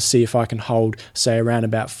trying to see if I can hold, say, around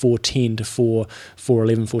about 4:10 to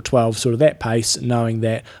 4:11, 4:12, sort of that pace, knowing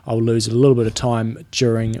that I'll lose a little bit of time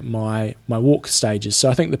during my walk stages. So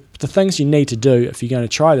I think the things you need to do if you're going to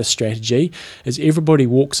try this strategy is everybody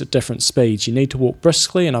walks at different speeds. You need to walk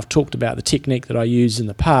briskly, and I've talked about the technique that I used in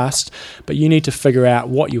the past, but you need to figure out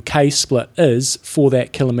what your K split is for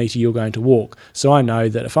that kilometre you're going to walk. So I know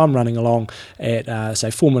that if I'm running along at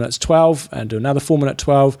say 4 minutes 12 and do another 4 minute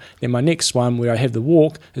 12, then my next one where I have the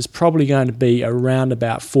walk is probably going to be around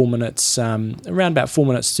about 4 minutes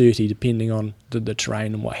 30, depending on the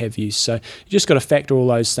terrain and what have you. So you just got to factor all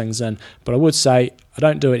those things in. But I would say I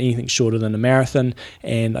don't do it anything shorter than a marathon.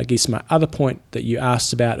 And I guess my other point that you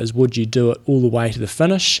asked about is, would you do it all the way to the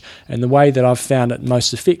finish? And the way that I've found it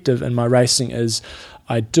most effective in my racing is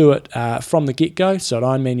I do it from the get-go. So at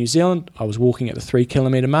Ironman New Zealand, I was walking at the 3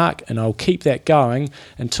 kilometre mark, and I'll keep that going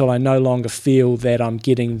until I no longer feel that I'm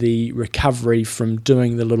getting the recovery from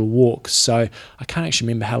doing the little walks. So I can't actually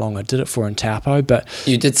remember how long I did it for in Taupo, but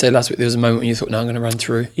You did say last week there was a moment when you thought, no, I'm going to run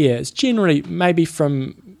through. yeah, it's generally maybe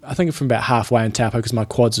from about halfway in Taupo, because my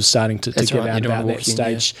quads were starting to get right, out you're about doing that walking,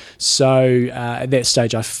 stage. So at that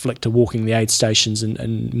stage, I flicked to walking the aid stations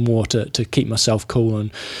and more to keep myself cool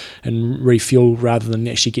and refuel rather than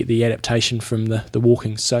actually get the adaptation from the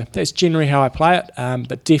walking. So that's generally how I play it.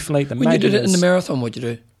 But definitely the When main you did thing it in the is marathon, what'd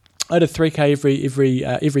you do? I did a 3K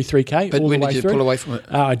every 3K. But all when the way did you through. pull away from it?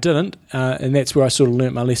 I didn't, and that's where I sort of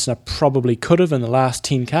learnt my lesson. I probably could have in the last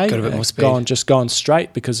 10K. Got a bit more speed. Gone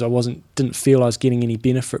straight because didn't feel I was getting any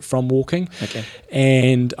benefit from walking. Okay.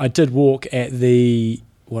 And I did walk at it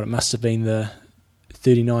must have been the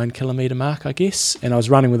 39 kilometre mark, I guess. And I was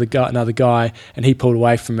running with another guy, and he pulled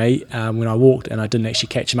away from me when I walked, and I didn't actually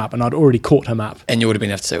catch him up, and I'd already caught him up. And you would have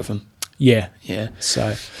been able to say with him. Yeah. Yeah.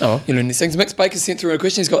 So. Oh, you learn these things. Max Baker sent through a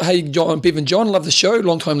question. He's got, hey, Bev and John, love the show.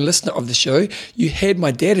 Long-time listener of the show. You had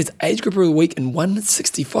my dad as age group of the week in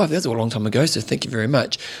 165. That was a long time ago, so thank you very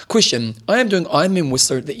much. Question. I am doing Ironman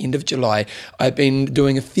Whistler at the end of July. I've been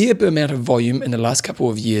doing a fair amount of volume in the last couple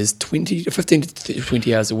of years, 15 to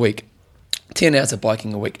 20 hours a week. 10 hours of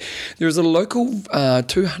biking a week. There is a local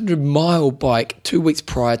 200-mile bike 2 weeks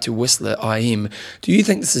prior to Whistler IM. Do you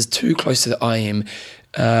think this is too close to the IM?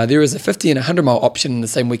 There is a 50 and 100-mile option in the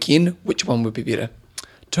same weekend. Which one would be better?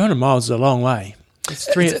 200 miles is a long way.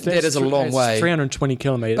 That is a long way. 320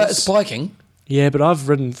 kilometres. But it's biking. Yeah, but I've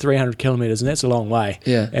ridden 300 kilometres, and that's a long way.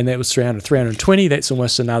 Yeah. And that was 320. That's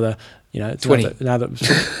almost another It's 20.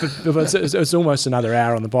 it's almost another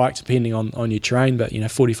hour on the bike, depending on your train, but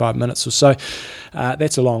 45 minutes or so.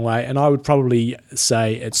 That's a long way, and I would probably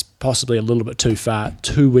say it's possibly a little bit too far.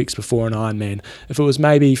 2 weeks before an Ironman. If it was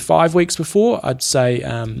maybe 5 weeks before, I'd say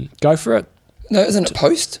go for it. No, isn't it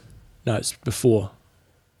post? No, it's before.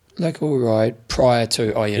 Local ride prior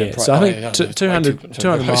to. Oh yeah. So I think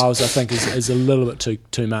 200 miles I think is a little bit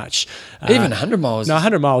too much. Even 100 miles. No,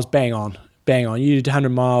 100 miles, bang on. You did 100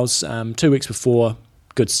 miles 2 weeks before,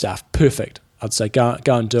 good stuff, perfect. I'd say go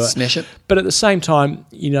and do it. Smash it. But at the same time,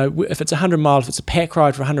 if it's 100 miles, if it's a pack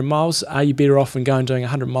ride for 100 miles, are you better off than going doing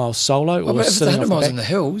 100 miles solo? Well, or if it's 100 miles in the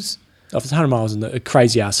hills. If it's 100 miles in the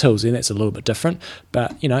crazy ass hills, then that's a little bit different.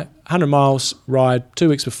 But 100 miles ride 2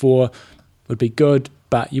 weeks before would be good.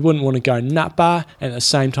 But you wouldn't want to go nut bar, and at the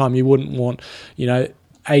same time, you wouldn't want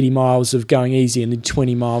 80 miles of going easy and then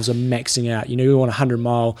 20 miles of maxing out. You want a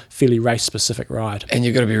 100-mile, fairly race-specific ride. And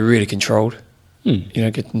you've got to be really controlled. Don't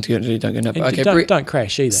get nut bar. Okay, don't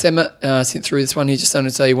crash either. Samit sent through this one. He just wanted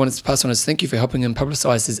to say he wanted to pass on his thank you for helping him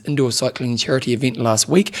publicise his indoor cycling charity event last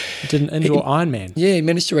week. He did an indoor Ironman. Yeah, he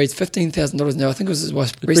managed to raise $15,000 now. I think it was his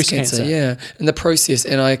wife's breast cancer. Yeah, in the process.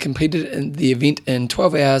 And I completed the event in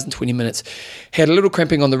 12 hours and 20 minutes. Had a little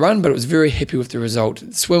cramping on the run, but I was very happy with the result.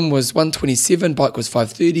 The swim was 1:27, bike was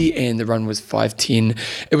 5:30, and the run was 5:10.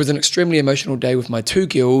 It was an extremely emotional day with my 2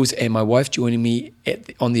 girls and my wife joining me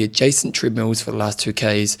on the adjacent treadmills for the last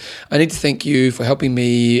 2Ks. I need to thank you for helping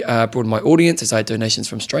me broaden my audience, as I had donations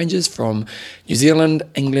from strangers from New Zealand,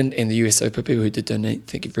 England, and the USA for people who did donate.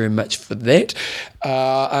 Thank you very much for that.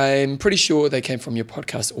 I'm pretty sure they came from your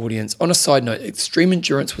podcast audience. On a side note, Extreme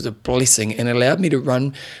Endurance was a blessing and allowed me to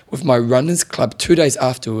run with my Runners Club 2 days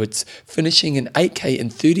afterwards, finishing an 8K in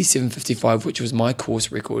 37:55, which was my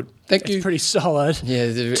course record. Thank you. That's pretty solid.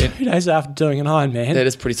 Yeah. 2 days after doing an Ironman. That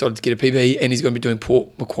is pretty solid to get a PB, and he's going to be doing Port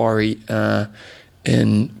Macquarie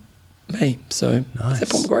in May. So, nice. Is that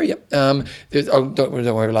Port Macquarie? Yep. Don't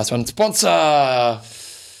worry, last one. Sponsor!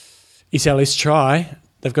 SLS Try.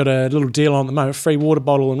 They've got a little deal on at the moment, free water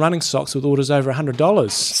bottle and running socks with orders over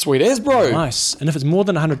 $100. Sweet as, bro. Nice. And if it's more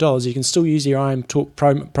than $100, you can still use your IM Talk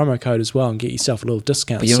promo code as well and get yourself a little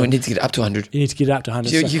discount. But you don't need to get it up to 100. You need to get it up to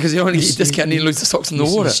 100. Because you don't want to get your discount and you lose the socks in the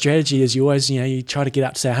water. Your strategy is you always, you try to get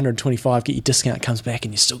up to say 125, get your discount, comes back,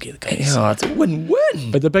 and you still get the goodies. Yeah, it's a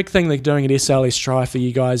win-win. But the big thing they're doing at SLS Try for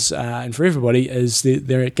you guys and for everybody is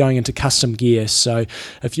they're going into custom gear. So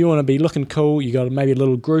if you want to be looking cool, you got maybe a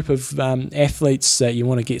little group of athletes that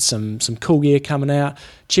you want to get some cool gear coming out,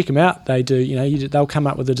 check them out. They do, they'll come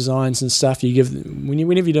up with the designs and stuff. You give them,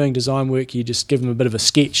 whenever you're doing design work, you just give them a bit of a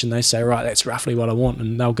sketch, and they say, right, that's roughly what I want,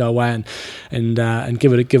 and they'll go away and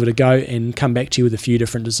give it a go and come back to you with a few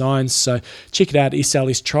different designs. So check it out,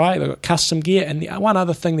 SLS Try. They've got custom gear, and the one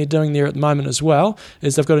other thing they're doing there at the moment as well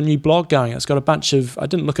is they've got a new blog going. It's got a bunch of, I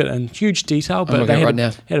didn't look at it in huge detail, but they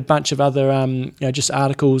had a bunch of other just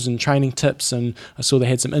articles and training tips, and I saw they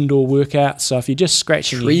had some indoor workouts. So if you're just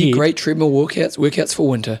scratching your head, great treadmill workouts for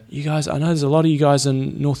winter. You guys, I know there's a lot of you guys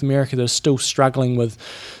in North America that are still struggling with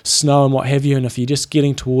snow and what have you, and if you're just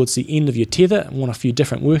getting towards the end of your tether and want a few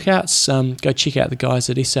different workouts, go check out the guys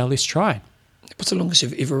at SLS Try. What's the longest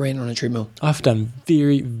you've ever ran on a treadmill? I've done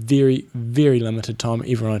very, very, very limited time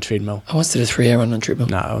ever on a treadmill. I once did a 3-hour run on a treadmill.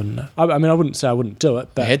 No, I wouldn't. I mean, I wouldn't say I wouldn't do it,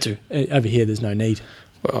 but I had to. Over here, there's no need.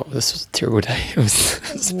 Well, this was a terrible day. It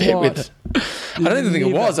was bad weather. I don't even think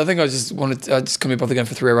it was. I think I just couldn't be bothered going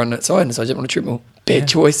for a 3-hour run outside, and so I jumped on a treadmill. Bad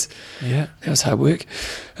choice. Yeah. That was hard work.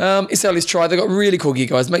 SLS Try. They've got really cool gear,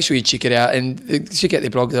 guys. Make sure you check it out, and check out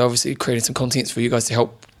their blog. They're obviously creating some contents for you guys to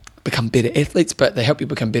help become better athletes, but they help you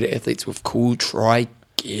become better athletes with cool Try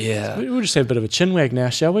gear. We'll just have a bit of a chin wag now,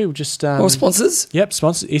 shall we? We'll just... More sponsors? Yep,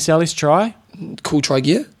 sponsors. SLS Try. Cool Try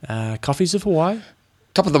gear. Coffees of Hawaii.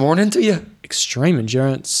 Top of the morning to you. Extreme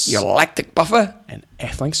Endurance. Your lactic buffer. And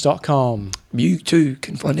athlinks.com. You too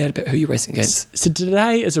can find out about who you're racing against. So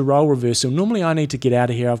today is a role reversal. Normally I need to get out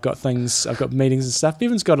of here. I've got meetings and stuff.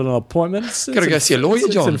 Bevan's got an appointment. Got to go see a lawyer,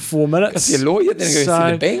 John. It's in 4 minutes. Go see a lawyer, then go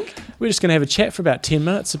see the bank. We're just going to have a chat for about 10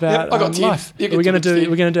 minutes about life. We're going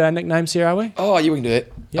to do our nicknames here, are we? Oh, yeah, we can do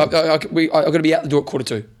that. Yep. I've got to be out the door at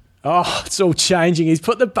 1:45. Oh, it's all changing. He's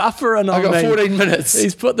put the buffer on me. I've got 14 minutes.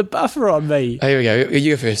 He's put the buffer on me. Here we go.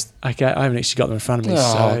 You go first. Okay, I haven't actually got them in front of me.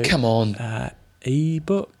 Oh, come on.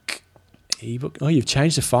 Ebook. Oh, you've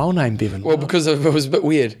changed the file name, Bevan. Well, because it was a bit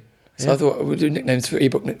weird. So I thought we'll do nicknames for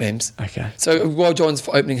ebook nicknames. Okay. So while John's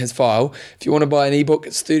opening his file, if you want to buy an ebook,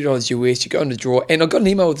 it's $30 US. You go in the drawer. And I got an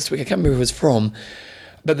email this week. I can't remember who it was from.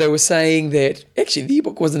 But they were saying that actually the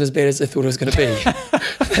ebook wasn't as bad as they thought it was going to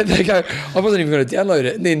be. They go, I wasn't even going to download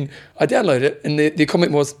it. And then I downloaded it, and the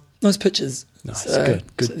comment was, Nice pictures. Nice, So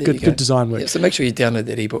good there you go. design work. Yeah, so make sure you download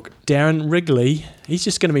that ebook. Darren Wrigley, he's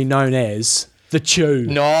just going to be known as the Chew.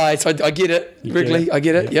 Nice. I get it. Wrigley, I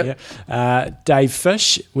get it. Yep. Dave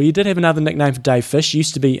Fish. Well, you did have another nickname for Dave Fish.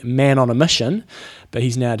 Used to be Man on a Mission, but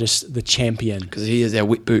he's now just the champion. Because he is our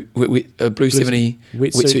Blue 70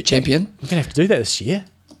 wetsuit champion. I'm going to have to do that this year.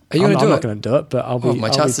 Are you going to do I'm it? not going to do it, but I'll be. My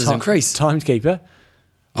I'll chances be increase. Timekeeper.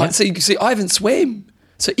 Yeah. So you can see, I haven't swam.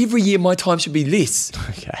 So every year my time should be less.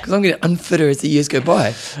 Okay. Because I'm getting unfitter as the years go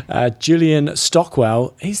by. Julian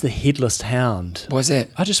Stockwell, he's the headless hound. Why's that?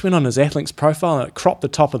 I just went on his Athlinks profile and it cropped the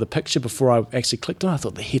top of the picture before I actually clicked on it. I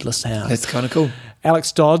thought the headless hound. That's kind of cool.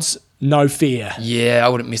 Alex Dodds, no fear. Yeah, I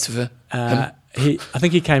wouldn't mess with her. I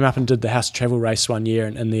think he came up and did the House of Travel race one year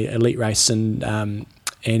in the elite race, and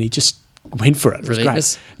he just went for it. It was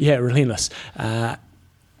Relentless? great. Yeah, relentless.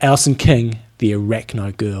 Alison King, the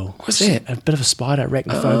arachno girl. What's that? A bit of a spider,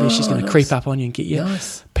 arachnophobia. She's going to creep up on you and get you.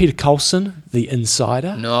 Nice. Peter Colson, the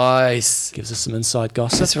insider. Nice. Gives us some inside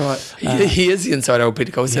gossip. That's right. He is the inside old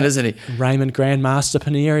Peter Colson, isn't he? Raymond Grandmaster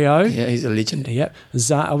Pinerio. Yeah, he's a legend. Yep.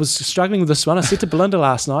 I was struggling with this one. I said to Belinda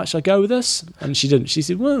last night, should I go with this? And she didn't. She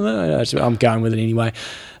said, well, no. I'm going with it anyway.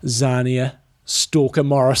 Zania Stalker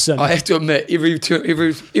Morrison. I have to admit, every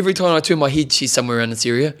time I turn my head, she's somewhere around this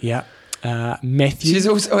area. Yeah. Matthew. She's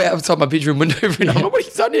also outside my bedroom window every night. I'm like, what are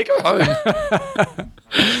you done here? Go home.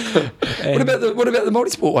 What about the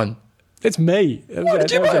multisport one? That's me.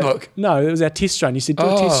 Did you buy a book? No, it was our test run. You said, do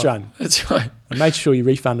a test run. That's right. I made sure you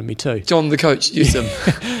refunded me too. John, the coach, used him.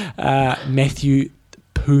 Matthew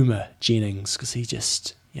Puma Jennings, because he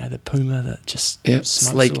just, the Puma that just smokes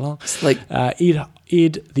it along. Sleek.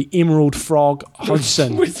 Ed, the Emerald Frog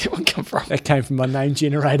Hodgson. Where did that one come from? That came from my name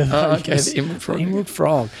generator. Okay, the Emerald Frog. Emerald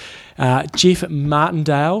Frog. Jeff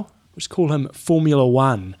Martindale, let's call him Formula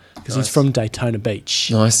One, because he's from Daytona Beach.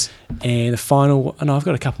 Nice. And the final, I've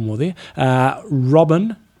got a couple more there.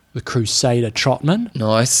 Robin, the Crusader Trotman.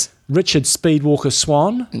 Nice. Richard Speedwalker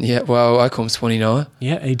Swan. Yeah, well, I call him Swanee Noah.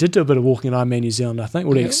 Yeah, he did do a bit of walking in Ironman New Zealand, I think.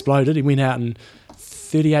 Well, he exploded. He went out in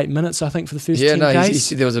 38 minutes, I think, for the first 10 he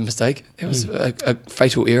said there was a mistake. It was a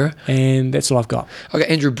fatal error. And that's all I've got. I got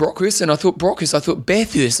Andrew Brockhurst, and I thought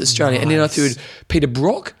Bathurst, Australia, and then I thought Peter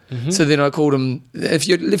Brock. So then I called him. If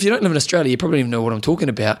you don't live in Australia, you probably don't even know what I'm talking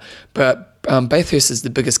about. But Bathurst is the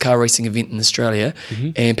biggest car racing event in Australia,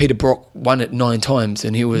 and Peter Brock won it 9 times,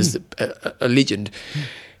 and he was a legend.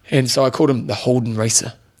 And so I called him the Holden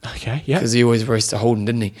Racer. Okay, yeah. Because he always raced a Holden,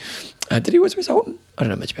 didn't he? Did he always race a Holden? I don't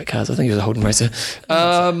know much about cars. I think he was a Holden racer.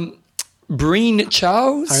 Breen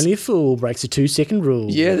Charles. Only a fool breaks a 2-second rule.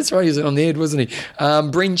 Yeah, that's right. He was on the head, wasn't he?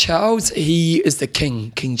 Breen Charles, he is the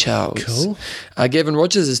King Charles. Cool. Gavin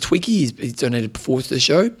Rogers is Tweaky. He's donated before to the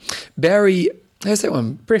show. Barry, how's that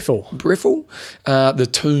one? Breffel. The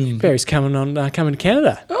Tomb. Barry's coming to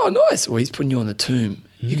Canada. Oh, nice. Well, he's putting you on the Tomb.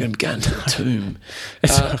 You're going to be going to the Tomb.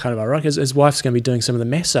 It's kind of ironic. His wife's going to be doing some of the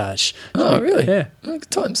massage. Oh, really? Yeah. Oh,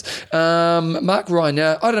 good times. Mark Ryan.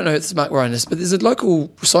 Now, I don't know if it's Mark Ryan, but there's a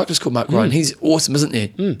local cyclist called Mark Ryan. He's awesome, isn't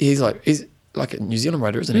he? He's like a New Zealand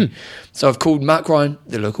rider, isn't he? So I've called Mark Ryan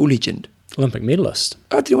the local legend. Olympic medalist.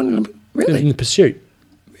 Oh, did he win an Olympic? Really? In the pursuit.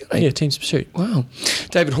 Really? Yeah, team's pursuit. Wow.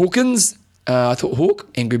 David Hawkins. I thought Hawk,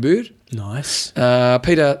 Angry Bird. Nice.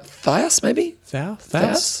 Peter Thias, maybe?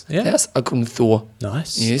 Thias. Yeah. Thias. I call him Thor.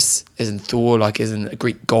 Nice. Yes, as in Thor, like as in a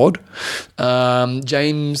Greek god.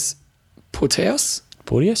 James Porteous.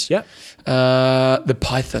 Yeah. The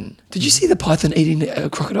Python. Did you see the Python eating a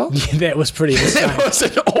crocodile? Yeah, that was pretty insane. That was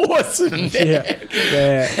an awesome. Yeah.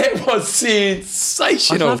 It was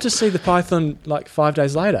sensational. I'd love to see the python like 5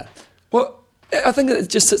 days later. Well, I think it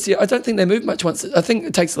just sits there. I don't think they move much once. I think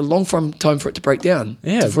it takes a long time for it to break down.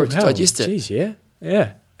 Yeah, for it to digest it. Geez,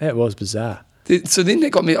 yeah. That was bizarre. So then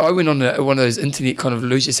that got me. I went on one of those internet kind of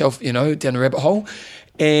lose yourself, down a rabbit hole,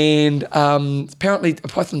 and apparently a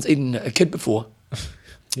python's eaten a kid before.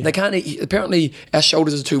 Yeah. They can't eat. Apparently, our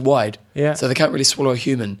shoulders are too wide. Yeah. So they can't really swallow a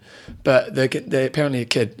human, but they're apparently a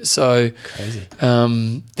kid. So crazy.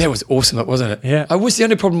 That was awesome, wasn't it? Yeah. I wish the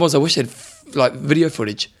only problem was I wish they had video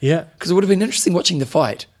footage. Yeah. Because it would have been interesting watching the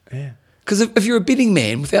fight. Yeah. Because if you're a betting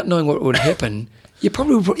man without knowing what would happen, you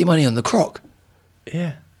probably would put your money on the croc.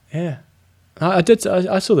 Yeah. I did.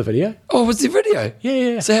 I saw the video. Oh, was the video?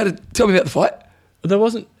 Yeah. So tell me about the fight. There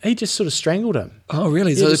wasn't. He just sort of strangled him. Oh,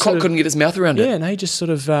 really? So the croc couldn't get his mouth around it? Yeah, and he just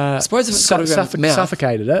sort of suppose if it's got around its mouth.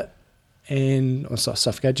 Suffocated it,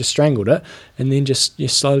 just strangled it, and then just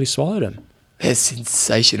slowly swallowed him. That's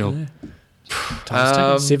sensational. Yeah. Time's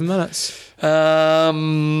taken 7 minutes.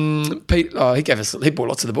 Pete, he bought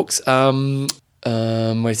lots of the books.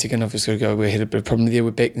 Wait a second, I've just got to go. We had a bit of a problem there. We're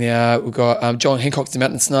back now. We've got John Hancock's the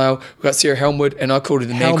Mountain Snail. We've got Sarah Helmwood, and I called her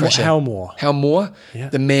the Man Crusher. Helmore, Yeah.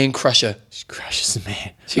 the Man Crusher. She crushes the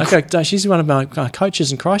man. She's one of my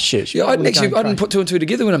coaches in Christchurch. Yeah, I didn't put 2 and 2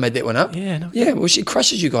 together when I made that one up. Yeah, no. Yeah, well, she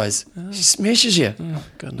crushes you guys. She smashes you. Oh,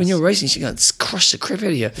 goodness. When you're racing, she's going to crush the crap out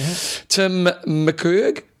of you. Yeah. Tim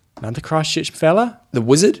McCurg, Another Christchurch fella. the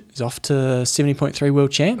Wizard. He's off to 70.3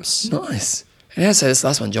 world champs. Nice. And how to say this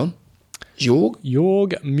last one, John?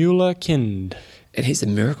 Jorg Muller-Kind. And he's a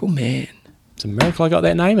miracle man. It's a miracle I got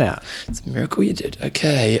that name out. It's a miracle you did.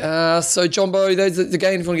 Okay. So, Jumbo, there's the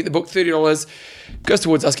game. If you want to get the book, $30 goes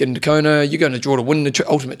towards us getting to Kona. You're going to draw to win the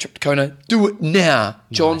ultimate trip to Kona. Do it now,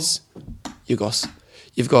 John. Nice.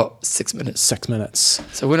 You've got 6 minutes. 6 minutes.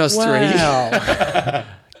 So when I was 3. Wow.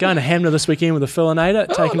 Going to Hamner this weekend with a Philinator,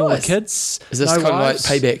 taking all the nice. kids. Is this kind of like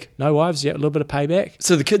payback? No wives, yeah, a little bit of payback.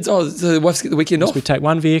 So the kids, so the wives get the weekend off? We take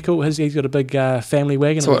one vehicle. He's got a big family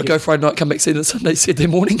wagon. So go Friday night, come back Saturday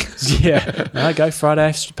morning? Yeah. No, go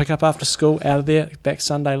Friday, pick up after school, out of there, back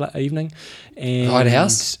Sunday evening. And Hide a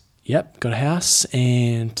house? Yep, got a house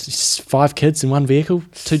and 5 kids in one vehicle,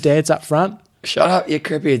 2 dads up front. Shut up, you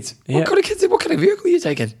crapheads. Yeah. What kind of vehicle are you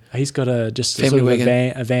taking? He's got a Family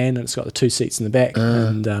wagon. a van, and it's got the 2 seats in the back.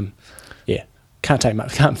 And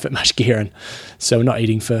can't fit much gear in. So we're not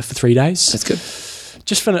eating for 3 days. That's good.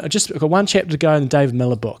 Just got one chapter to go in the David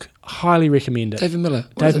Miller book. Highly recommend it. David Miller.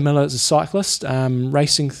 David Miller is a cyclist,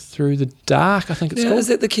 racing through the dark, I think it's called. Is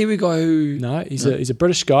that the Kiwi guy who... No, he's a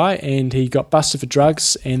British guy, and he got busted for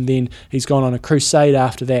drugs, and then he's gone on a crusade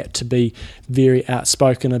after that to be very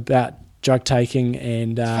outspoken about drug taking,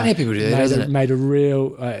 and funny how people do that, isn't it? Made a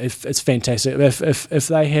real. It's fantastic. If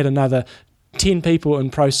they had another 10 people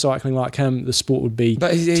in pro cycling like him, the sport would be.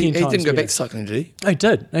 But he 10 didn't times go better. back to cycling, did he? He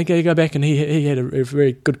did. He go back, and he had a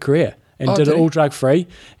very good career, and did it he? all drug free,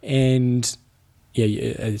 and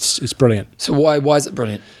it's brilliant. So why is it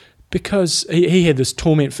brilliant? Because he had this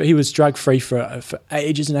torment. He was drug free for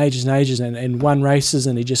ages and ages and ages, and won races,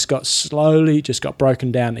 and he just got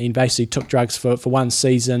broken down. He basically took drugs for one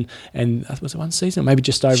season, and was it one season, maybe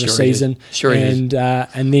just over a season, and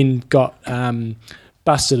then got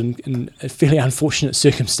busted in fairly unfortunate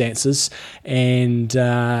circumstances, and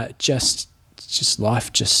just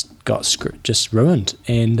life just got ruined,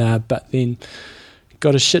 and but then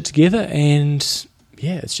got his shit together, and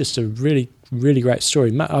it's just a really great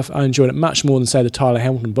story. I enjoyed it much more than, say, the Tyler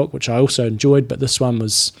Hamilton book, which I also enjoyed, but this one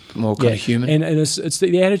was more kind of human. And it's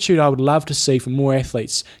the attitude I would love to see from more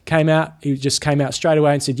athletes. He just came out straight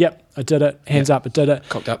away and said, yep, I did it, hands up, I did it.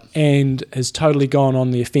 Cocked up. And has totally gone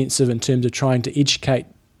on the offensive in terms of trying to educate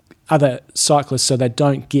other cyclists so they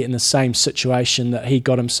don't get in the same situation that he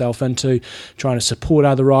got himself into, trying to support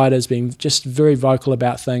other riders, being just very vocal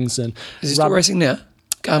about things. And is he still racing now?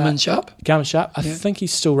 Garmin Sharp? Garmin Sharp. I think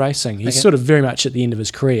he's still racing. He's sort of very much at the end of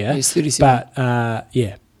his career. He's 37. But,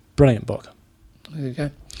 brilliant book. There you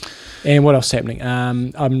go. And what else is happening?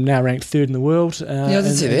 I'm now ranked 3rd in the world. I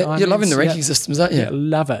didn't see that. You're loving the ranking systems, aren't you? Yeah,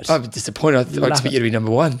 love it. I'm disappointed. I expect you to be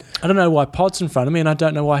number 1. I don't know why Pod's in front of me, and I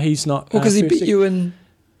don't know why he's not. Well, because he beat you in...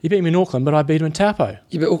 He beat me in Auckland, but I beat him in Taupo.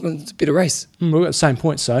 Yeah, but Auckland's a better race. We've got the same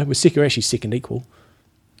points, though. We're actually second equal.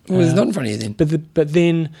 Well, he's not in front of you then. But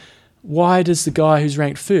then... Why does the guy who's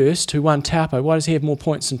ranked first, who won Taupo, why does he have more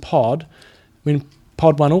points than Pod when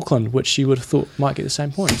Pod won Auckland, which you would have thought might get the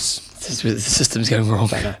same points? This is where the system's going wrong.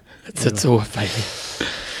 It's all failing.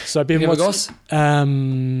 So, Ben, what's...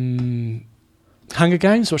 Hunger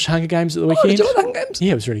Games. Watched Hunger Games at the weekend. Did you like Hunger Games?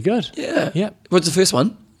 Yeah, it was really good. Yeah. Yep. What's the first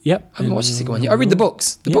one? Yep. I haven't watched the second one yet. I read the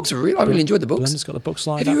books. The books are I really enjoyed the books. Belinda's got the books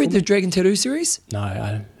lined up. Have you read the Dragon Tattoo series? No,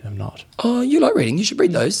 I have not. Oh, you like reading. You should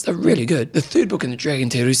read those. They're really good. The 3rd book in the Dragon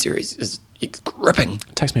Tattoo series is gripping.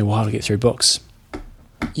 It takes me a while to get through books.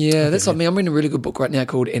 Yeah, that's like me. I'm reading a really good book right now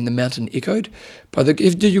called And the Mountain Echoed.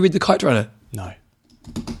 Did you read The Kite Runner? No.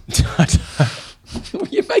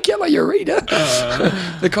 You make out like you're a reader.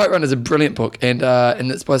 The Kite Runner is a brilliant book, and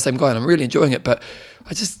it's by the same guy, and I'm really enjoying it. But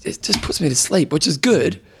it just puts me to sleep, which is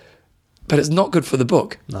good, but it's not good for the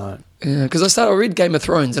book. No. Yeah, because I read Game of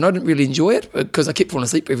Thrones, and I didn't really enjoy it because I kept falling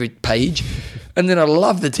asleep every page, and then I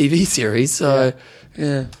love the TV series. So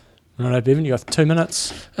yeah. Right, Bevan, you got 2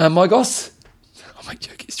 minutes. My goss. I'll make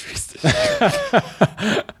Joe get stressed.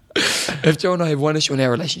 If Joe and I have one issue in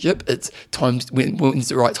our relationship, it's when's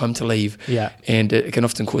the right time to leave. Yeah. And it can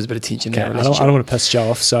often cause a bit of tension in our I relationship. don't want to piss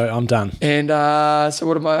Joe off, so I'm done. And so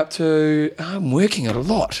what am I up to? I'm working a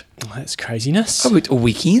lot. Oh, that's craziness. I worked all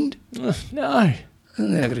weekend. No.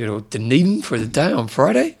 And then I've got to go to Dunedin for the day on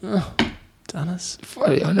Friday. Dunners.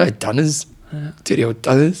 Friday, I know Dunners. Dirty old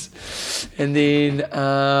Dunners. And then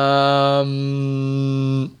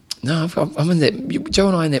No, I'm in that. Joe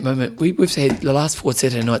and I in that moment. We've had the last 4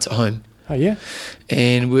 Saturday nights at home. Oh yeah.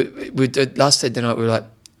 And we did last Saturday night. We were like,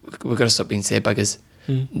 we've got to stop being sad buggers.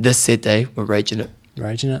 This Saturday, we're raging it.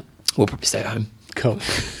 Raging it. We'll probably stay at home. Cool.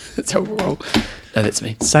 That's how we roll. No, that's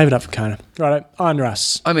me. Save it up for Kona. Righto. I'm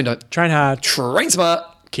Russ. I'm Endo. Train hard. Train smart.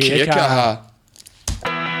 Kia kaha.